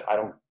 I said, I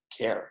don't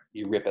care.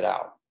 You rip it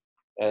out.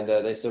 And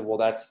they said,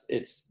 well,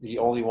 it's the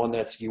only one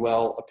that's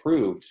UL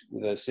approved.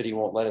 The city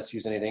won't let us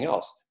use anything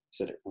else. I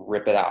said,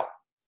 rip it out.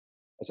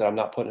 I said, I'm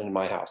not putting it in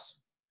my house.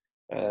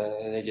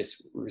 And they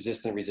just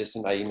resistant.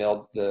 I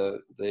emailed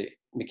the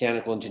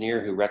mechanical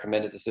engineer who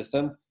recommended the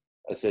system.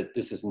 I said,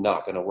 this is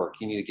not going to work.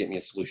 You need to get me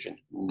a solution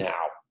now.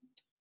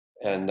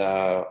 And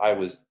I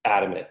was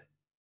adamant.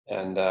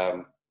 And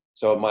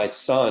so my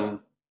son,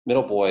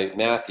 middle boy,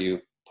 Matthew,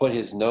 put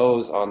his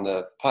nose on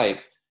the pipe,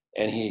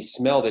 and he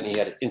smelled it, and he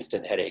had an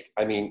instant headache.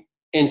 I mean,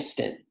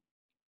 instant.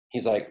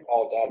 He's like,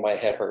 oh, Dad, my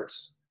head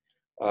hurts.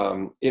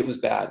 It was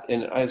bad.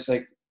 And I was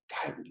like,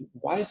 God,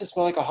 why does it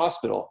smell like a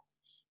hospital?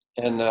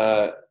 And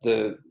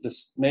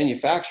this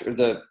manufacturer,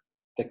 the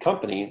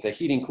company, the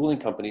heating cooling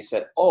company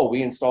said, oh,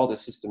 we install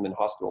this system in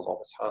hospitals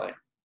all the time.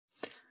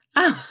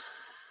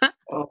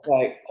 I was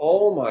like,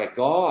 oh my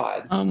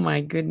God. Oh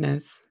my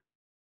goodness.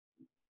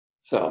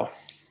 So,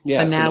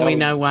 yeah. So now we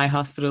know why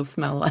hospitals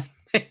smell like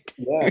that.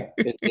 Yeah.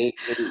 They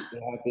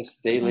have this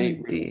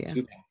daily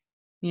tubing.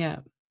 Yeah.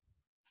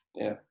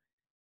 Yeah.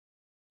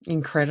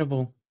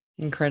 Incredible.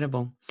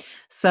 Incredible.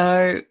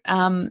 So,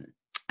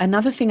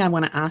 another thing I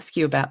want to ask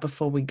you about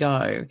before we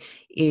go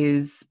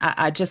is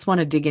I just want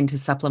to dig into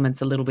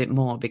supplements a little bit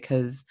more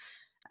because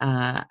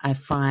I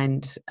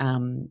find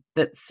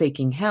that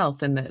Seeking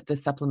Health and the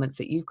supplements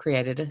that you've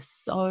created are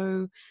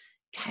so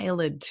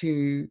tailored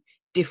to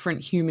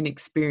different human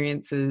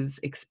experiences,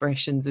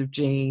 expressions of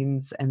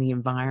genes, and the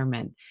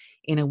environment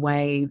in a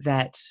way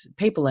that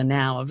people are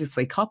now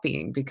obviously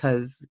copying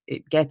because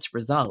it gets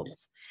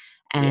results.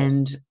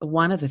 And Yes.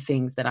 one of the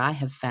things that I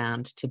have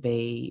found to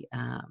be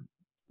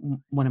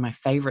one of my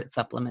favorite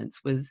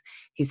supplements was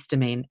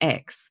histamine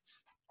X,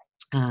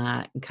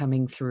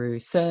 coming through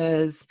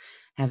SIRS,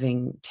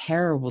 having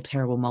terrible,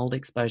 terrible mold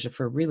exposure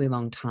for a really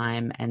long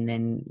time, and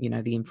then,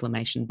 the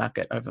inflammation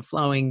bucket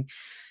overflowing,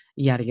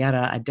 yada,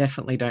 yada. I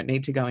definitely don't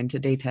need to go into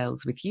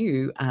details with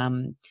you.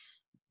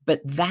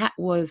 But that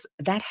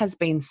has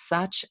been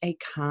such a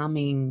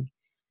calming,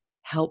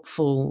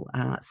 helpful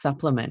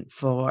supplement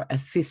for a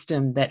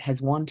system that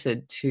has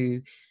wanted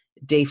to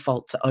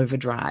default to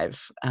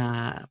overdrive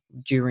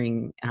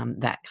during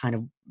that kind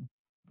of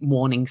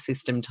warning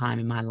system time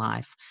in my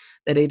life,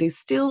 that it is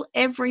still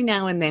every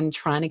now and then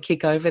trying to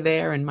kick over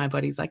there, and my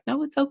body's like,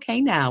 no, it's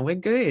okay now, we're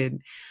good.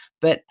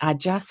 But I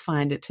just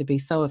find it to be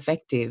so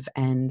effective.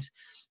 And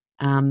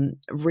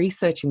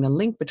researching the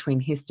link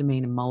between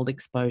histamine and mold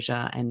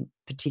exposure and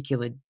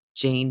particular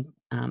gene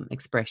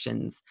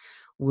expressions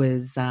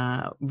was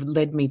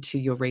led me to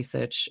your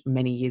research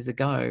many years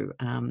ago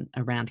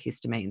around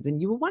histamines, and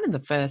you were one of the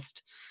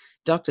first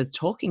doctors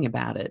talking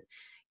about it.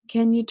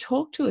 Can you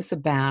talk to us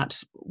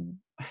about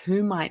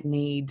who might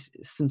need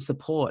some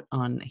support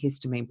on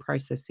histamine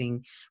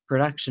processing,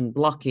 production,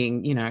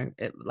 blocking,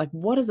 like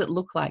what does it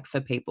look like for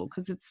people?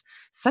 Because it's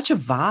such a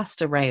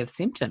vast array of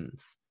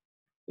symptoms.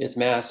 It's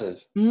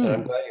massive, and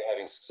I'm Mm. glad you're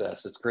having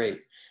success. It's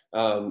great.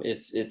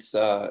 It's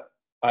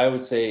I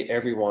would say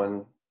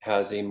everyone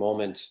has a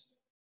moment,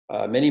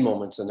 many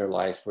moments in their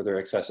life where they're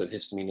excessive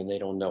histamine and they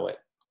don't know it.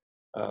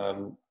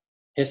 Um,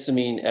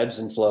 Histamine ebbs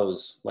and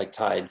flows like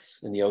tides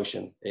in the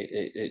ocean.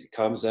 It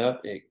comes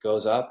up,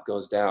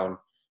 goes down.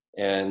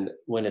 And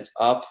when it's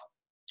up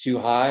too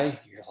high,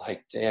 you're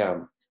like,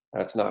 damn,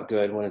 that's not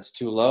good. When it's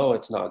too low,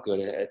 it's not good.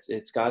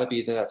 It's got to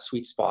be that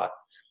sweet spot.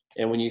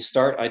 And when you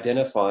start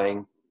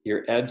identifying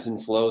your ebbs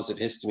and flows of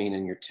histamine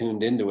and you're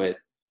tuned into it,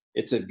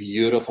 it's a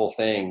beautiful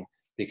thing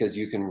because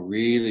you can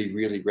really,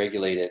 really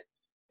regulate it.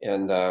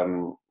 And,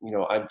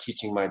 I'm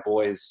teaching my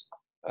boys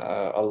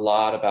a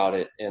lot about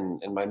it. And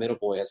my middle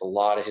boy has a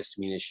lot of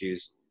histamine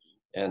issues.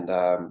 And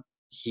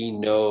he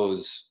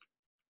knows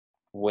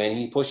when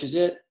he pushes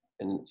it,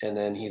 and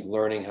then he's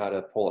learning how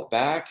to pull it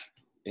back.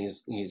 And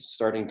he's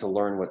starting to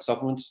learn what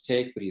supplements to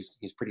take, but he's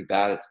pretty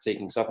bad at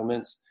taking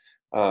supplements,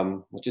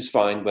 which is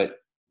fine. But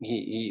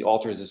he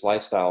alters his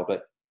lifestyle.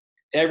 But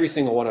every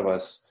single one of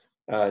us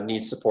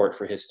needs support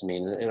for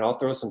histamine. And I'll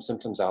throw some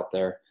symptoms out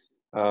there.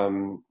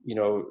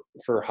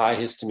 For high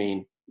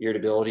histamine,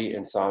 irritability,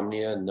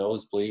 insomnia,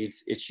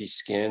 nosebleeds, itchy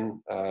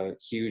skin,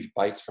 huge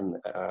bites from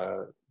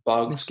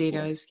bugs,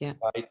 Mosquitoes, yeah.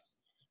 bites,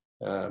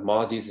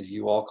 mozzies, as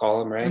you all call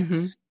them, right?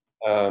 Mm-hmm.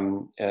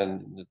 And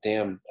the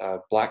damn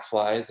black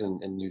flies in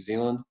New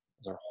Zealand,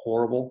 those are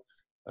horrible.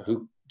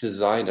 Who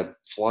designed a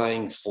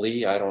flying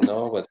flea? I don't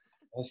know, but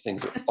those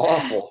things are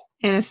awful.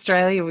 In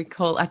Australia,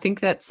 I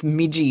think that's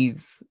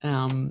midgies.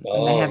 And they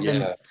Oh have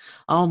them. yeah.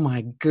 Oh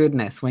my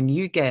goodness. When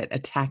you get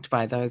attacked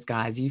by those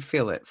guys, you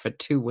feel it for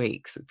 2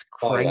 weeks. It's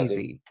Oh yeah.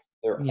 crazy.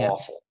 They're Yeah.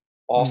 awful,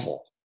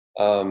 Mm.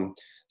 awful.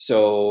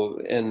 So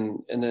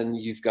and then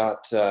you've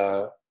got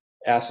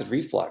acid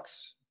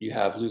reflux. You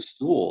have loose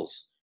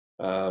stools.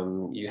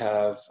 You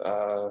have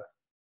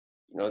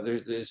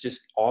there's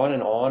just on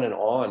and on and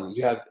on.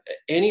 You have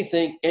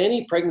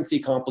any pregnancy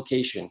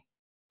complication,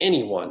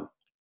 anyone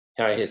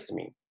high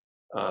histamine.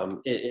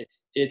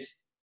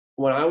 It's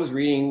when I was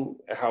reading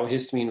how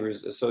histamine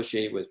was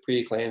associated with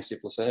preeclampsia,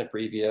 placenta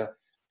previa,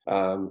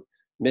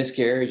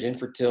 miscarriage,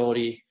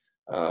 infertility.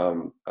 I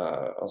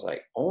was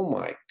like, oh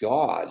my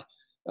God.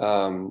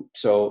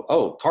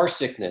 Car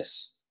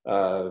sickness,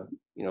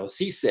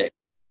 seasick,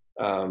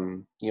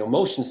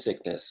 motion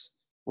sickness,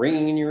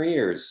 ringing in your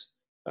ears.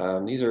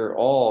 These are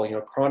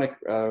all, chronic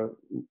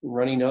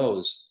runny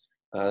nose,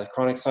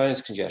 chronic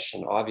sinus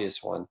congestion,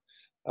 obvious one.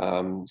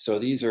 So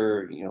these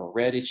are,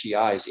 red, itchy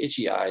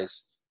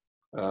eyes.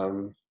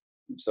 Um,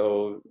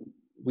 so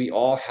we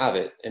all have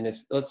it. And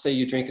if, let's say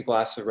you drink a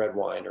glass of red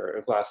wine or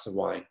a glass of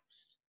wine,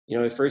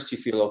 at first you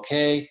feel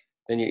okay,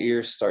 then your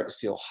ears start to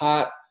feel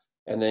hot,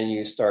 and then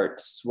you start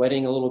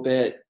sweating a little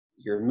bit.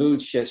 Your mood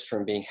shifts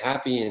from being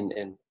happy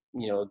and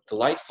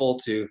delightful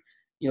to,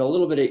 a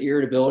little bit of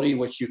irritability,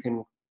 which you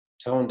can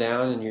tone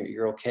down and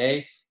you're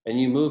okay. And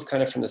you move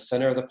kind of from the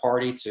center of the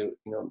party to,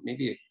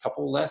 maybe a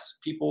couple less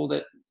people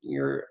that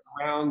you're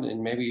around,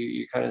 and maybe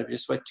you kind of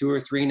just like 2 or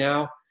 3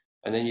 now,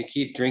 and then you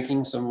keep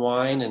drinking some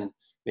wine, and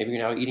maybe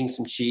you're now eating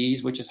some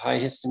cheese, which is high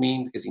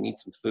histamine because you need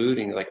some food,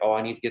 and you're like, oh,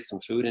 I need to get some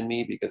food in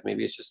me because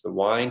maybe it's just the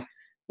wine.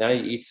 Now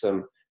you eat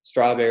some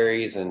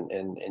strawberries and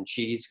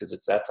cheese because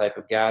it's that type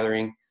of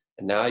gathering,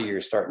 and now you're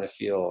starting to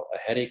feel a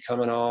headache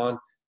coming on,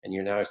 and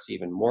you're now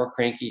even more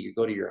cranky. You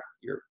go to your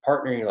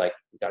partner and you're like,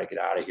 we got to get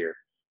out of here,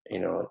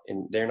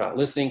 and they're not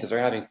listening because they're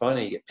having fun,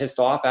 and you get pissed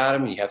off at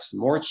them, and you have some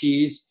more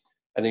cheese,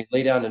 and then you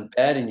lay down in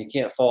bed and you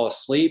can't fall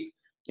asleep,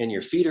 and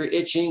your feet are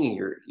itching, and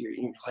you're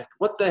like,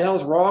 what the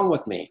hell's wrong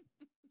with me?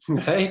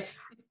 Right?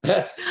 I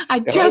If I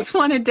just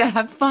wanted to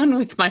have fun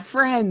with my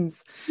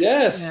friends.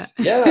 Yes,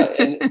 yeah,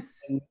 and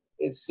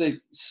it's like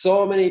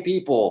so many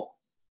people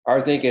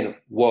are thinking,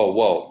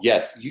 whoa,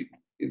 yes,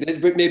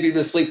 they maybe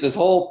they sleep this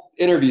whole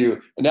interview,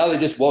 and now they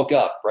just woke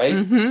up, right?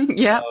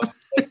 Yep.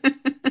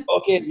 Like,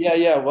 okay,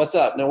 yeah, what's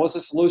up? Now, what's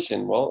the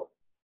solution? Well,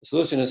 the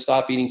solution is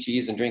stop eating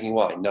cheese and drinking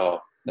wine.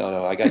 No,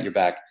 I got your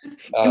back.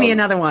 Give me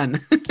another one.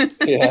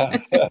 Yeah,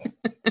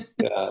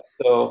 yeah.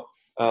 So,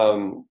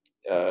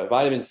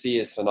 vitamin C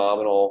is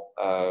phenomenal.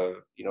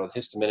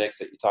 Histaminics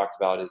that you talked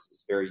about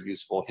is very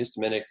useful.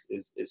 Histaminics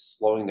is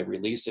slowing the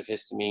release of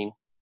histamine.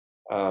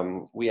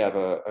 We have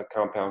a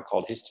compound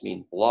called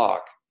histamine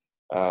block,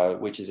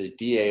 which is a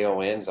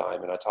DAO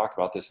enzyme, and I talk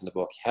about this in the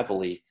book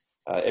heavily.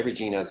 Every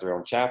gene has their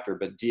own chapter,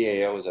 but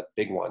DAO is a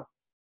big one.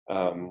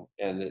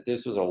 And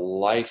this was a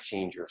life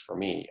changer for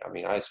me. I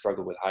mean, I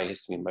struggled with high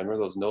histamine. Remember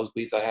those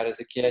nosebleeds I had as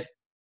a kid?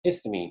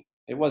 Histamine.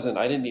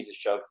 I didn't need to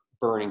shove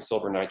burning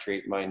silver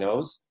nitrate in my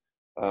nose.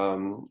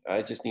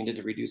 I just needed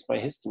to reduce my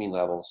histamine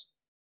levels.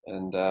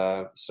 And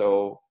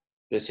so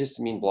this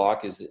histamine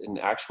block is an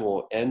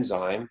actual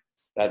enzyme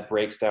that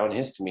breaks down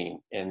histamine.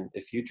 And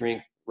if you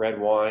drink red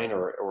wine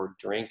or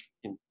drink,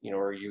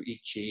 or you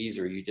eat cheese,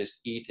 or you just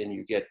eat and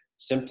you get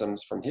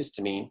symptoms from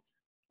histamine,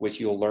 which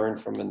you'll learn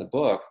from in the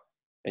book,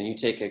 and you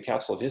take a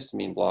capsule of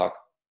histamine block,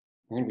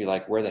 you're going to be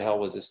like, where the hell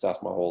was this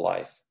stuff my whole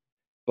life?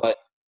 But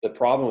the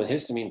problem with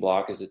histamine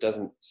block is it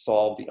doesn't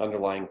solve the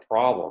underlying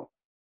problem.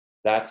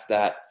 That's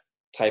that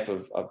type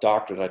of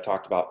doctor that I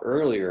talked about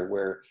earlier,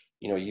 where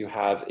you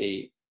have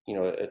a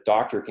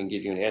doctor can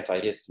give you an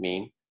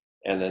antihistamine,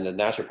 and then the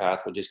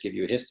naturopath will just give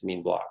you a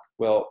histamine block.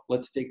 Well,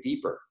 let's dig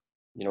deeper.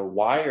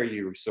 Why are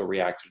you so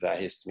reactive to that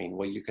histamine?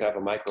 Well, you could have a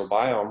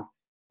microbiome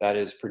that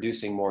is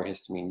producing more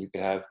histamine. You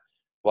could have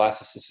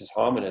Blastocystis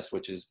hominis,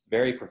 which is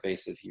very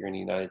pervasive here in the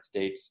United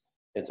States.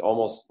 It's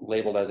almost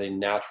labeled as a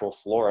natural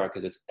flora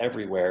because it's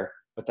everywhere,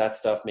 but that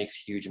stuff makes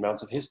huge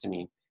amounts of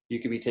histamine. You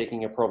could be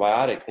taking a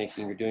probiotic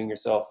thinking you're doing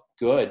yourself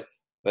good,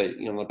 but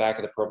on the back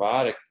of the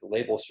probiotic, the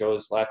label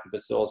shows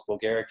Lactobacillus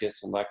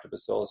bulgaricus and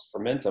Lactobacillus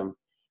fermentum,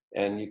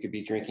 and you could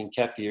be drinking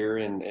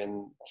kefir and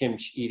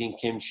kimchi, eating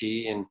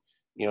kimchi, and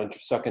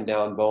sucking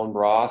down bone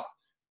broth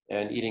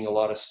and eating a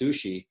lot of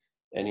sushi,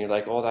 and you're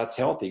like, oh, that's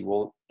healthy.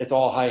 Well, it's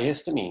all high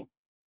histamine.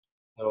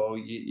 So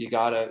you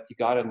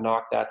gotta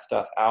knock that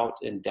stuff out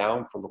and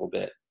down for a little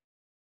bit.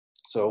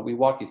 So we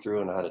walk you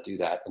through on how to do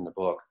that in the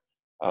book.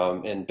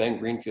 And Ben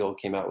Greenfield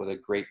came out with a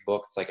great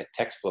book. It's like a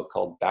textbook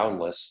called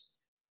Boundless.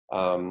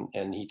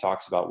 And he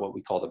talks about what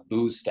we call the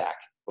booze stack.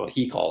 Well,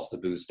 he calls the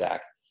booze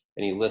stack.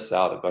 And he lists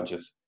out a bunch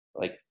of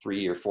like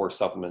 3 or 4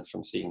 supplements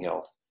from Seeking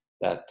Health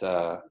that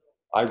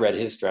I read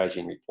his strategy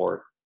and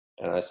report.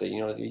 And I say,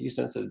 are you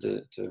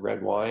sensitive to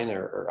red wine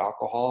or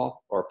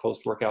alcohol or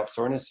post-workout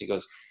soreness? He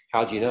goes,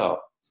 how'd you know?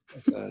 I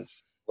said,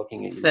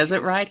 looking at your Says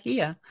it right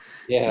here.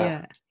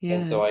 Yeah. Yeah.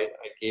 And so I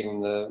gave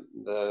him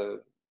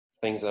the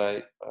things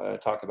that I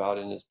talk about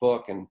in his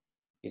book, and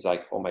he's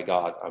like, oh my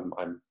God,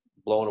 I'm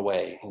blown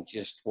away. And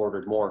just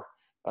ordered more.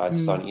 I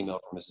just saw an email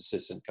from his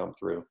assistant come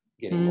through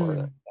getting more of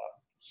that stuff.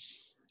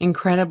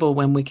 Incredible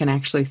when we can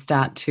actually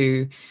start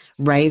to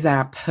raise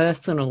our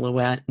personal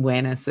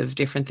awareness of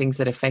different things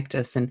that affect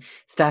us and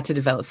start to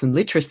develop some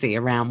literacy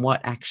around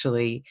what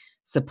actually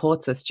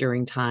supports us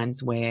during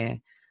times where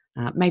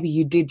maybe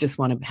you did just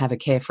want to have a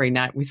carefree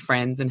night with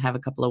friends and have a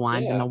couple of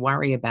wines and not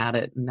worry about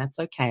it, and that's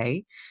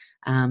okay.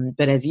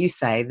 But as you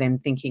say, then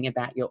thinking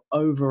about your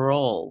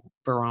overall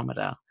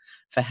barometer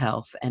for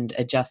health and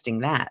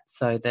adjusting that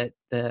so that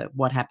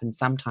what happens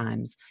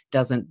sometimes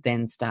doesn't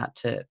then start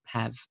to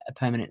have a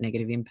permanent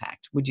negative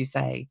impact. Would you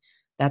say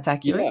that's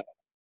accurate?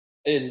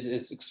 Yeah,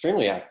 it's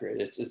extremely accurate.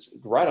 It's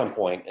right on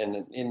point.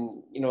 And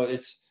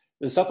it's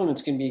the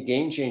supplements can be a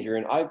game changer.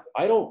 And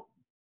I don't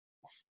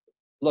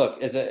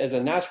look as a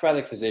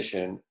naturopathic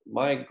physician,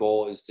 my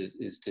goal is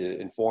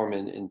to inform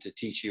and to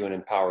teach you and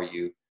empower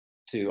you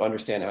to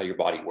understand how your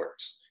body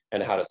works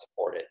and how to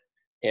support it.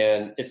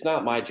 And it's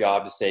not my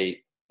job to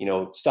say,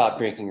 stop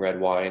drinking red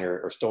wine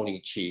or don't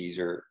eat cheese,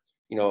 or,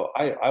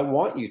 I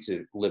want you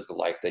to live the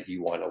life that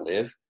you want to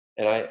live.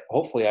 And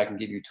hopefully I can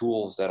give you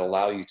tools that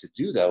allow you to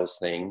do those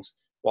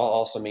things while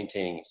also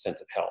maintaining a sense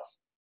of health.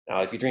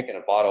 Now, if you're drinking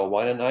a bottle of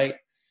wine a night,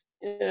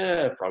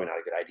 probably not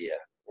a good idea.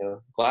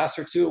 Glass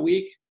or 2 a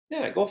week,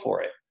 yeah, go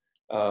for it.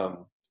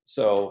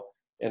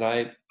 And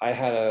I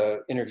had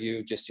an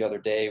interview just the other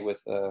day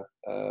with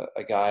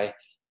a guy,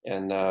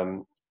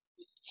 and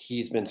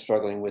he's been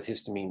struggling with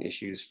histamine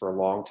issues for a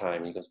long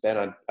time. He goes,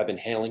 Ben, I've been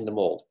handling the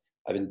mold.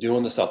 I've been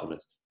doing the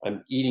supplements.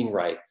 I'm eating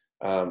right.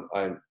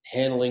 I'm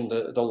handling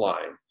the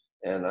Lyme,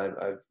 and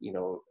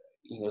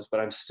he goes, but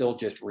I'm still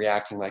just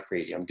reacting like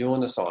crazy. I'm doing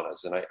the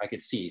saunas, and I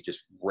could see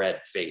just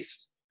red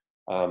faced.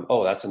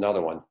 Oh, that's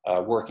another one.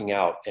 Working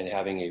out and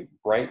having a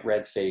bright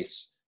red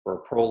face for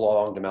a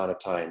prolonged amount of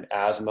time,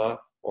 asthma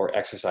or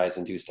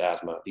exercise-induced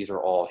asthma. These are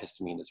all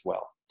histamine as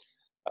well.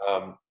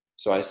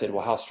 So I said,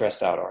 well, how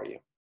stressed out are you?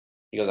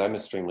 He goes, I'm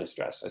extremely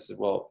stressed. I said,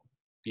 well,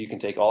 you can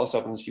take all the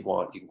supplements you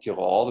want. You can kill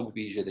all the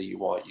babesia that you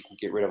want. You can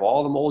get rid of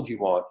all the mold you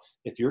want.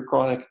 If you're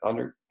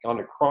under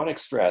chronic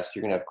stress,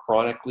 you're going to have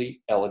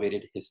chronically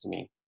elevated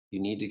histamine.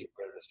 You need to get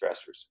rid of the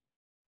stressors.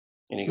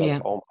 And he goes, Yeah.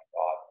 oh my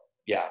God.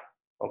 Yeah.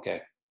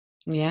 Okay.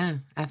 Yeah,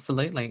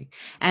 absolutely.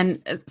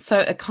 And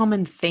so a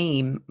common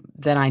theme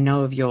that I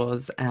know of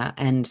yours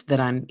and that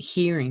I'm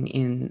hearing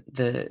in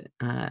the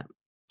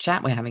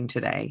chat we're having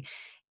today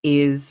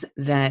is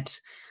that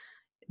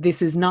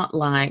this is not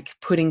like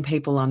putting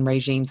people on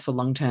regimes for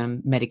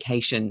long-term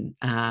medication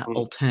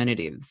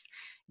alternatives.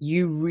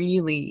 You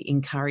really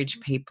encourage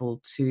people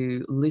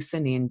to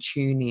listen in,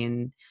 tune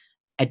in,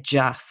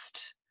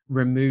 adjust,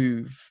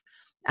 remove,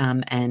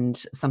 and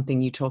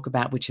something you talk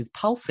about, which is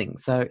pulsing.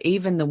 So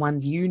even the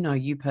ones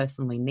you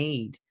personally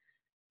need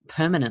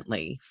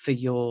permanently for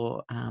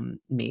your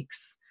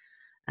mix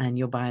and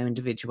your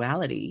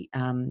bioindividuality,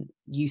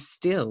 you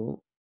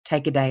still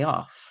take a day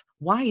off.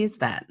 Why is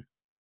that?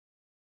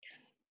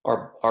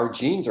 Our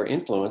genes are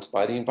influenced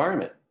by the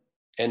environment.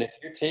 And if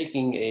you're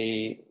taking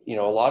a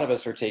lot of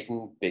us are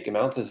taking big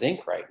amounts of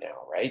zinc right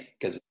now, right?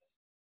 Because of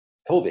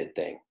the COVID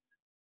thing.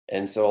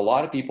 And so a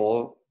lot of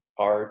people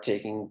are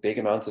taking big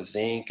amounts of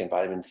zinc and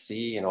vitamin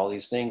C and all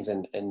these things.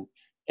 And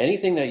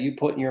anything that you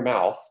put in your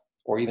mouth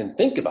or even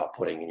think about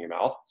putting in your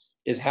mouth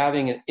is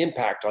having an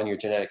impact on your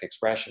genetic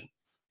expression.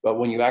 But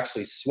when you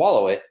actually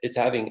swallow it, it's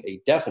having a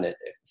definite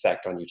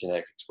effect on your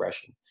genetic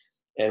expression.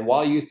 And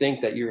while you think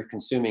that you're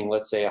consuming,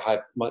 let's say, a high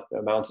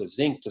amounts of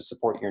zinc to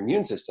support your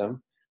immune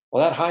system,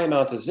 well, that high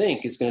amount of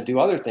zinc is going to do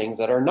other things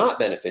that are not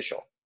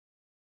beneficial.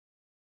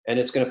 And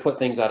it's going to put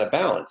things out of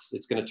balance.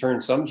 It's going to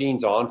turn some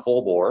genes on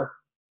full bore,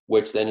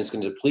 which then is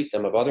going to deplete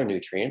them of other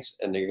nutrients,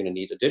 and they're going to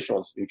need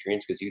additional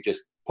nutrients because you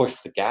just push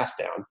the gas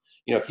down.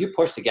 If you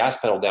push the gas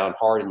pedal down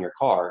hard in your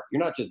car,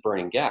 you're not just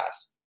burning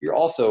gas, you're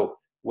also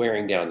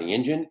wearing down the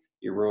engine,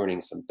 you're ruining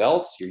some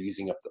belts, you're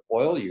using up the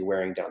oil, you're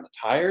wearing down the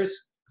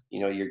tires,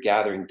 you're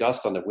gathering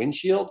dust on the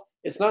windshield.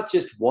 It's not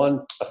just one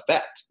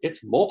effect, it's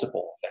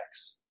multiple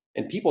effects.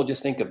 And people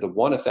just think of the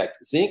one effect,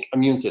 zinc,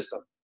 immune system.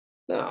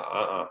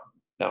 No.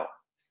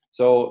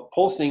 So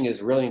pulsing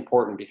is really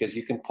important because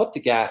you can put the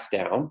gas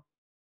down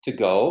to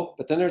go,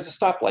 but then there's a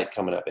stoplight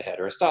coming up ahead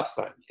or a stop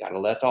sign. You got to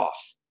let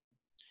off.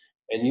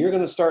 And you're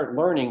going to start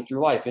learning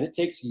through life. And it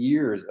takes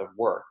years of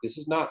work. This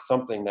is not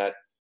something that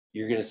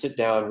you're going to sit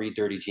down, read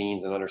Dirty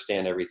Genes, and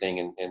understand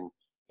everything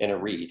in a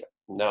read.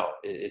 No,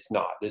 it's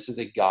not. This is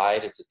a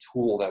guide. It's a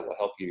tool that will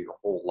help you your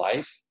whole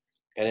life,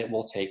 and it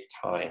will take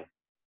time.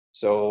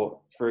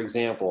 So, for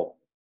example,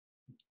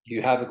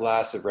 you have a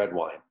glass of red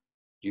wine.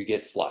 You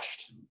get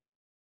flushed.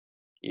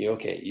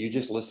 You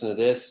just listen to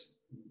this.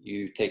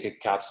 You take a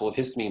capsule of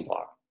histamine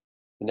block.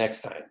 The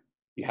next time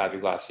you have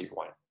your glass of your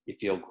wine, you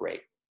feel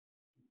great.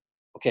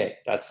 Okay,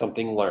 that's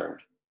something learned.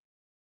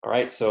 All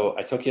right, so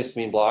I took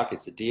histamine block.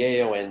 It's a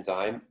DAO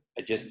enzyme.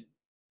 I just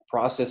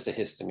processed the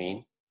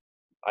histamine.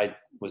 I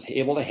was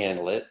able to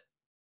handle it.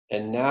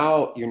 And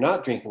now you're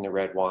not drinking the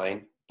red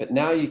wine, but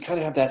now you kind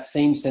of have that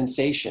same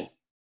sensation.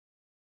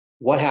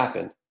 What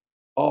happened?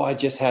 Oh, I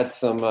just had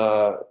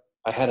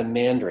I had a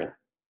mandarin.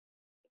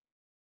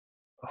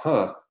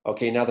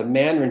 Okay, now the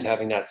mandarin's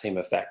having that same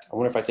effect. I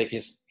wonder if I take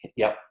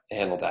I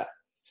handle that.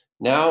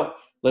 Now,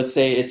 let's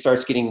say it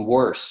starts getting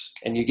worse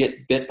and you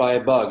get bit by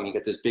a bug and you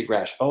get this big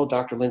rash. Oh,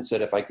 Dr. Lynch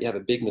said if I have a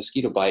big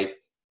mosquito bite,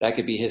 that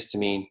could be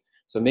histamine.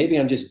 So maybe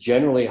I'm just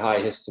generally high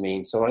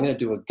histamine. So I'm going to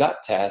do a gut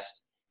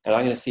test and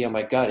I'm going to see how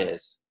my gut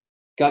is.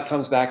 Gut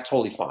comes back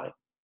totally fine.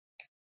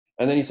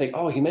 And then you say,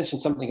 oh, he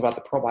mentioned something about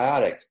the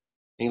probiotic.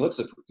 And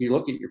you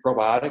look at your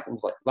probiotic and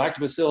it's like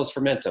Lactobacillus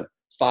fermentum,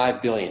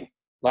 5 billion.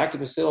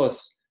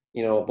 Lactobacillus,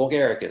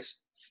 bulgaricus,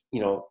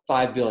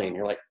 5 billion.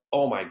 You're like,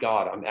 oh my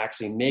God, I'm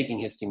actually making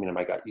histamine in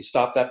my gut. You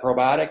stop that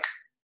probiotic,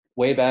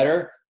 way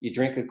better. You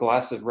drink a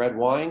glass of red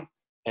wine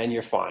and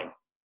you're fine.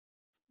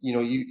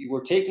 You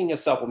were taking a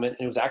supplement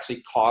and it was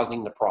actually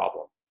causing the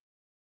problem.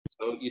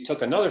 So you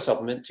took another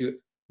supplement to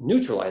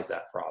neutralize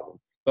that problem.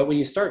 But when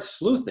you start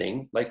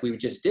sleuthing, like we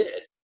just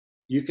did,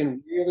 you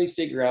can really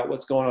figure out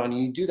what's going on.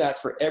 You do that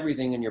for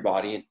everything in your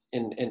body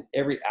and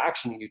every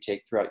action you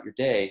take throughout your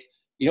day.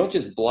 You don't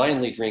just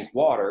blindly drink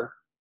water.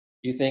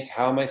 You think,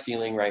 how am I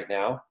feeling right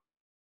now?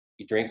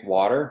 You drink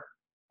water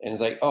and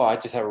it's like, oh, I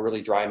just have a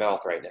really dry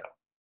mouth right now.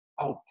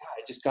 Oh, God,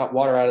 I just got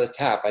water out of the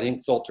tap. I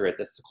didn't filter it.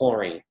 That's the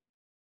chlorine.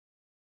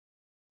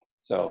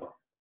 So.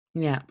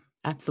 Yeah,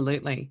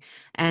 absolutely.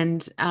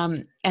 And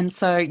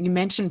so you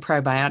mentioned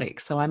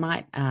probiotics. So I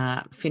might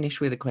finish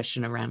with a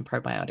question around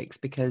probiotics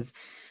because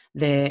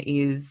there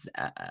is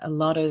a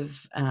lot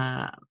of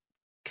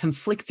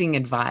conflicting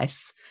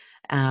advice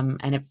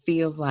And it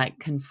feels like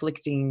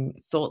conflicting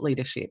thought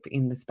leadership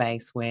in the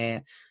space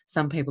where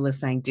some people are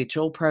saying ditch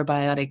all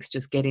probiotics,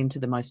 just get into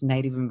the most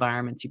native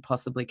environments you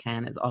possibly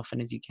can as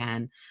often as you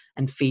can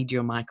and feed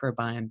your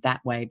microbiome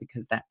that way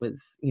because that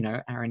was,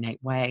 our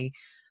innate way.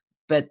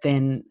 But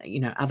then,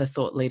 other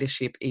thought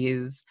leadership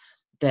is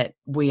that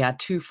we are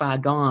too far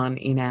gone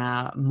in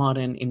our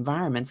modern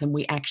environments and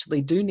we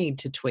actually do need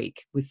to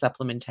tweak with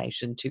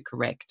supplementation to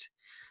correct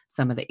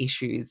some of the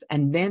issues.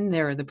 And then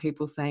there are the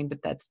people saying,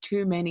 but that's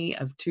too many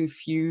of too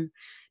few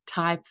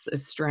types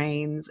of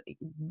strains.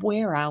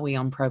 Where are we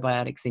on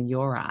probiotics in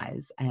your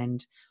eyes?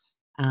 And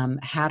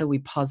how do we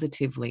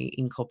positively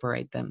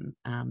incorporate them?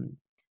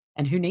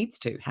 And who needs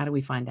to? How do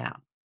we find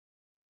out?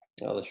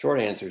 Well, the short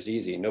answer is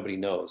easy. Nobody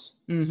knows.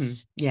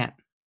 Yeah.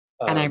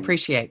 And I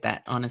appreciate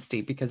that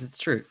honesty because it's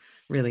true.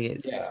 Really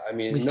is. Yeah. I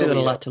mean, We still got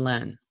a lot to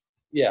learn.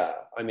 Yeah.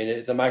 I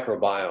mean, the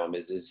microbiome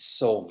is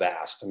so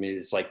vast. I mean,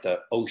 it's like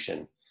the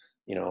ocean,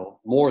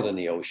 more than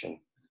the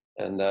ocean.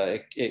 And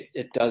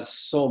it does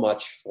so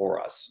much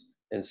for us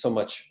and so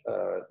much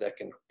that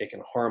it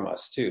can harm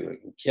us too.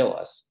 It can kill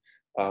us.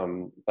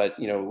 But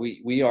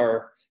we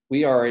are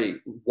a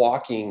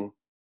walking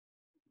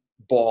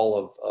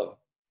ball of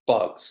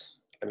bugs.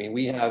 I mean,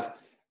 we have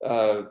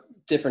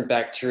different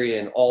bacteria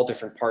in all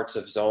different parts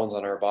of zones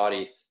on our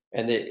body,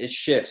 and it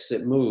shifts,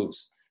 it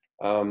moves.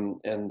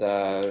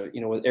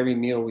 With every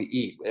meal we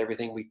eat, with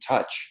everything we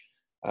touch,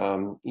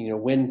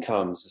 wind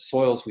comes, the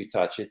soils we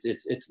touch,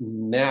 it's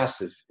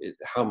massive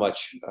how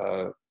much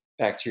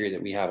bacteria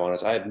that we have on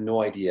us. I have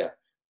no idea.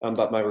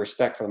 But my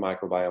respect for the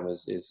microbiome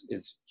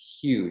is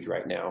huge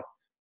right now.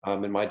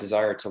 And my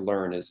desire to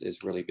learn is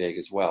really big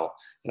as well.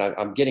 And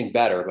I'm getting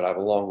better, but I have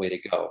a long way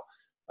to go.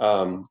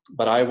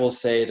 But I will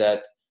say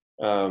that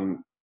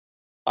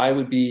I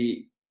would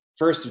be,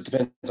 first, it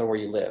depends on where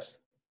you live.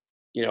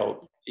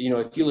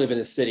 If you live in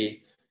a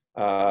city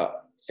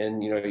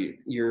and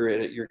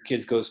your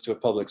kids goes to a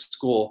public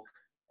school,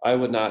 I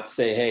would not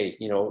say, hey,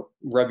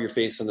 rub your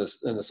face in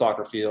the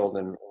soccer field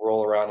and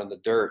roll around in the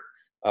dirt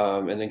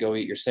and then go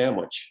eat your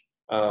sandwich.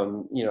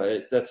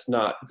 That's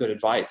not good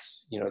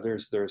advice.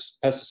 There's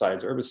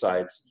pesticides,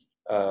 herbicides,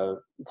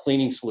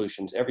 cleaning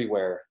solutions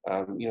everywhere.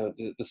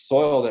 The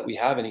soil that we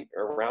have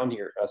around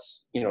here,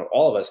 us,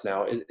 all of us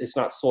now, it's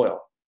not soil.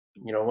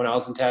 When I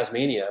was in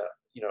Tasmania,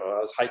 I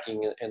was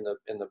hiking in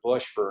the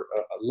bush for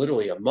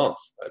literally a month.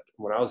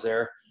 When I was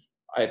there,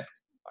 I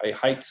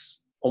hiked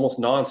almost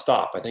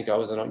nonstop. I think I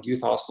was in a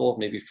youth hostel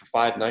maybe for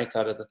 5 nights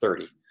out of the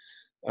 30.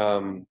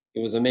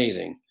 It was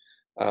amazing.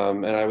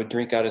 And I would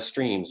drink out of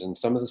streams, and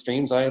some of the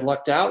streams I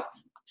lucked out,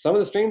 some of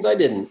the streams I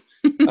didn't.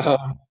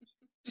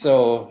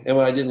 And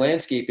when I did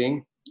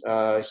landscaping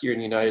here in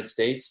the United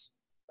States,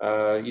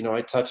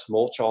 I touched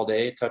mulch all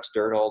day, touched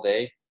dirt all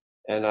day,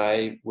 and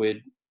I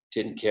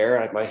didn't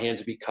care. My hands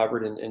would be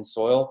covered in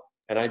soil,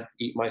 and I'd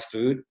eat my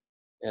food.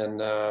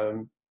 And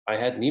I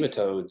had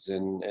nematodes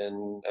and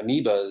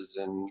amoebas,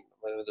 and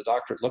when the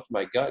doctor looked at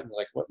my gut and was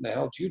like, "What in the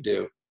hell did you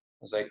do?"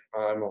 I was like,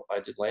 I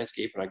did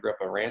landscape and I grew up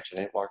on a ranch and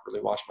I didn't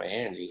really wash my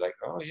hands. He was like,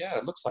 "Oh yeah,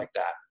 it looks like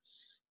that."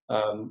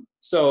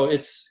 So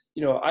it's,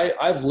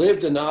 I've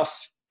lived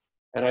enough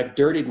and I've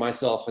dirtied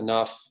myself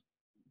enough,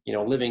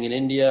 living in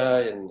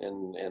India and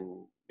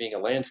being a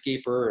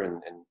landscaper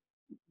and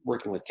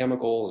working with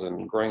chemicals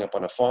and growing up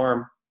on a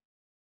farm.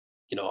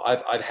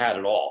 I've had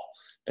it all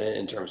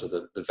in terms of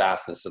the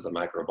vastness of the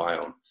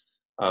microbiome.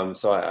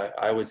 So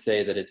I would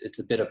say that it's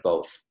a bit of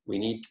both. We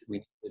need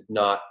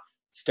not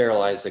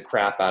sterilize the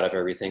crap out of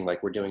everything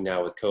like we're doing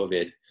now with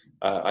COVID.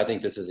 I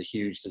think this is a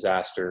huge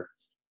disaster.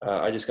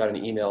 I just got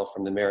an email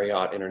from the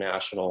Marriott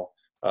International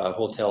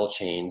hotel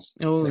chains.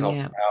 Oh, how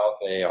yeah. proud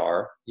they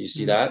are. You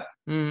see that?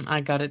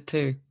 I got it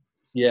too.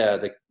 Yeah,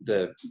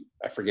 the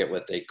I forget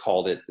what they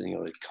called it,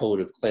 the code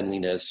of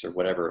cleanliness or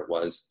whatever it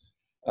was.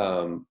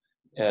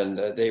 And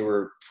they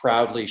were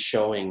proudly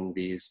showing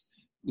these,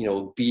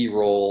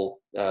 B-roll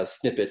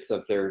snippets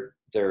of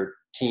their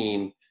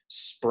team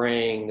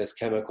spraying this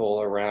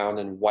chemical around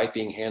and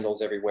wiping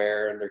handles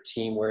everywhere, and their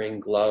team wearing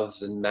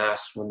gloves and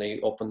masks when they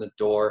open the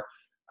door.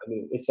 I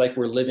mean, it's like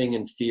we're living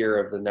in fear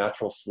of the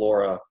natural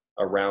flora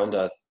around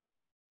us.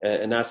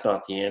 And that's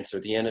not the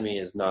answer. The enemy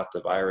is not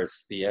the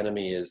virus. The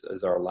enemy is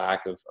our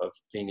lack of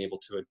being able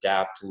to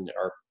adapt in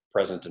our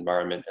present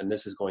environment. And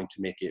this is going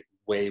to make it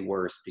way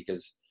worse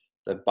because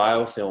the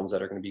biofilms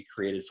that are going to be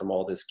created from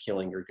all this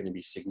killing are going to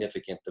be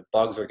significant. The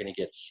bugs are going to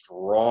get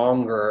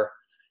stronger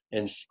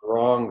and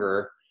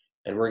stronger,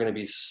 and we're going to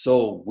be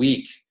so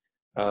weak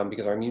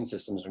because our immune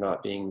systems are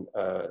not being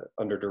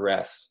under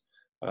duress.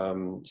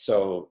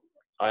 So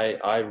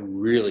I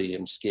really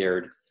am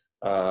scared.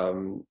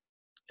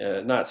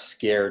 Not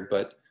scared,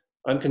 but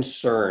I'm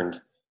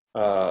concerned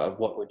of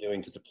what we're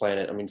doing to the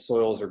planet. I mean,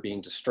 soils are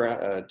being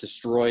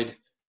destroyed.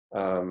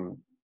 I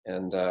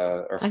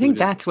think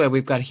that's where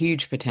we've got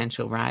huge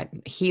potential, right?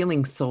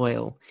 Healing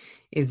soil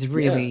is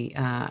really,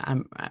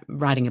 I'm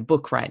writing a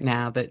book right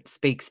now that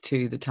speaks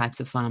to the types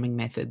of farming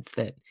methods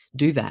that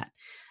do that.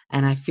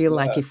 And I feel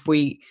like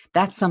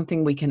that's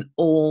something we can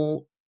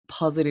all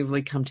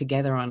positively come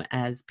together on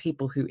as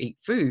people who eat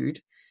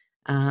food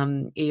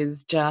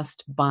is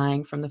just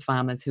buying from the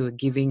farmers who are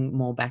giving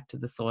more back to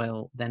the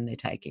soil than they're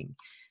taking.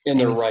 In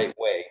the right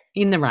way.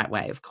 In the right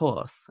way, of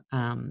course.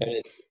 And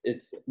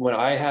it's when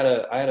I had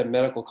a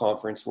medical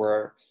conference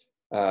where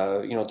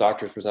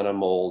doctors present on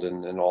mold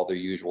and all the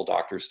usual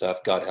doctor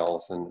stuff, gut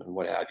health and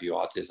what have you,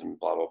 autism,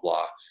 blah blah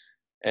blah.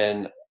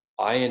 And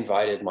I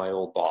invited my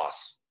old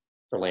boss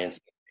for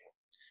landscaping,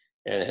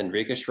 and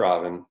Henrika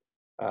Schraven,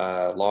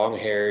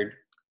 long-haired,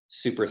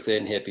 super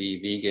thin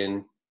hippie,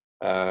 vegan,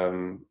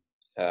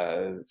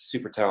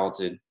 super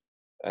talented,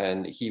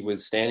 and he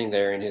was standing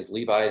there in his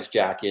Levi's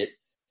jacket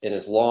and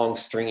his long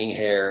stringing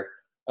hair,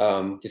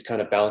 just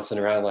kind of bouncing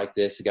around like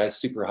this. The guy's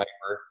super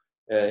hyper,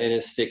 in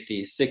his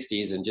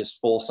 60s, and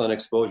just full sun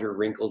exposure,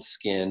 wrinkled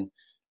skin,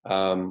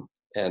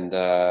 and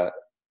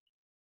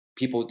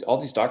people, all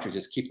these doctors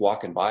just keep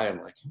walking by.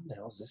 I'm like, who the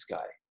hell is this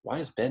guy? Why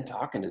is Ben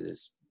talking to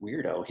this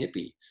weirdo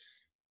hippie?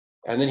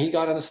 And then he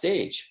got on the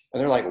stage, and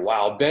they're like,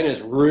 wow, Ben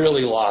has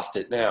really lost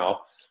it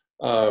now.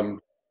 So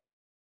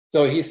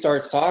he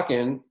starts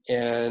talking,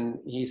 and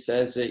he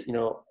says that,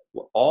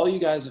 all you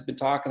guys have been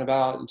talking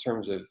about in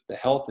terms of the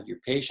health of your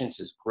patients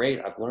is great.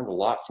 I've learned a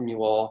lot from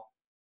you all.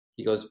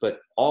 He goes, but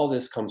all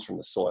this comes from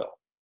the soil.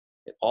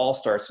 It all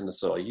starts in the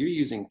soil. You're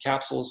using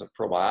capsules of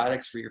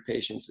probiotics for your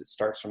patients. It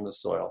starts from the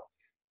soil.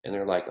 And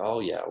they're like, oh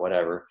yeah,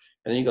 whatever.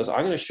 And then he goes,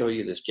 I'm going to show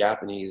you this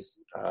Japanese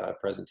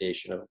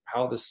presentation of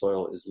how the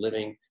soil is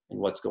living and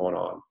what's going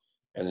on.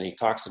 And then he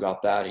talks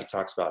about that. He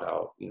talks about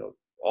how,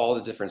 all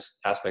the different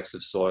aspects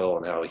of soil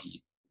and how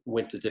he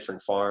went to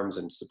different farms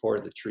and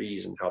supported the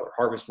trees and how their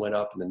harvest went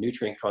up and the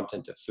nutrient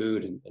content of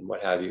food and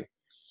what have you.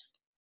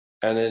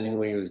 And then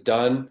when he was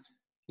done,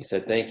 he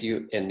said, thank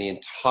you. And the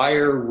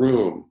entire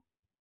room,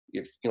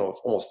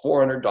 almost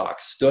 400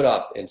 docs stood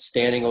up in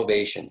standing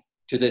ovation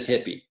to this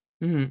hippie,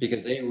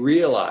 because they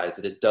realized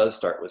that it does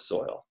start with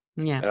soil.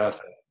 Yeah. And I was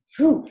like,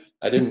 phew,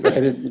 I didn't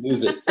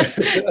lose it.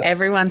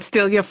 Everyone's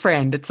still your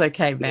friend. It's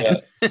okay,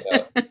 Ben.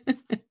 Yeah.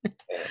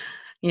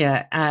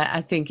 Yeah,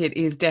 I think it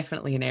is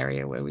definitely an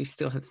area where we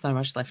still have so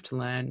much left to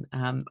learn.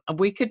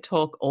 We could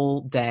talk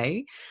all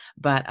day,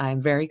 but I'm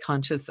very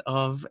conscious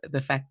of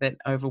the fact that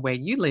over where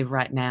you live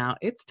right now,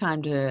 it's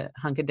time to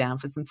hunker down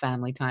for some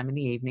family time in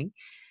the evening.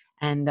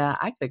 And I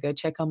got to go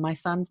check on my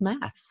son's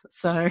maths.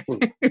 So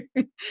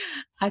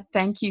I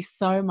thank you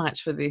so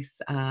much for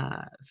this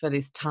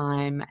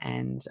time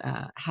and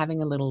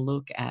having a little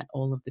look at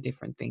all of the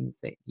different things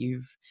that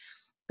you've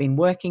been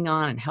working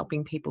on and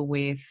helping people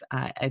with.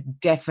 I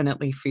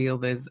definitely feel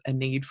there's a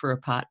need for a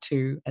part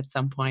 2 at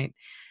some point.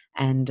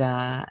 And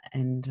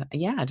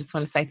yeah, I just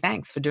want to say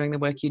thanks for doing the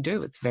work you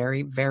do. It's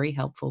very, very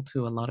helpful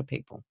to a lot of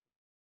people.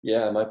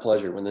 Yeah, my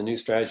pleasure. When the new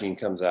strategy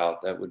comes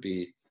out, that would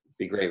be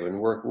great. When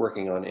we're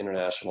working on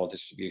international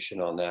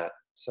distribution on that.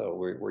 So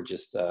we're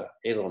just a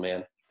little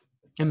man.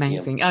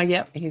 Amazing. Oh,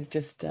 yep. He's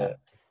just popped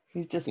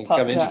come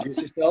up. Introduce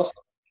yourself.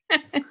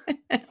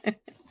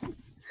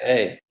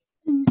 Hey.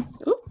 Ooh,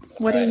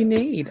 what do you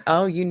need?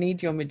 Oh, you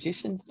need your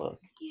magician's book.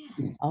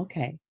 Yeah.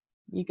 Okay.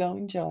 You go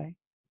enjoy.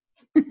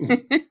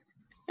 Right,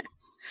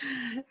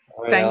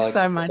 Thanks Alex.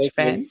 so much,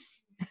 Ben.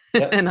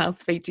 Yep. And I'll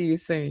speak to you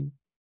soon.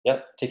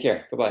 Yep. Take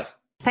care. Bye-bye.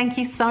 Thank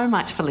you so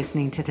much for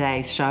listening to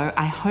today's show.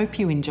 I hope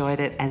you enjoyed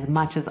it as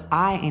much as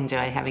I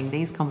enjoy having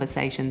these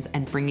conversations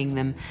and bringing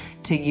them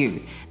to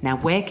you. Now,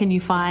 where can you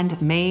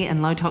find me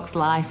and Low Tox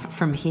Life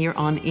from here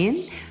on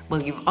in?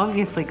 Well, you've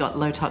obviously got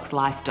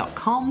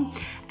lowtoxlife.com,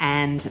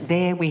 and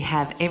there we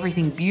have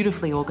everything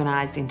beautifully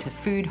organized into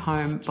food,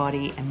 home,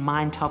 body, and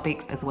mind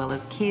topics, as well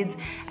as kids,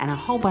 and a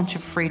whole bunch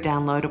of free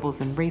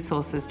downloadables and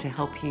resources to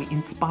help you,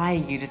 inspire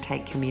you to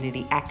take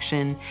community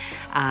action.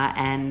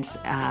 And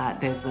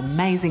there's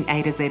amazing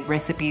A to Z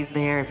recipes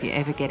there if you're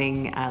ever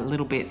getting a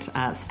little bit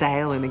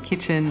stale in the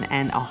kitchen,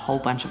 and a whole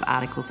bunch of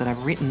articles that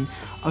I've written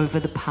over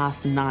the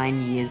past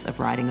 9 years of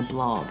writing a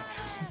blog.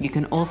 You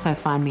can also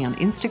find me on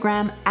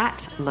Instagram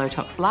at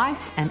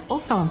LowToxLife, and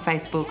also on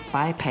Facebook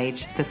by a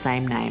page the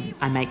same name.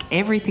 I make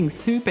everything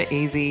super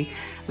easy,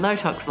 Low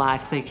Tox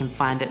Life, so you can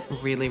find it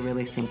really,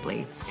 really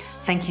simply.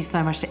 Thank you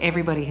so much to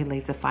everybody who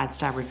leaves a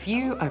 5-star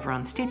review over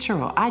on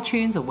Stitcher or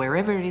iTunes or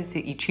wherever it is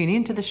that you tune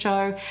into the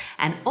show.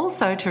 And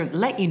also to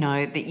let you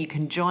know that you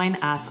can join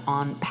us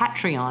on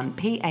Patreon,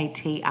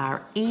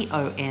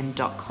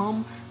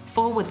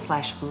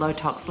 patreon.com/Low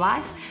Tox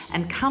Life,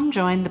 and come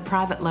join the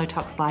private Low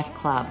Tox Life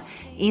Club.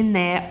 In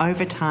there,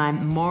 over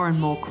time, more and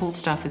more cool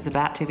stuff is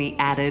about to be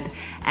added,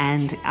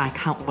 and I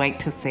can't wait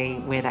to see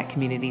where that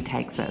community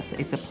takes us.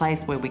 It's a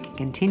place where we can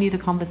continue the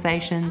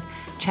conversations,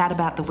 chat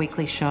about the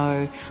weekly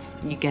show.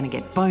 You're going to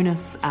get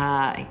bonus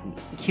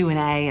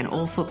Q&A and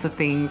all sorts of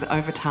things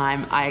over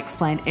time. I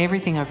explain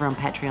everything over on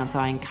Patreon, so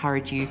I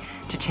encourage you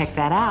to check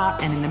that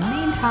out. And in the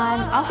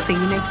meantime, I'll see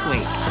you next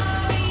week.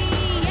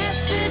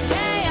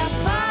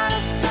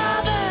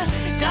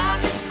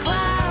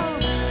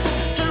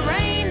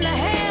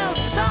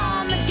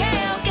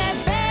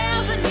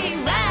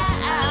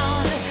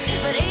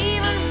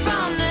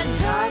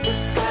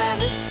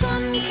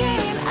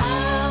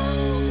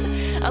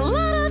 A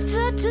lot of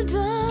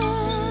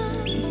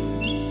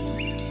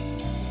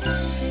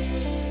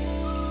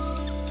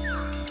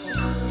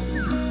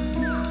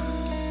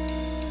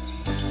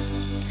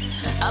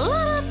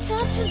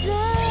Time to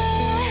die.